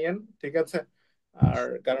দেখে নিয়েন। ঠিক আছে। আর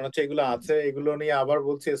কারণ হচ্ছে এগুলো আছে, এগুলো নিয়ে আবার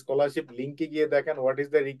বলছি, স্কলারশিপ লিঙ্কে গিয়ে দেখেন হোয়াট ইজ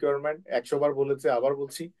দ্য রিকোয়ারমেন্ট। 100 বার বলেছে, আবার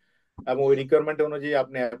বলছি। এবং ওই রিকোয়ারমেন্ট অনুযায়ী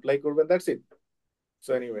আপনি অ্যাপ্লাই করবেন, দ্যাটস ইট।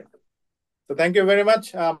 সো এনিওয়ে, তো থ্যাংক ইউ ভেরি মাচ।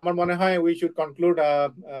 আমার মনে হয় উই শুড কনক্লুড।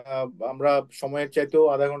 আমরা সময়ের চাইতেও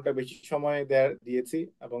আধা ঘন্টা বেশি সময় দিয়েছি,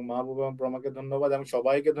 এবং মাহবুব এবং প্রমাকে ধন্যবাদ, এবং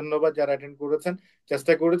সবাইকে ধন্যবাদ যারা অ্যাটেন্ড করেছেন,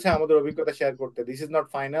 চেষ্টা করেছে আমাদের অভিজ্ঞতা শেয়ার করতে। This is not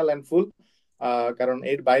final and full, কারণ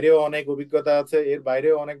এর বাইরেও অনেক অভিজ্ঞতা আছে, এর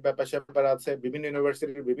বাইরেও অনেক ব্যাপার স্যাপার আছে। বিভিন্ন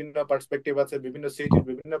ইউনিভার্সিটির বিভিন্ন পার্সপেক্টিভ আছে, বিভিন্ন সিটির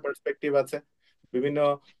বিভিন্ন পার্সপেক্টিভ আছে, বিভিন্ন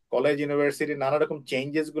কলেজ ইউনিভার্সিটি নানা রকম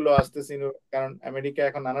চেঞ্জেস গুলো আসতেছে। কারণ আমেরিকা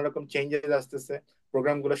এখন নানা রকম চেঞ্জেস আসতেছে,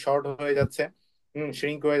 প্রোগ্রাম গুলো শর্ট হয়ে যাচ্ছে,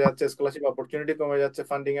 শ্রিঙ্ক হয়ে যাচ্ছে, স্কলারশিপ অপরচুনিটি কমে যাচ্ছে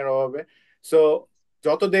ফান্ডিং এর অভাবে। সো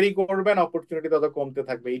যত দেরি করবেন অপরচুনিটি তত কমতে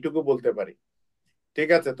থাকবে, এইটুকু বলতে পারি। ঠিক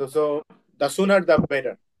আছে। তো so the sooner the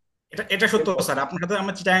better. এটা এটা সত্য সিম্পল। স্যার, আপনার সাথে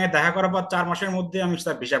আমার চিটাগাঙে দেখা করার পর 4 মাসের মধ্যে আমি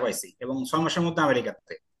স্যার ভিসা পাইছি, এবং 6 মাসের মধ্যে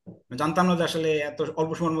আমেরিকাতে। জানতাম না যে আসলে এত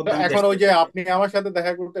অল্প সময়ের তো মধ্যে আমি দেশ এখন ওই ছেড়ে যে দিতে পারি। আপনি আমার সাথে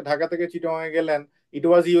দেখা করতে ঢাকা থেকে চিটাগাং এ গেলেন, ইট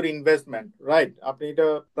ওয়াজ ইউর ইনভেস্টমেন্ট, রাইট? আপনি এটা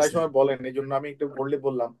প্রায় স্যার, সময় বলেন, এই জন্য আমি একটু বললে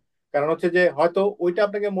বললাম। কারণ হচ্ছে যে হয়তো ওইটা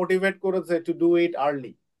আপনাকে মোটিভেট করেছে to do it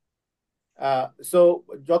early. So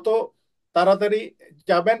যত তাড়াতাড়ি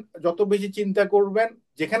যাবেন, যত বেশি চিন্তা করবেন,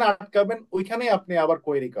 যেখানে আটকাবেন ওইখানেই আপনি আবার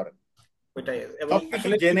কোয়েরি করেন। ওইটাই। এবং সবকিছু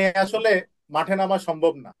আসলে জেনে আসলে মাঠে নামা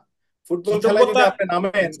সম্ভব না। ফুটবল খেলায় যদি কৃতজ্ঞতা। আপনি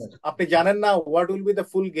নামেন, স্যার, আপনি জানেন না what will be the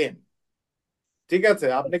full game. ঠিক আছে,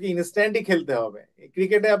 আপনাকে ইনস্ট্যান্টই খেলতে হবে।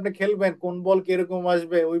 ক্রিকেটে আপনি খেলবেন, কোন বল কিরকম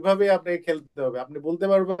আসবে ওইভাবে আপনাকে খেলতে হবে। আপনি বলতে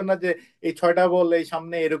পারবেন না যে এই 6টা বল এই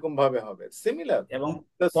সামনে এরকম ভাবে হবে, সিমিলার। এবং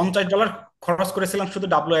 $50 খরচ করেছিলাম শুধু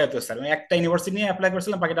ডাব্লিউআইতে স্যার। আমি একটা ইউনিভার্সিটি নিয়ে অ্যাপ্লাই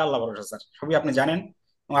করেছিলাম, বাকিটা আল্লাহ ভরসা স্যার, সবই আপনি জানেন।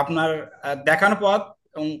 এবং আপনার দেখানো পথ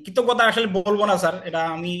এবং কৃতজ্ঞতা আসলে বলবো না স্যার, এটা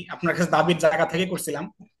আমি আপনার কাছে দাবির জায়গা থেকে করছিলাম।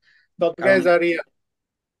 কারণ সদকায়ে জারিয়া।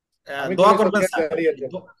 আমি দোয়া করি করবেন সদকায়ে স্যার, জারিয়ার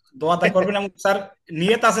জন্য। দোয়াটা করবেন। এবং স্যার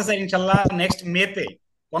নিয়ত আছে স্যার, ইনশাল্লাহ নেক্সট মেতে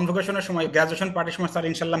কনভোকেশনের সময়, গ্রাজুয়েশন পার্টির সময় স্যার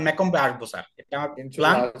ইনশাল্লাহ ম্যাকম্বে আসবো স্যার, এটা আমার প্ল্যান।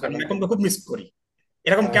 ইনশাল্লাহ আসেন, কারণ আসেন। ম্যাকম্বে খুব মিস করি,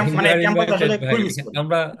 এরকম ক্যাম্প ইউ মানে আর ক্যাম্পাস ইনভাইটেড আসলে ভাই। খুবই মিস করি,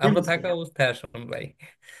 আমরা খুবই আমরা মিস থাকা করি। অবস্থায় আসুন ভাই।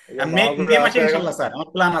 এই যে মে মে মাহবুবরা মাসে আছে এখন। ইনশাল্লাহ স্যার, আমার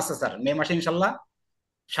প্ল্যান আছে স্যার, মে মাসে ইনশাল্লাহ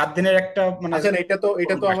 7 দিনের একটা মানে আসেন, এটা তো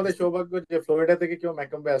কর্মসূচি আমাদের আসতেছে। সৌভাগ্য যে ফ্লোরিডা থেকে কেউ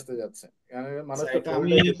ম্যাকম্বে আসতে যাচ্ছে। মানে মানুষ স্যার তো এটা আমি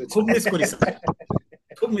ফ্লোরিডায় যেতে খুব চায়। মিস করি স্যার,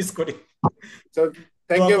 খুব মিস করি। তো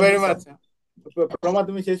থ্যাংক দোয়া ইউ ভেরি করবেন স্যার। মাচ। প্রমা,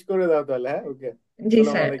 তুমি শেষ করে দাও তাহলে। হ্যাঁ, ওকে। জি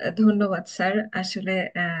আসসালামু স্যার, আলাইকুম। ধন্যবাদ স্যার। আসলে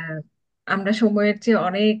আমরা সময়ের চেয়ে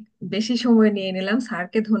অনেক বেশি সময় নিয়ে নিলাম।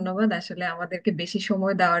 স্যারকে ধন্যবাদ আসলে আমাদেরকে বেশি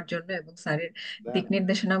সময় দেওয়ার জন্য এবং স্যারের না, দিক না।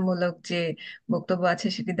 নির্দেশনামূলক যে বক্তব্য আছে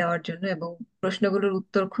সেটি দেওয়ার জন্য এবং প্রশ্নগুলোর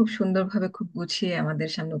উত্তর খুব সুন্দরভাবে খুব গুছিয়ে আমাদের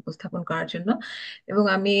সামনে উপস্থাপন করার জন্য। এবং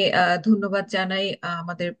আমি ধন্যবাদ জানাই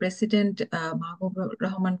আমাদের প্রেসিডেন্ট মাহবুবুর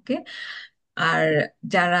রহমানকে। আর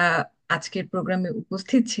যারা আজকের প্রোগ্রামে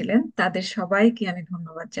উপস্থিত ছিলেন তাদের সবাইকে আমি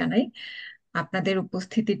ধন্যবাদ জানাই। আপনাদের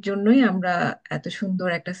উপস্থিতির জন্যই আমরা এত সুন্দর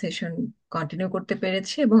একটা সেশন কন্টিনিউ করতে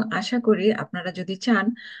পেরেছি এবং আশা করি আপনারা যদি চান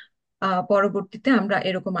পরবর্তীতে আমরা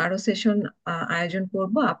এরকম আরো সেশন আয়োজন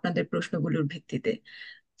করব আপনাদের প্রশ্নগুলোর ভিত্তিতে।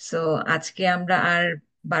 সো আজকে আমরা আর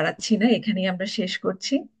বাড়াচ্ছি না, এখানেই আমরা শেষ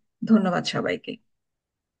করছি। ধন্যবাদ সবাইকে।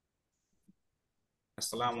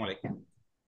 আসসালামু আলাইকুম।